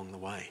something along the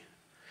way.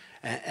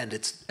 And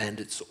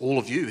it's all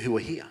of you who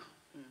are here,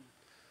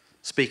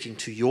 speaking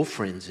to your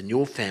friends and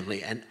your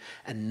family, and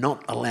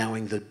not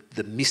allowing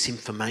the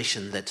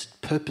misinformation that's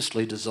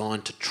purposely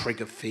designed to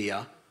trigger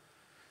fear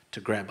to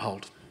grab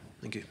hold.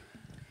 Thank you.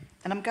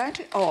 And I'm about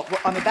to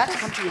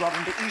come to you,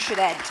 Robynne, but you should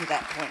add to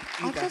that point.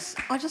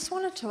 I just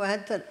wanted to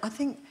add that I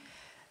think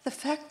the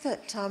fact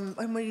that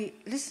when we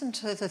listen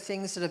to the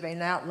things that have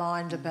been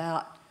outlined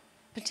about,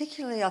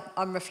 particularly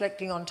I'm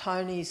reflecting on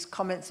Tony's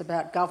comments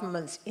about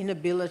government's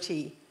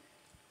inability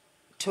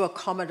to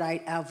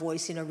accommodate our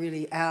voice in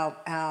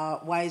our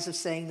ways of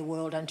seeing the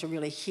world, and to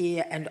really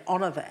hear and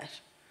honour that.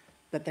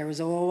 But there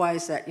is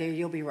always that, yeah,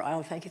 you'll be right.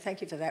 Oh, thank you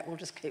for that. We'll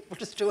just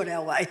do it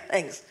our way.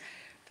 Thanks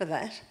for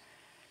that.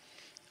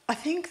 I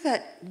think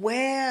that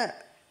where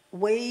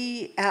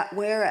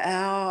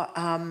our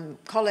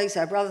colleagues,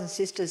 our brothers and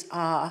sisters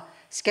are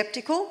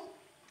sceptical,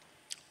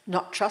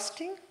 not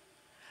trusting,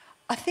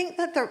 I think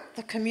that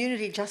the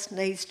community just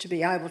needs to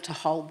be able to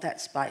hold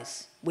that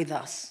space with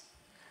us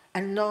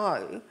and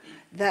know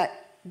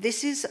that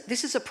this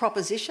is a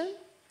proposition.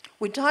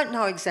 We don't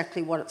know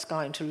exactly what it's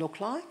going to look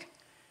like.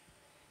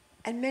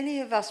 And many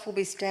of us will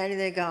be standing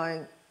there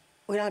going,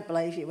 we don't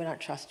believe you, we don't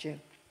trust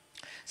you.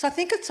 So I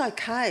think it's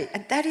okay,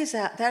 and that is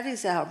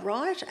our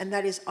right, and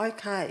that is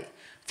okay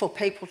for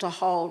people to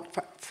hold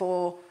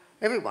for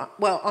everyone.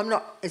 Well,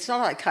 it's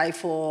not okay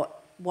for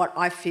what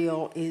I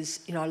feel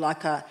is, you know,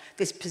 like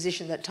this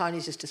position that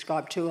Tony's just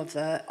described too, of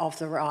this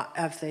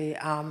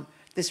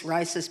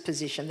racist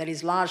position that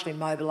is largely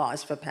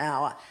mobilised for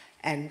power,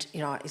 and, you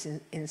know, is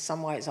in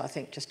some ways, I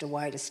think, just a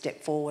way to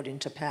step forward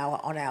into power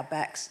on our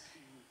backs,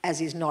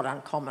 as is not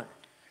uncommon.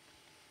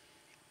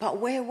 But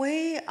where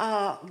we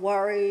are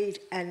worried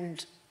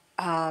and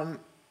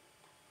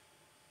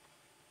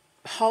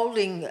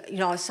holding, you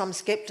know, some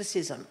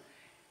scepticism,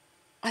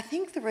 I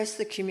think the rest of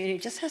the community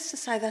just has to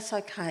say that's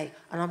okay,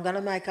 and I'm going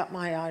to make up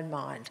my own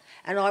mind.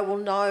 And I will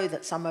know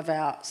that some of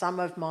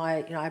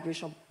my, you know,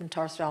 Aboriginal and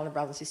Torres Strait Islander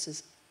brothers and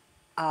sisters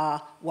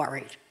are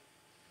worried.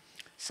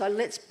 So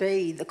let's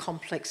be the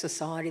complex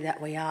society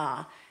that we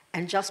are,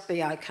 and just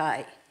be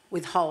okay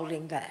with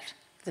holding that,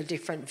 the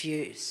different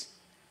views.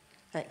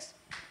 Thanks.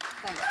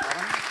 Thanks,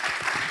 Robynne.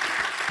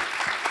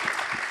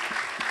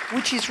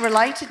 Which is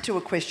related to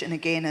a question,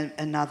 again,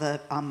 another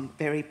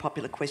very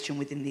popular question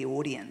within the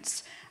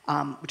audience,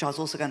 which I was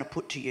also going to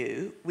put to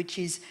you, which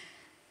is,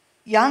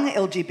 young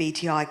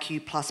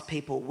LGBTIQ plus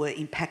people were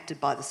impacted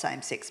by the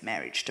same-sex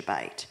marriage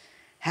debate.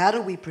 How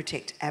do we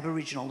protect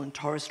Aboriginal and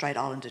Torres Strait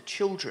Islander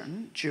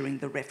children during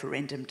the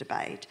referendum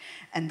debate?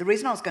 And the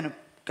reason I was going to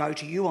go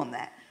to you on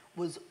that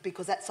was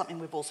because that's something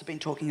we've also been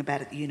talking about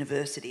at the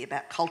university,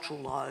 about cultural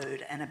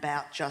load and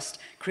about just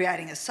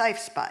creating a safe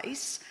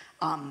space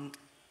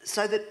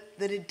so that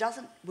it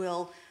doesn't,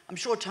 well, I'm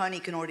sure Tony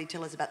can already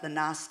tell us about the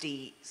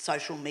nasty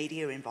social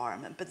media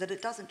environment, but that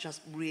it doesn't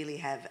just really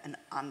have an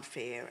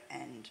unfair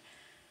and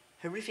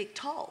horrific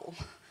toll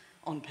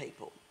on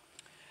people.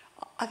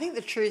 I think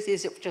the truth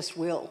is it just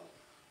will.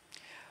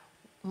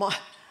 My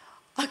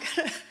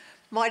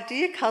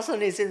dear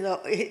cousin is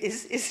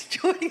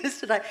joining us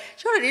today.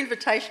 She got an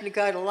invitation to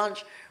go to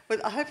lunch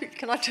with,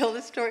 can I tell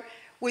this story?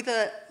 With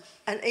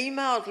an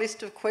emailed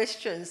list of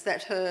questions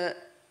that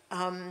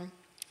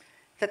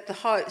that the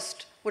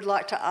host would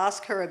like to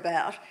ask her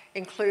about,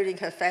 including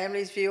her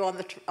family's view on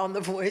the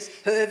Voice,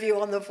 her view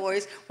on the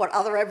Voice, what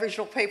other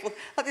Aboriginal people,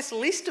 like this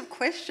list of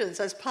questions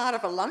as part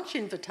of a lunch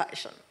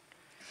invitation.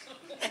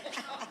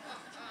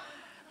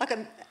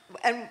 and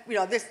you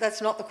know,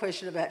 that's not the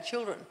question about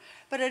children,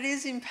 but it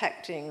is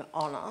impacting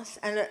on us.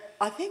 And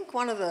I think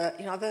one of the,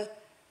 you know,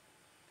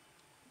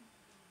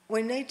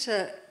 we need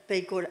to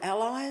be good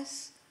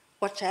allies,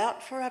 watch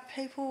out for our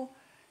people.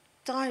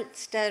 Don't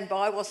stand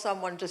by while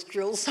someone just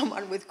drills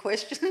someone with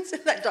questions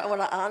and they don't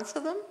want to answer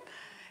them.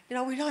 You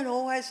know, we don't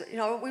always, you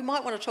know, we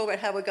might want to talk about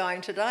how we're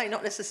going today,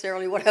 not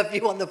necessarily what our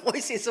view on the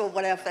Voice is or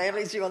what our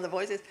family's view on the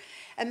Voice is.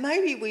 And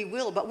maybe we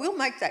will, but we'll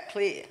make that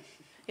clear.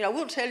 You know,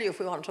 we'll tell you if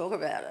we want to talk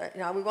about it.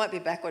 You know, we won't be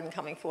backward and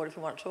coming forward if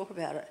we want to talk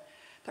about it.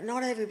 But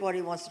not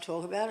everybody wants to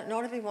talk about it.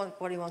 Not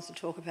everybody wants to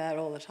talk about it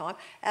all the time.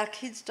 Our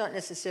kids don't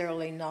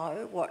necessarily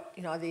know what,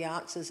 you know, the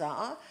answers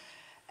are.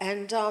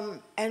 And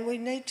we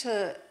need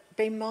to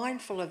be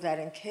mindful of that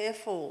and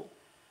careful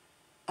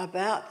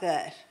about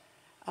that.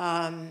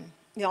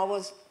 You know, I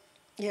was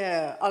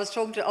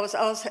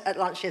at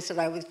lunch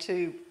yesterday with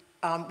two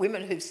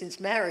women who've since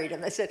married,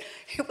 and they said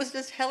it was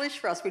just hellish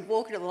for us. We'd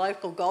walk into the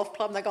local golf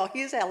club and they go,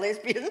 here's our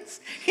lesbians,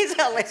 here's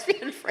our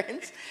lesbian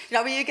friends. You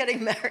know, are you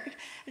getting married?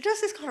 And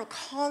just this kind of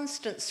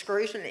constant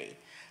scrutiny.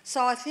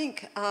 So I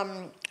think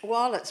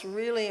while it's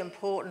really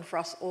important for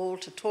us all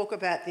to talk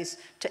about this,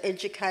 to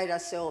educate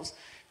ourselves,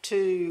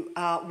 to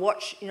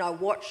watch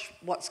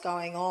what's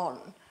going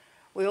on,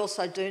 we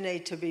also do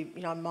need to be,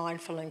 you know,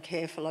 mindful and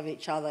careful of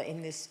each other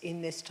in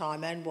this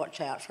time, and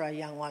watch out for our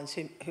young ones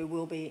who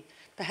will be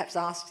perhaps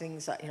asked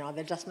things that, you know,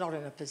 they're just not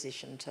in a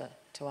position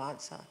to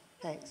answer.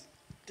 Thanks.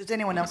 Does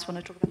anyone else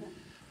want to talk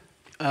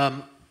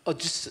about that?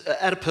 Just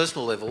at a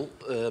personal level,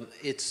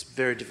 it's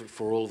very different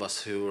for all of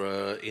us who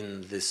are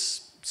in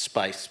this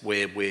space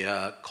where we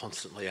are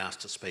constantly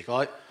asked to speak.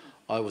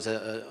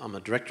 I'm a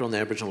director on the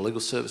Aboriginal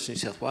Legal Service in New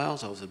South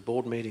Wales. I was at a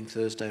board meeting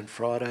Thursday and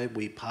Friday.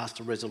 We passed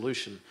a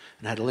resolution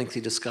and had a lengthy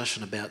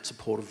discussion about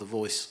support of the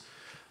Voice.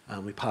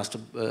 We passed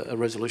a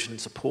resolution in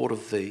support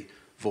of the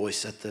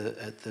Voice at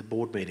the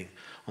board meeting.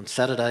 On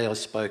Saturday, I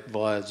spoke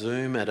via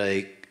Zoom at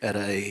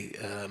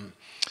an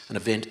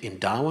event in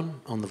Darwin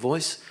on the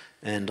Voice,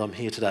 and I'm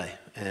here today.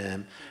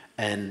 And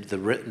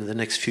the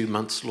next few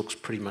months looks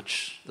pretty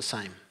much the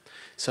same.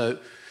 So,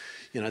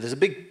 you know, there's a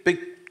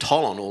big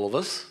toll on all of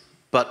us.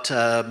 But,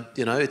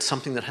 you know, it's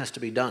something that has to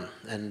be done,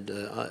 and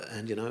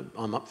you know,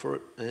 I'm up for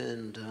it,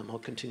 and I'll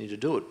continue to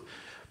do it.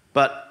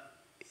 But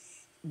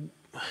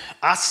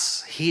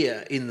us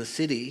here in the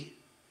city,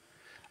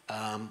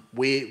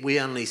 we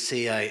only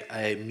see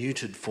a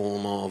muted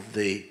form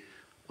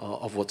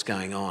of what's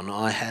going on.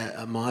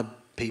 My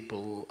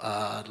people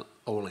are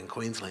all in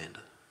Queensland,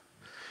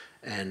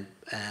 and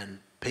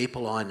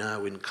people I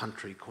know in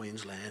country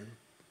Queensland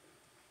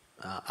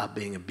are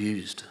being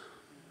abused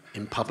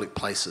in public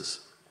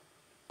places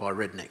by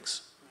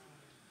rednecks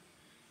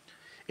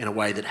in a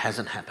way that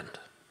hasn't happened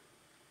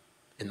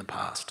in the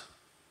past.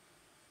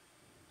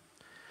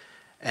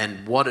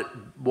 And what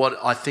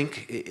I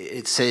think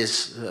it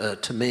says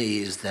to me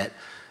is that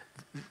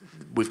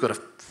we've got a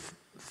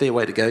fair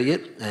way to go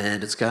yet,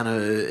 and it's going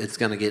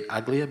to get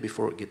uglier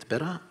before it gets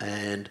better.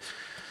 And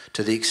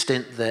to the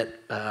extent that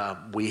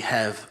we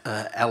have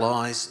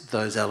allies,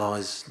 those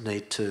allies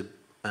need to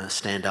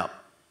stand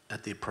up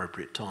at the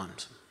appropriate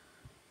times.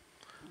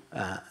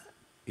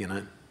 You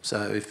know.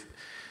 So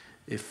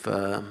if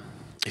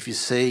you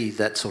see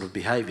that sort of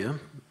behaviour,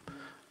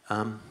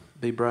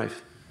 be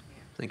brave.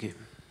 Thank you.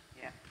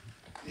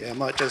 Yeah, I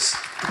might just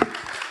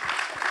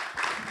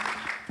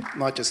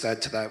add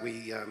to that.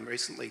 We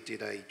recently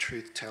did a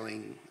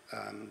truth-telling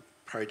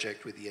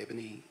project with the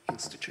Ebony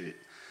Institute.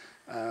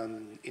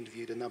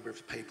 Interviewed a number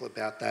of people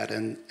about that,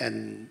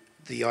 and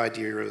the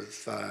idea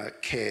of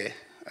care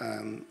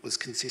was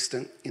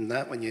consistent in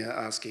that. When you're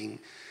asking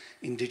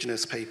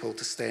Indigenous people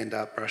to stand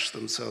up, brush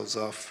themselves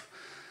off,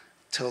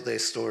 tell their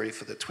story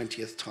for the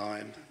 20th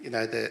time, you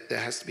know, there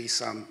has to be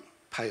some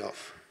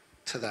payoff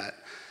to that.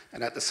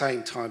 And at the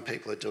same time,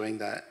 people are doing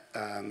that,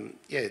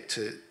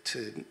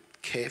 to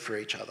care for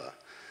each other.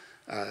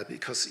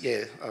 Because,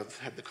 I've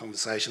had the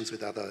conversations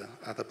with other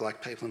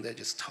black people, and they're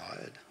just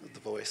tired of the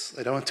Voice.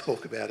 They don't want to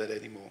talk about it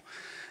anymore.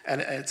 And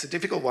it's a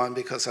difficult one,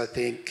 because I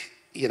think,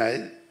 you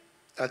know,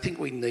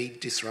 we need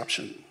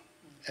disruption,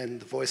 and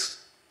the Voice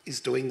is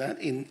doing that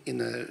in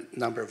a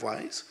number of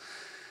ways.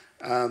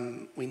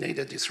 We need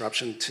a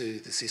disruption to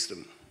the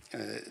system,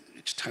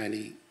 which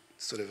Tony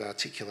sort of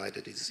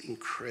articulated is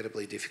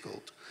incredibly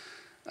difficult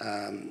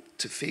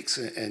to fix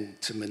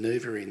and to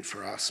manoeuvre in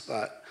for us.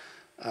 But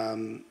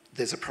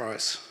there's a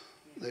price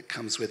that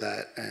comes with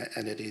that,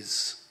 and it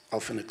is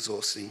often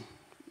exhausting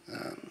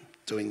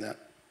doing that.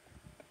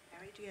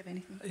 Do you have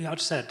anything? Yeah, I'll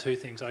just add two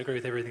things. I agree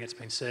with everything that's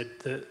been said.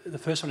 The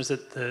first one is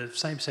that the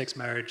same-sex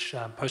marriage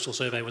postal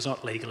survey was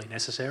not legally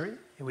necessary.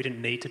 We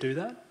didn't need to do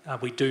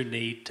that. We do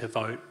need to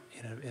vote,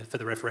 you know, for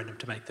the referendum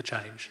to make the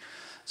change.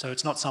 So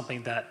it's not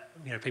something that,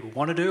 you know, people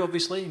want to do,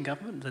 obviously, in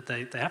government, that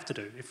they have to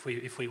do if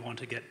we want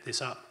to get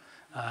this up.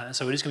 And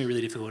so it is going to be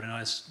really difficult, and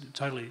I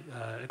totally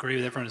agree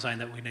with everyone saying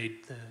that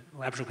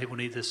Aboriginal people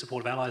need the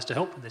support of allies to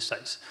help in this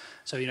space.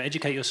 So, you know,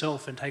 educate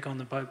yourself and take on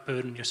the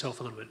burden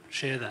yourself a little bit,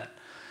 share that.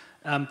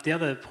 The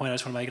other point I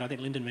just want to make, and I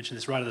think Lindon mentioned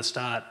this right at the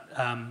start,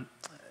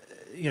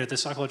 the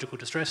psychological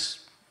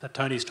distress that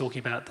Tony's talking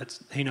about, that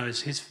he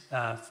knows his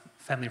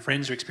family and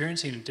friends are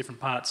experiencing in different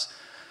parts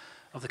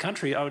of the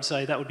country, I would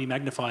say that would be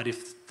magnified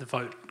if the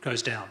vote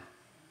goes down.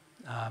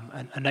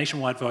 A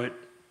nationwide vote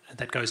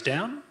that goes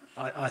down,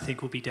 I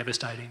think will be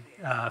devastating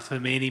for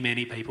many,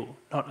 many people.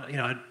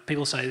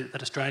 People say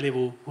that Australia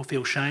will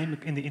feel shame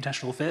in the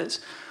international affairs.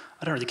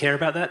 I don't really care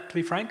about that, to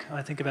be frank.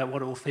 I think about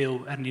what it will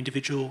feel at an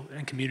individual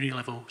and community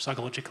level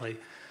psychologically.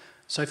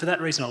 So for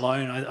that reason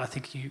alone, I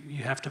think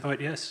you have to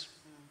vote yes.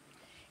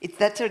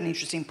 That's an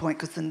interesting point,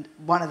 because then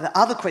one of the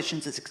other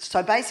questions is,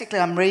 so basically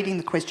I'm reading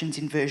the questions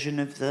in version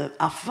of the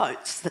UF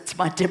votes. That's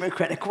my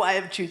democratic way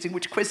of choosing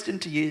which question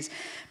to use.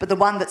 But the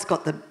one that's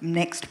got the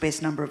next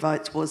best number of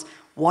votes was,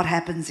 what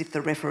happens if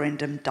the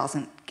referendum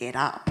doesn't get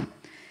up?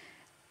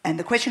 And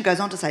the question goes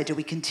on to say, do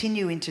we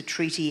continue into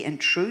treaty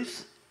and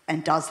truth?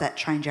 And does that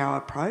change our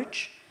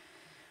approach?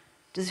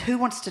 Who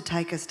wants to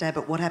take a stab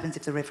at what happens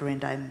if the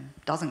referendum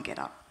doesn't get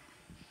up?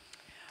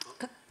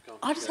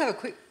 I just have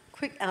a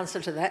quick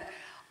answer to that.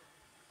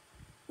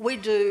 We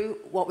do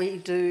what we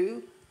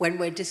do when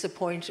we're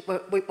disappointed.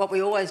 What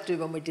we always do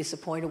when we're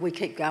disappointed, we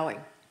keep going,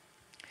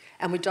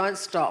 and we don't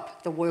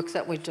stop the work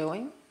that we're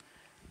doing,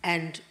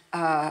 and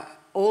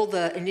all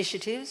the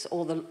initiatives,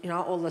 all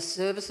the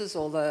services,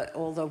 all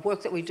the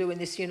work that we do in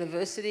this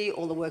university,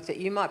 all the work that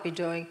you might be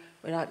doing.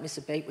 We don't miss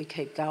a beat, we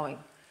keep going.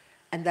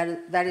 And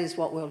that is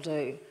what we'll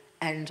do.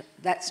 And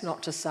that's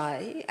not to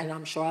say, and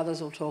I'm sure others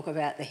will talk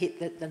about the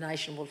hit that the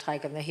nation will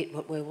take and the hit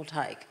that we will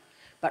take.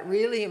 But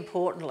really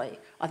importantly,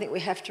 I think we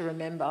have to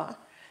remember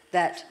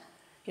that,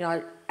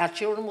 our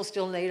children will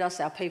still need us,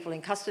 our people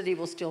in custody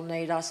will still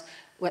need us,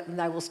 and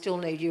they will still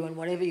need you and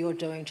whatever you're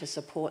doing to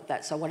support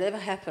that. So whatever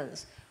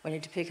happens, we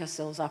need to pick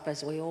ourselves up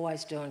as we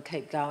always do and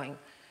keep going.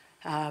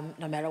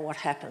 No matter what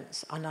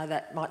happens. I know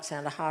that might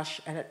sound harsh,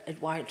 and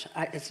it won't.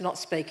 It's not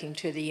speaking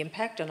to the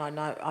impact, and I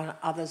know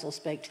others will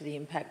speak to the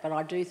impact, but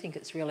I do think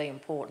it's really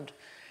important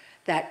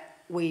that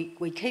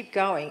we keep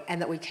going,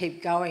 and that we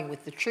keep going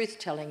with the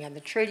truth-telling and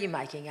the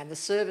treaty-making and the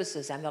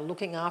services and the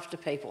looking after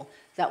people,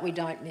 that we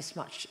don't miss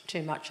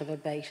too much of a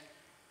beat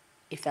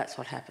if that's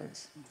what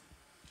happens.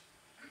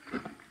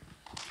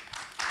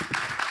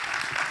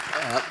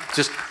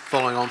 Just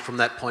following on from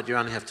that point, you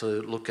only have to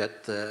look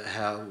at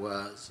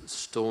how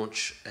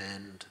staunch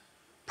and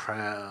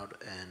proud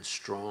and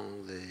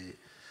strong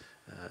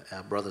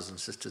our brothers and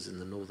sisters in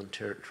the Northern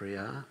Territory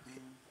are,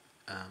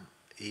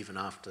 even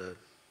after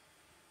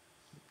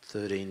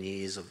 15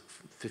 years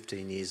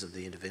of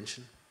the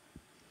intervention.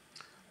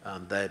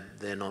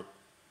 They're not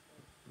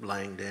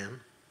laying down.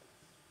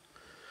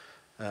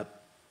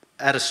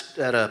 At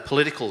a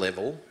political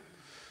level,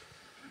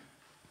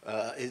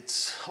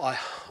 I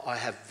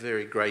have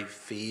very grave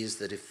fears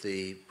that if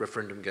the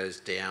referendum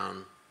goes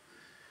down,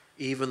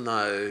 even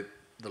though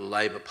the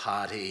Labor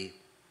Party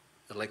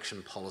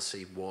election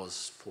policy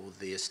was for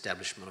the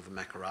establishment of a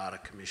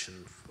Makarrata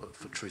Commission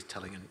for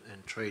truth-telling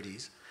and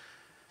treaties,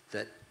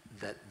 that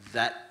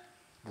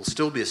will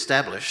still be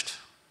established,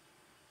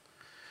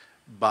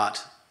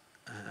 but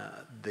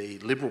the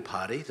Liberal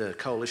Party, the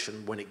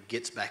coalition, when it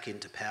gets back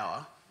into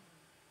power,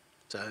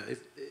 so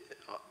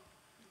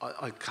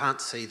I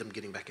can't see them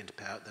getting back into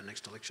power at the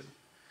next election,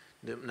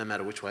 no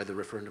matter which way the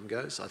referendum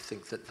goes. I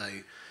think that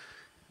they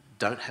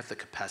don't have the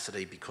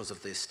capacity, because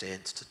of their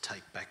stance, to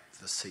take back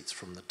the seats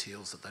from the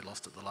Teals that they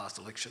lost at the last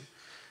election,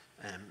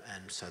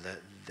 and so that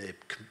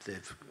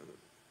they've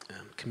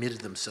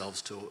committed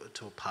themselves to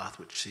a path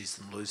which sees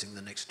them losing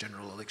the next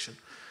general election.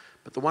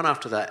 But the one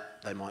after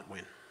that, they might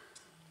win.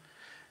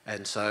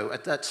 And so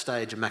at that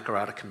stage, a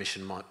Makarrata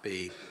Commission might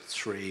be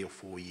 3 or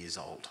 4 years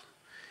old.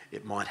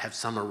 It might have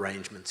some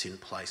arrangements in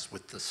place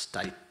with the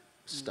state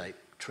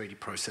treaty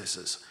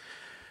processes.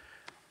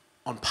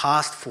 On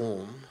past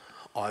form,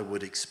 I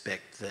would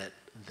expect that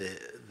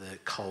the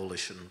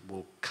coalition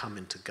will come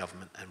into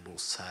government and will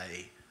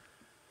say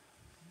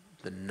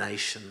the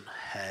nation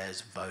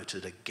has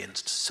voted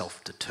against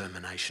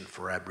self-determination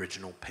for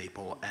Aboriginal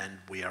people and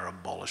we are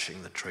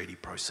abolishing the treaty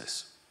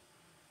process.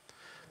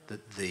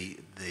 The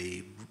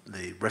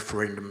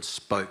referendum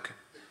spoke,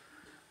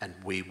 and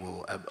we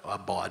will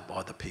abide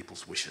by the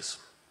people's wishes.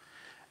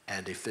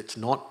 And if it's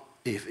not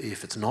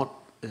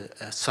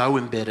so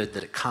embedded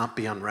that it can't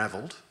be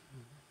unravelled,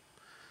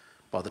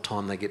 by the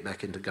time they get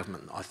back into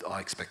government, I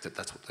expect that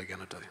that's what they're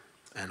going to do.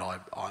 And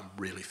I'm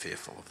really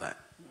fearful of that.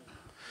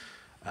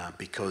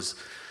 Because,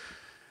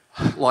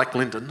 like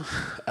Lindon,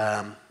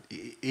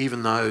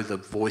 even though the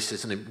voice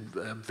is a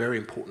very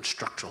important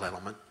structural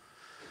element,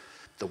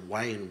 the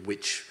way in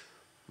which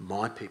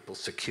my people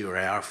secure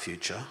our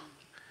future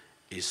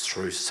is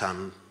through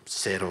some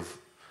set of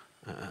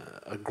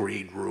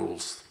agreed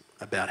rules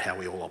about how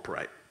we all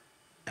operate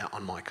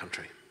on my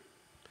country.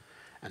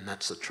 And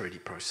that's the treaty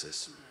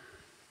process.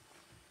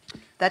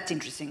 That's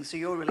interesting. So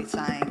you're really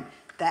saying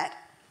that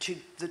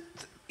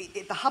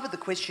the hub of the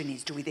question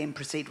is, do we then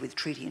proceed with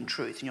treaty and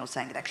truth? And you're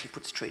saying it actually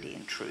puts treaty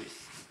and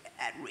truth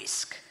at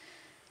risk.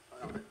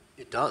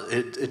 It does.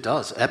 It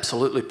does.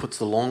 Absolutely puts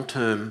the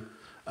long-term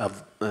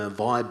of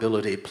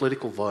viability,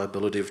 political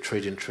viability of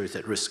Treaty and Truth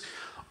at risk.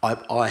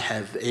 I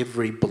have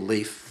every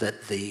belief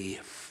that the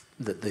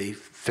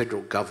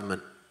federal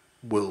government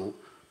will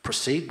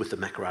proceed with the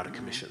Makarrata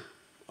Commission.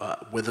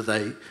 Whether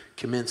they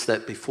commence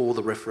that before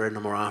the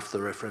referendum or after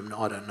the referendum,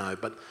 I don't know.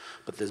 But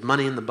there's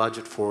money in the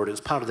budget for it. It's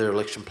part of their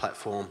election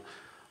platform.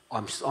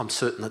 I'm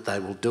certain that they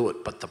will do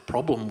it. But the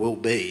problem will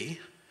be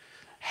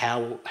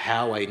how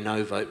a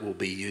no vote will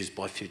be used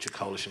by future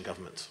coalition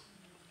governments.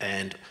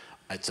 And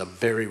it's a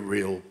very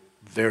real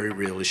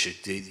issue.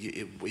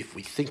 If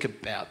we think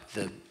about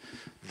the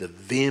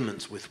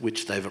vehemence with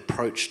which they've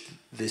approached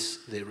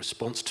their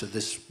response to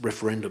this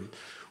referendum,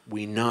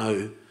 we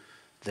know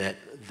that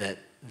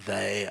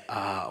they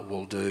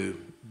will do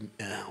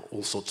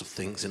all sorts of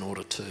things in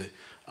order to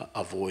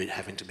avoid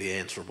having to be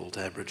answerable to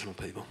Aboriginal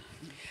people.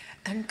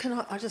 And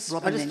can I just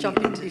Robynne, jump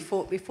in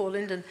before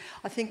Lindon?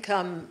 I think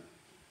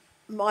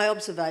my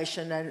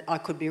observation, and I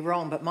could be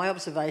wrong, but my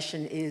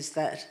observation is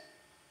that,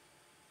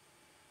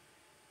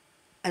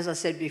 as I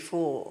said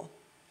before,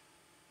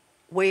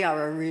 we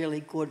are a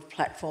really good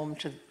platform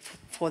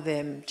for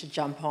them to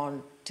jump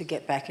on, to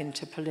get back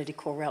into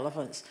political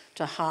relevance,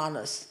 to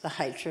harness the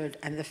hatred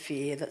and the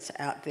fear that's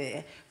out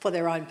there for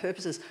their own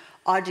purposes.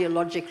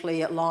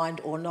 Ideologically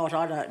aligned or not,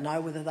 I don't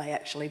know whether they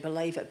actually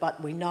believe it,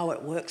 but we know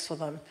it works for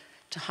them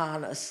to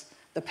harness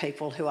the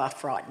people who are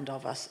frightened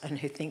of us and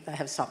who think they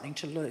have something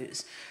to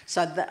lose.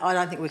 So I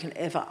don't think we can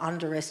ever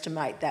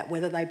underestimate that.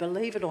 Whether they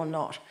believe it or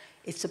not,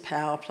 it's a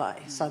power play.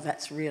 So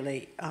that's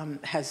really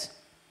has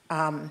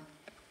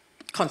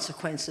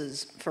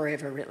consequences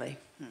forever, really.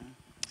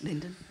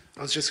 Lyndon?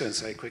 I was just going to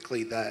say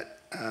quickly that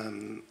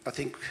I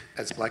think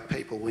as black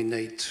people we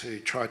need to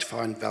try to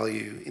find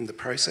value in the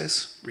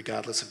process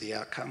regardless of the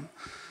outcome.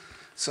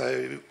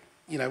 So,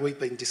 you know, we've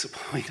been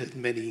disappointed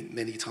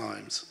many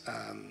times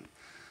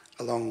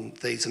along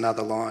these and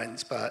other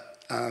lines,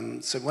 but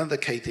so one of the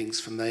key things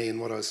for me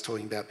and what I was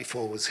talking about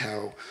before was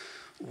how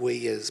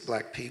we as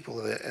black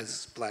people,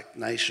 as black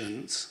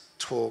nations,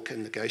 talk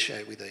and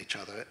negotiate with each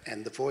other,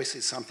 and the voice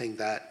is something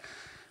that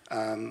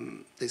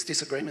there's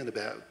disagreement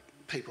about.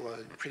 People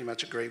pretty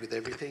much agree with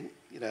everything.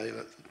 You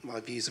know, my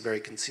views are very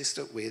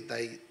consistent with.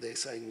 They're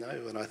saying no,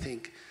 and I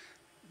think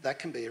that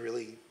can be a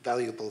really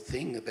valuable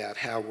thing about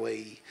how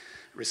we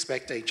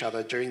respect each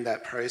other during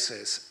that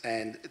process,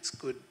 and it's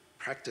good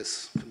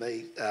practice for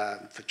me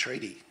for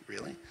treaty,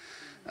 really,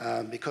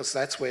 because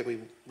that's where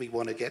we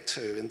want to get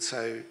to. And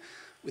so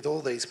with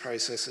all these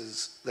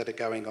processes that are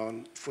going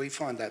on, if we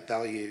find that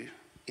value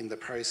in the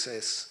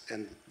process,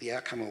 and the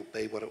outcome will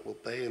be what it will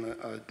be, and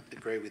I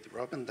agree with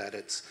Robynne that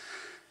it's,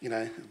 you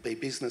know, it'll be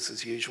business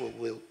as usual.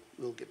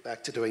 We'll get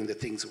back to doing the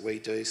things that we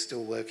do,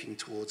 still working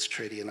towards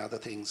treaty and other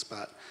things,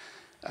 but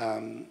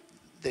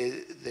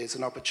there's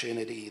an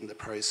opportunity in the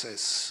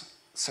process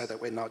so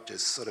that we're not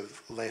just sort of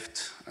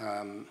left,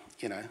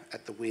 you know,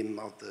 at the whim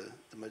of the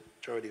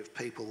majority of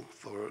people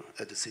for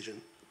a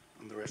decision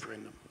on the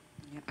referendum.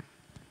 Yep.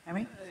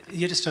 Harry?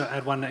 Yeah, just to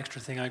add one extra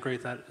thing, I agree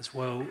with that as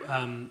well.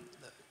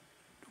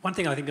 One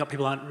thing I think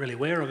people aren't really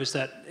aware of is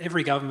that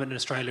every government in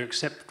Australia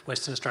except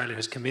Western Australia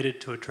has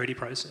committed to a treaty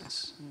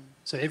process.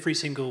 So every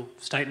single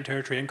state and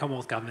territory and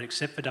Commonwealth government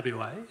except for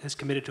WA has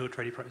committed to a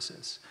treaty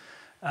process.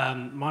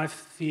 My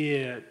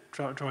fear,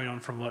 drawing on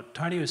from what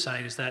Tony was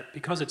saying, is that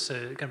because it's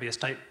going to be a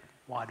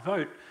statewide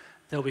vote,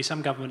 there'll be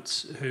some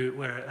governments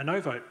where a no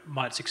vote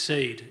might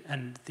succeed,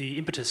 and the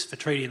impetus for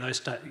treaty in those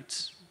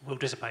states will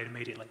dissipate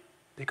immediately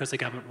because the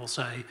government will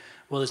say,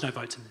 well, there's no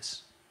votes in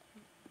this,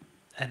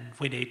 and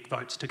we need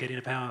votes to get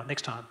into power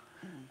next time.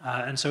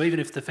 And so even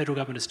if the federal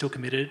government is still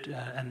committed,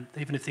 and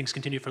even if things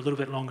continue for a little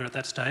bit longer at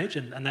that stage,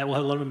 and they will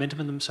have a lot of momentum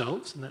in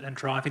themselves and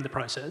driving the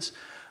process,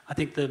 I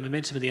think the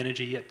momentum and the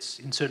energy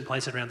in certain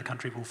places around the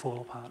country will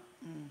fall apart.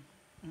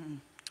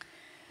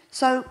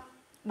 So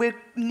we're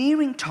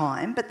nearing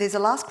time, but there's a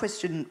last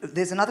question.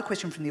 There's another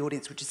question from the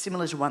audience which is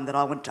similar to one that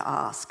I want to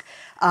ask.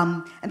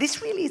 And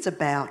this really is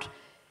about,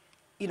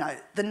 you know,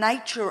 the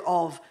nature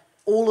of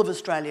all of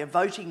Australia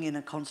voting in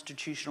a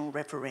constitutional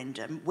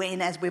referendum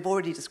when, as we've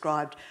already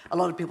described, a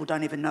lot of people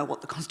don't even know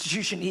what the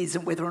Constitution is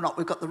and whether or not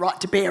we've got the right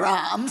to bear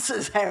arms,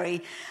 as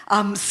Harry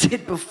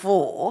said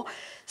before.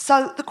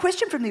 So the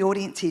question from the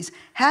audience is,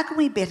 how can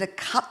we better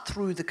cut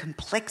through the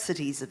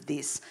complexities of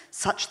this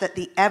such that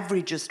the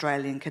average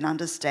Australian can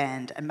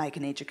understand and make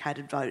an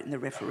educated vote in the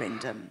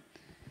referendum?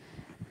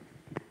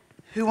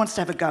 Who wants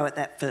to have a go at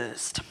that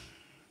first?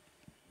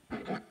 All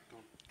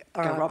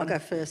right, I'll go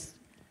first.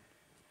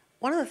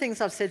 One of the things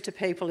I've said to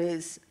people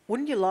is,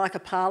 wouldn't you like a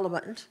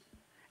parliament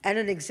and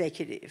an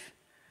executive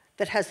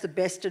that has the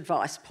best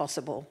advice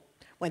possible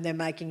when they're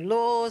making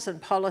laws and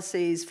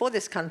policies for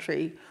this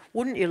country?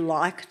 Wouldn't you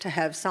like to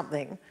have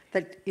something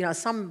that, you know,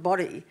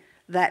 somebody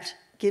that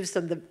gives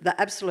them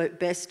the absolute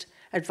best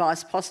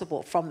advice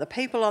possible, from the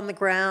people on the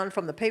ground,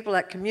 from the people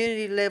at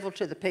community level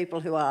to the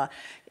people who are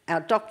our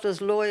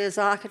doctors, lawyers,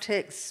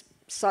 architects,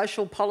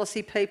 social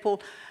policy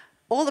people,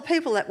 all the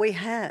people that we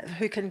have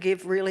who can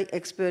give really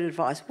expert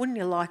advice? Wouldn't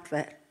you like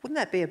that? Wouldn't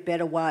that be a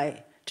better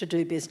way to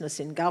do business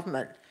in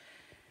government?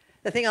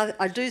 The thing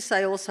I do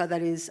say also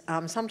that is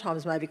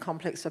sometimes maybe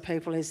complex for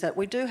people is that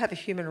we do have a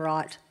human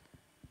right.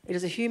 It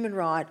is a human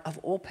right of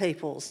all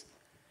peoples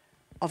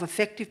of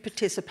effective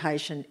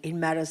participation in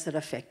matters that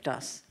affect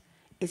us.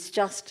 It's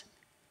just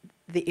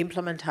the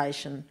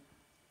implementation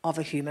of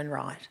a human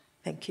right.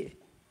 Thank you.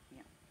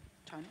 Yeah.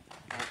 Tony?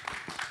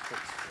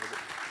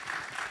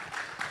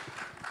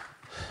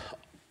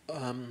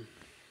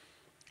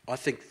 I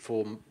think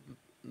for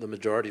the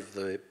majority of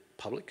the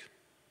public,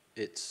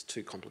 it's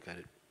too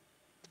complicated.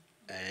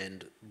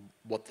 And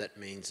what that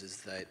means is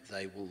that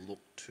they will look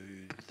to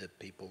the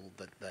people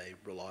that they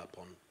rely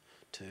upon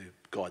to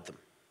guide them.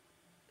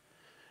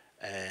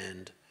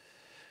 And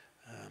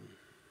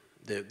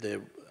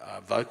there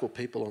are vocal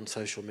people on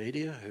social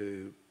media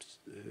who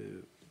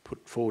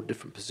put forward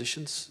different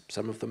positions,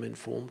 some of them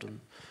informed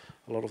and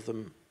a lot of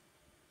them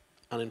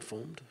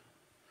uninformed.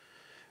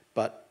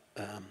 But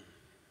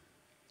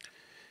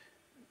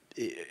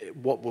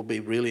what will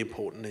be really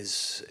important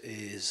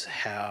is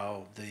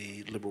how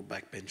the Liberal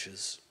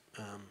backbenchers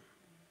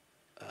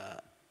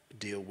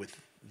deal with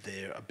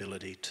their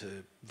ability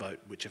to vote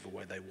whichever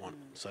way they want.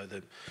 So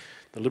the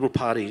Liberal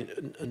Party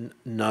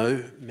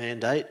no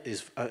mandate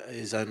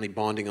is only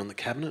binding on the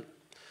cabinet.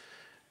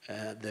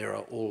 There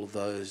are all of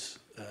those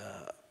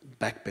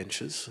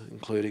backbenchers,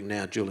 including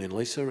now Julian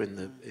Lisa in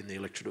the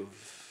electorate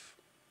of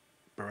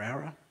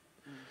Barara,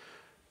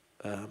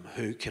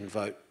 who can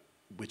vote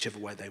whichever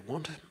way they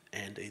want,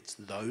 and it's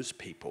those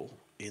people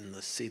in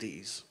the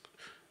cities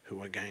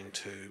who are going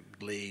to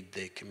lead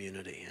their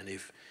community. And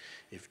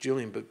if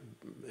Julian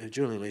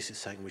Lisa is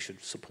saying we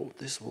should support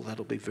this, well,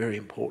 that'll be very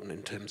important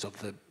in terms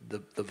of the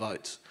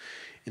votes.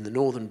 In the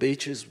Northern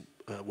Beaches,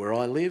 where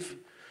I live,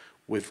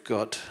 we've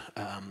got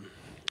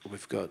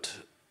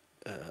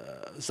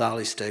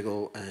Zali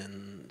Stegel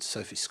and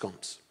Sophie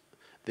Scomps.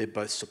 They're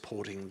both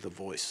supporting the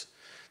voice.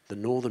 The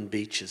Northern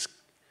Beaches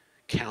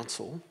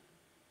Council,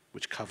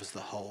 which covers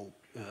the whole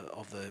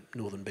of the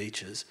Northern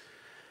Beaches,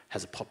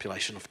 has a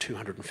population of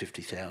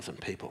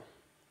 250,000 people.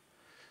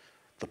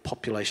 The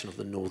population of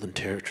the Northern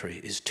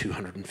Territory is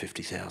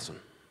 250,000.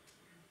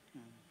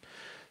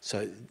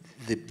 So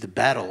the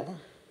battle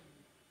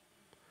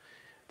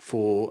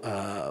for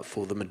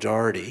the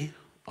majority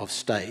of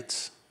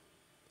states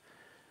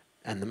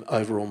and the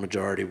overall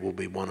majority will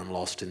be won and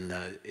lost in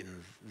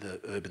the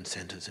urban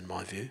centres, in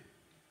my view.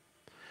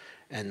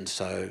 And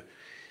so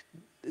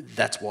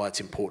that's why it's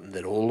important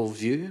that all of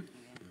you,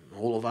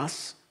 all of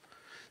us,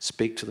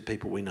 speak to the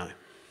people we know.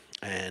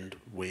 And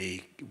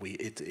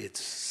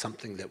it's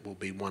something that will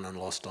be won and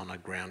lost on a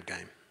ground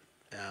game.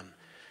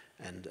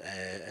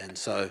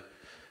 So,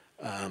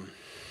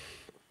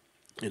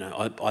 you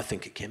know, I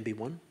think it can be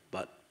won,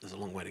 but there's a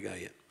long way to go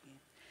yet.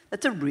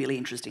 That's a really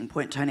interesting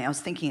point, Tony. I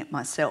was thinking it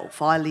myself.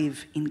 I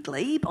live in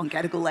Glebe on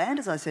Gadigal land,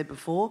 as I said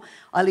before.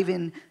 I live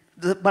in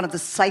one of the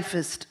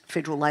safest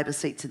federal Labor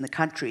seats in the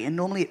country, and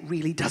normally it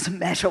really doesn't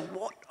matter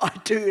what I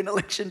do in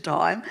election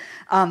time.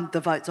 The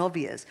vote's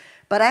obvious.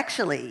 But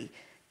actually,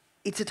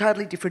 it's a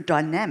totally different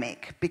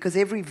dynamic, because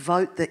every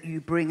vote that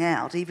you bring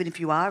out, even if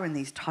you are in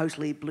these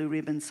totally blue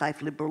ribbon,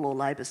 safe Liberal or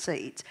Labor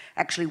seats,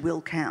 actually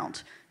will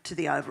count to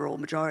the overall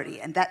majority.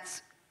 And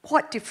that's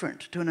quite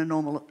different to in a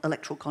normal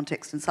electoral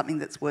context, and something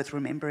that's worth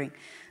remembering.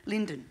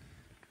 Lindon.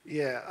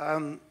 Yeah,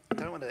 I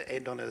don't want to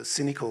end on a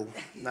cynical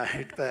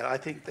note, but I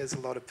think there's a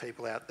lot of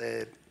people out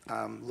there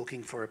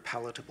looking for a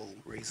palatable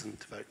reason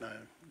to vote no.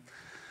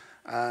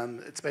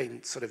 It's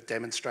been sort of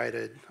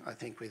demonstrated, I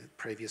think, with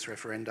previous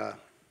referenda,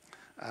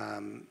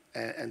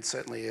 and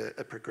certainly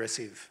a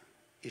progressive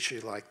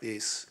issue like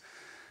this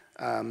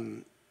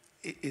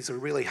is a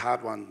really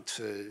hard one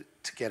to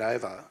get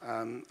over.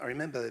 I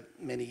remember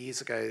many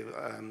years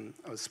ago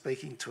I was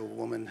speaking to a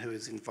woman who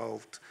was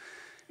involved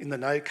in the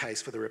no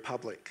case for the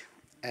Republic,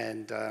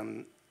 and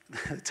the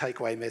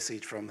takeaway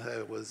message from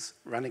her was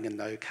running a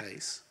no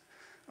case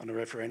on a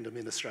referendum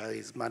in Australia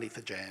is money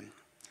for jam.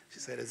 She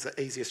said it's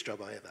the easiest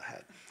job I ever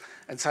had.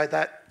 And so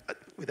that,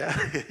 without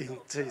being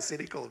too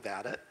cynical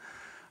about it,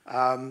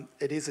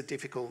 it is a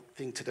difficult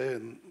thing to do,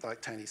 and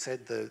like Tony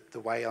said, the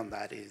way on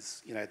that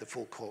is, you know, the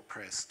full court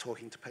press,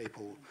 talking to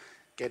people,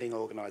 getting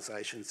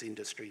organisations,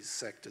 industries,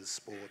 sectors,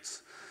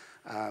 sports.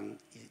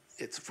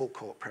 It's a full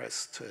court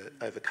press to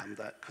overcome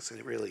that, because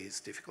it really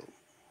is difficult.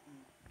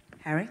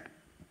 Harry?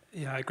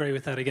 Yeah, I agree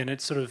with that. Again,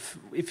 it's sort of,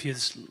 if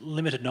there's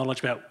limited knowledge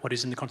about what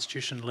is in the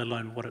Constitution, let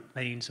alone what it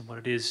means and what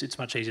it is, it's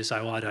much easier to say,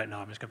 well, I don't know,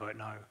 I'm just going to vote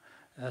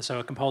no. So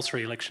a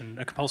compulsory election,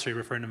 a compulsory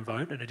referendum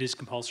vote, and it is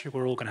compulsory,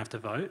 we're all going to have to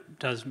vote,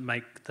 does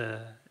make it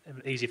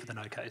easier for the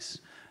no case.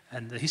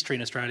 And the history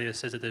in Australia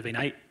says that there have been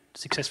 8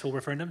 successful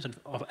referendums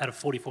out of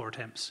 44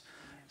 attempts.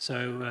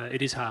 So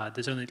it is hard.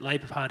 There's only,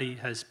 Labor Party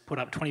has put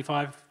up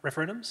 25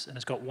 referendums and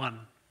has got 1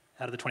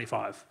 out of the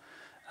 25.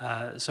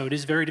 So it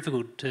is very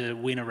difficult to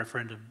win a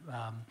referendum.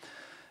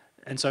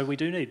 And so we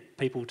do need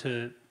people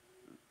to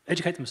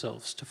educate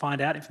themselves, to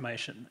find out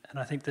information, and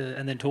I think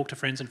and then talk to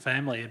friends and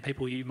family and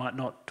people you might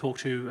not talk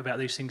to about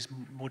these things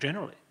more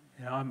generally.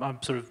 You know,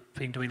 I'm sort of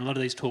been doing a lot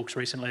of these talks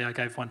recently. I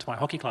gave one to my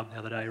hockey club the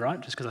other day,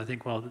 right? Just because I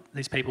think, well,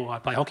 these people I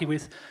play hockey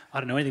with, I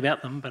don't know anything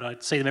about them, but I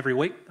see them every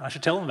week. I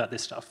should tell them about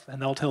this stuff,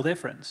 and they'll tell their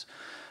friends.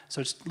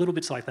 So it's little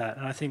bits like that.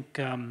 And I think,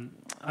 I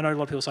know a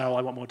lot of people say, oh,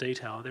 I want more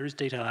detail. There is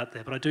detail out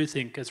there, but I do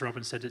think, as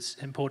Robynne said, it's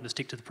important to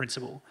stick to the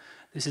principle.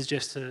 This is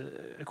just a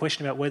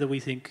question about whether we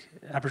think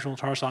Aboriginal and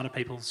Torres Strait Islander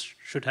peoples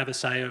should have a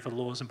say over the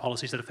laws and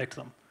policies that affect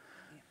them.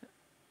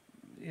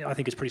 Yeah, I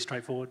think it's pretty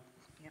straightforward.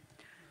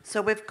 So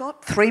we've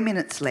got 3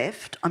 minutes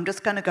left. I'm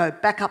just going to go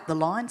back up the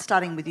line,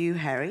 starting with you,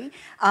 Harry.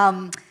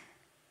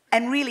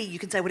 And really, you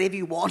can say whatever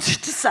you want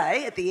to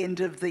say at the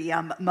end of the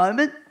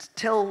moment.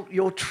 Tell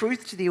your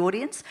truth to the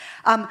audience.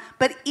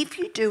 But if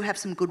you do have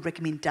some good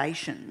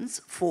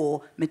recommendations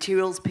for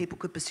materials people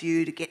could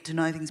pursue to get to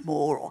know things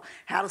more, or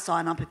how to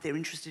sign up if they're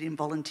interested in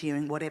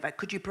volunteering, whatever,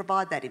 could you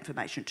provide that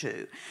information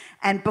too?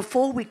 And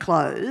before we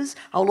close,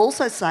 I'll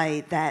also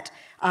say that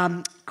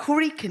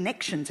Koori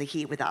Connections are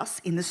here with us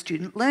in the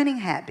Student Learning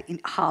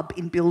Hub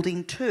in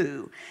Building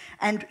 2.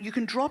 And you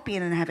can drop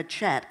in and have a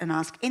chat and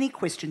ask any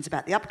questions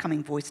about the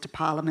upcoming Voice to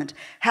Parliament,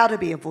 how to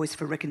be a voice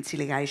for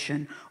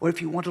reconciliation, or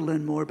if you want to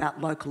learn more about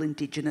local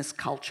Indigenous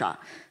culture.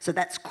 So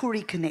that's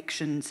Koori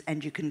Connections,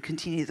 and you can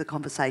continue the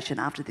conversation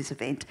after this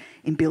event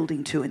in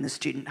Building 2 in the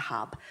Student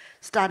Hub.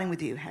 Starting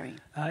with you, Harry.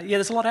 Yeah,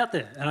 there's a lot out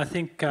there. And I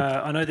think,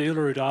 I know the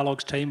Uluru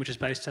Dialogues team, which is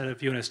based out of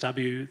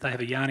UNSW, they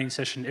have a yarning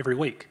session every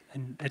week.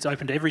 And it's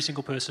open to every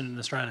single person in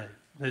Australia.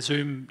 The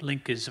Zoom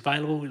link is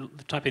available. You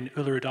type in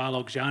Uluru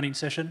Dialogues yarning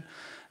session.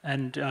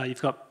 And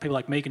you've got people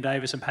like Megan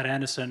Davis and Pat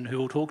Anderson who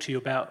will talk to you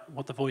about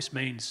what the voice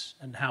means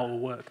and how it will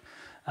work.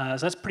 So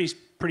that's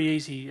pretty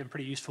easy and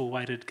pretty useful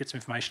way to get some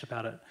information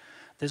about it.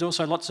 There's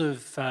also lots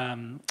of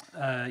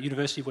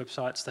university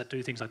websites that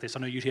do things like this. I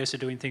know UTS are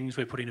doing things.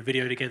 We're putting a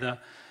video together.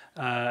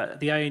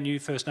 The ANU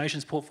First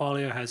Nations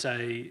portfolio has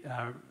I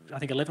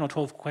think 11 or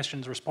 12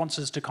 questions,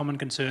 responses to common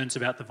concerns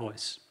about the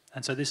voice.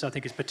 And so this, I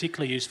think, is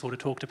particularly useful to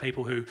talk to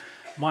people who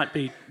might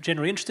be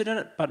generally interested in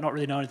it, but not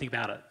really know anything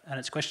about it. And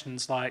it's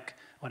questions like,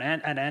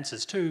 and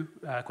answers to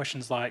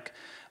questions like,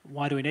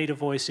 why do we need a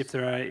voice if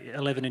there are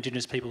 11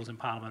 Indigenous peoples in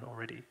Parliament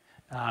already?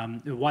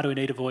 Why do we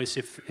need a voice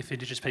if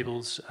Indigenous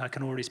peoples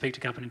can already speak to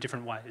government in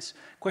different ways?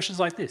 Questions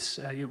like this.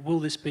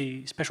 Will this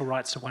be special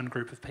rights to one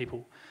group of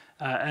people?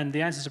 And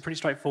the answers are pretty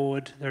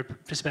straightforward. They're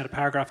just about a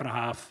paragraph and a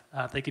half.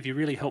 They give you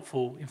really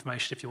helpful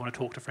information if you want to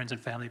talk to friends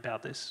and family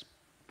about this.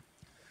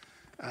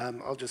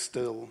 I'll just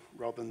steal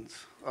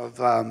Robynne's of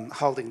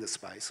holding the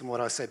space and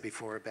what I said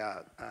before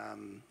about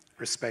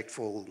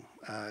respectful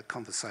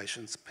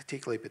conversations,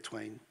 particularly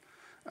between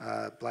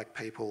black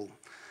people,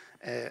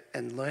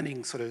 and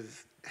learning sort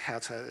of how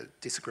to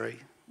disagree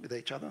with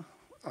each other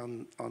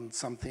on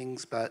some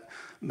things, but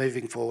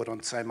moving forward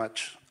on so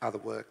much other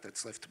work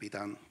that's left to be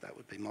done. That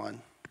would be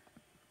mine.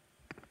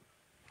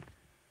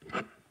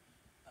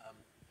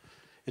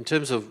 In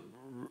terms of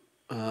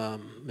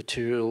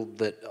material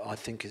that I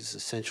think is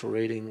essential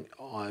reading,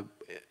 I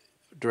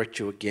direct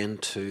you again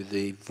to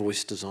the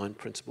voice design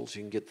principles.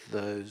 You can get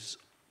those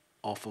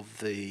off of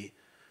the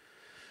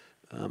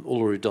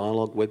Uluru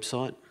Dialogue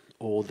website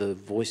or the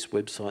voice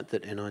website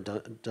that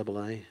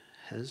NIAA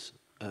has.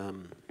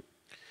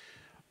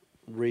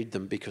 Read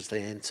them because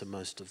they answer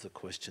most of the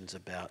questions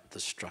about the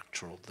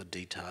structural, the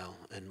detail,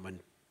 and when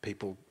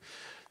people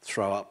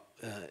throw up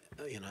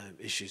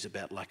issues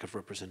about lack of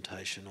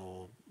representation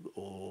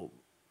or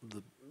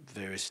the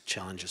various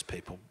challenges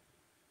people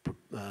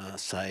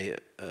say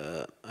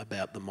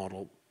about the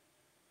model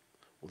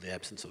or the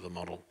absence of a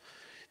model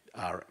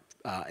are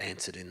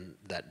answered in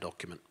that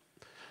document.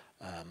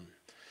 I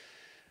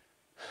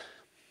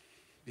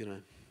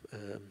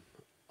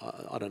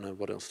don't know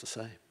what else to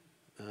say.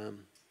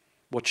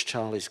 Watch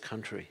Charlie's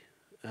Country.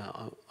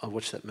 I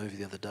watched that movie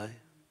the other day.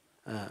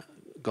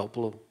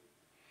 Gulpilil,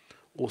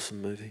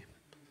 awesome movie.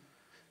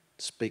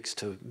 Speaks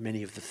to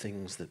many of the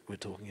things that we're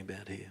talking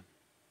about here.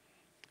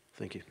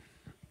 Thank you.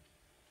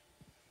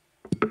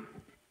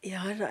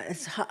 Yeah, I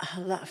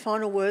don't,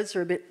 final words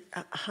are a bit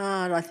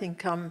hard. I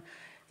think,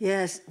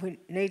 yes, we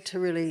need to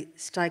really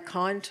stay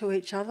kind to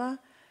each other,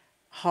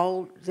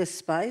 hold this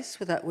space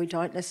so that we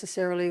don't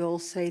necessarily all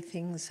see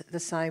things the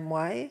same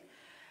way.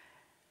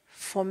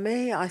 For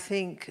me, I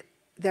think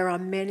there are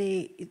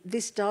many,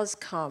 this does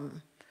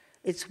come,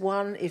 it's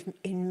one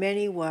in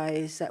many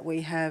ways that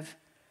we have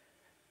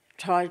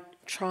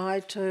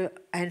tried to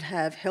and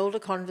have held a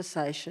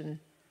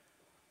conversation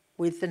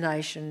with the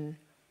nation,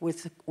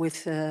 with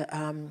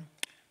the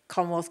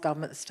Commonwealth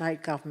Government, the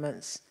state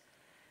governments.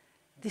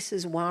 This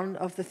is one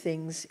of the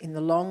things in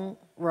the long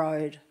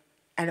road,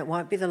 and it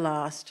won't be the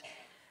last.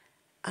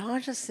 And I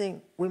just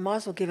think we might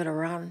as well give it a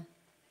run.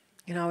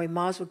 We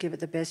might as well give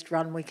it the best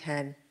run we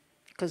can,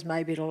 because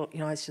maybe it'll,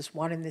 it's just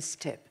one in this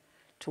step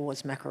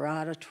towards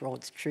Makarrata,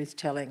 towards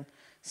truth-telling.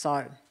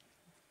 So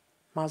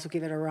might as well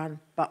give it a run,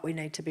 but we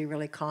need to be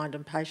really kind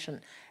and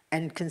patient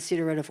and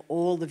considerate of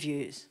all the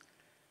views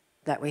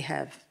that we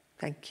have.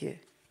 Thank you.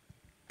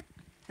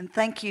 And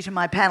thank you to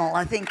my panel.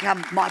 I think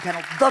my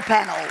panel, the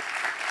panel.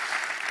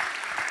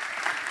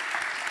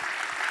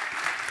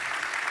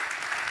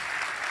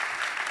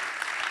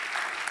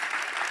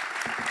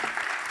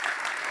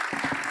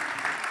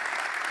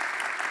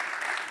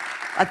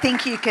 I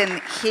think you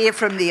can hear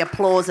from the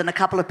applause and a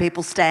couple of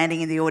people standing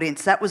in the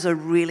audience. That was a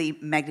really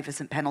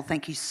magnificent panel.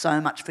 Thank you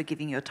so much for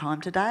giving your time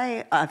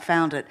today. I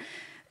found it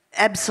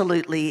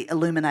absolutely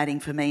illuminating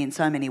for me in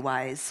so many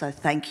ways, so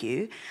thank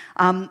you.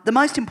 The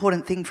most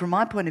important thing from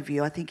my point of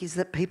view, I think, is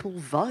that people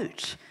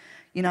vote.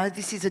 You know,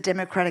 this is a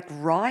democratic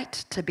right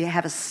to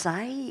have a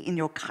say in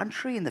your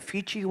country, in the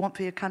future you want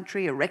for your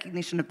country, a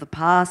recognition of the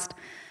past.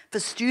 For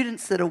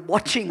students that are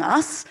watching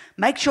us,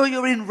 make sure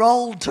you're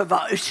enrolled to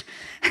vote,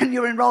 and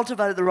you're enrolled to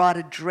vote at the right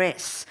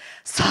address.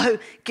 So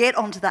get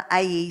onto the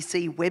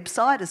AEC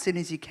website as soon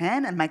as you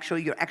can and make sure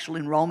your actual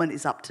enrolment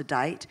is up to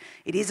date.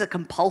 It is a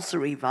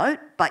compulsory vote,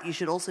 but you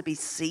should also be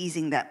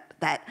seizing the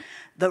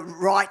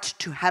right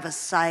to have a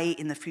say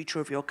in the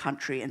future of your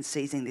country and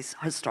seizing this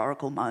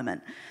historical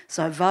moment.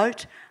 So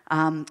vote,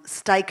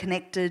 stay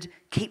connected,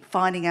 keep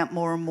finding out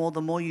more and more.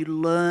 The more you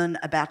learn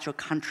about your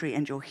country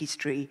and your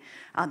history,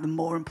 the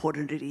more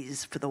important it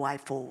is for the way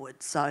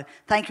forward. So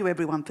thank you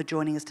everyone for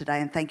joining us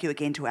today, and thank you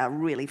again to our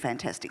really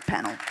fantastic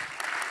panel.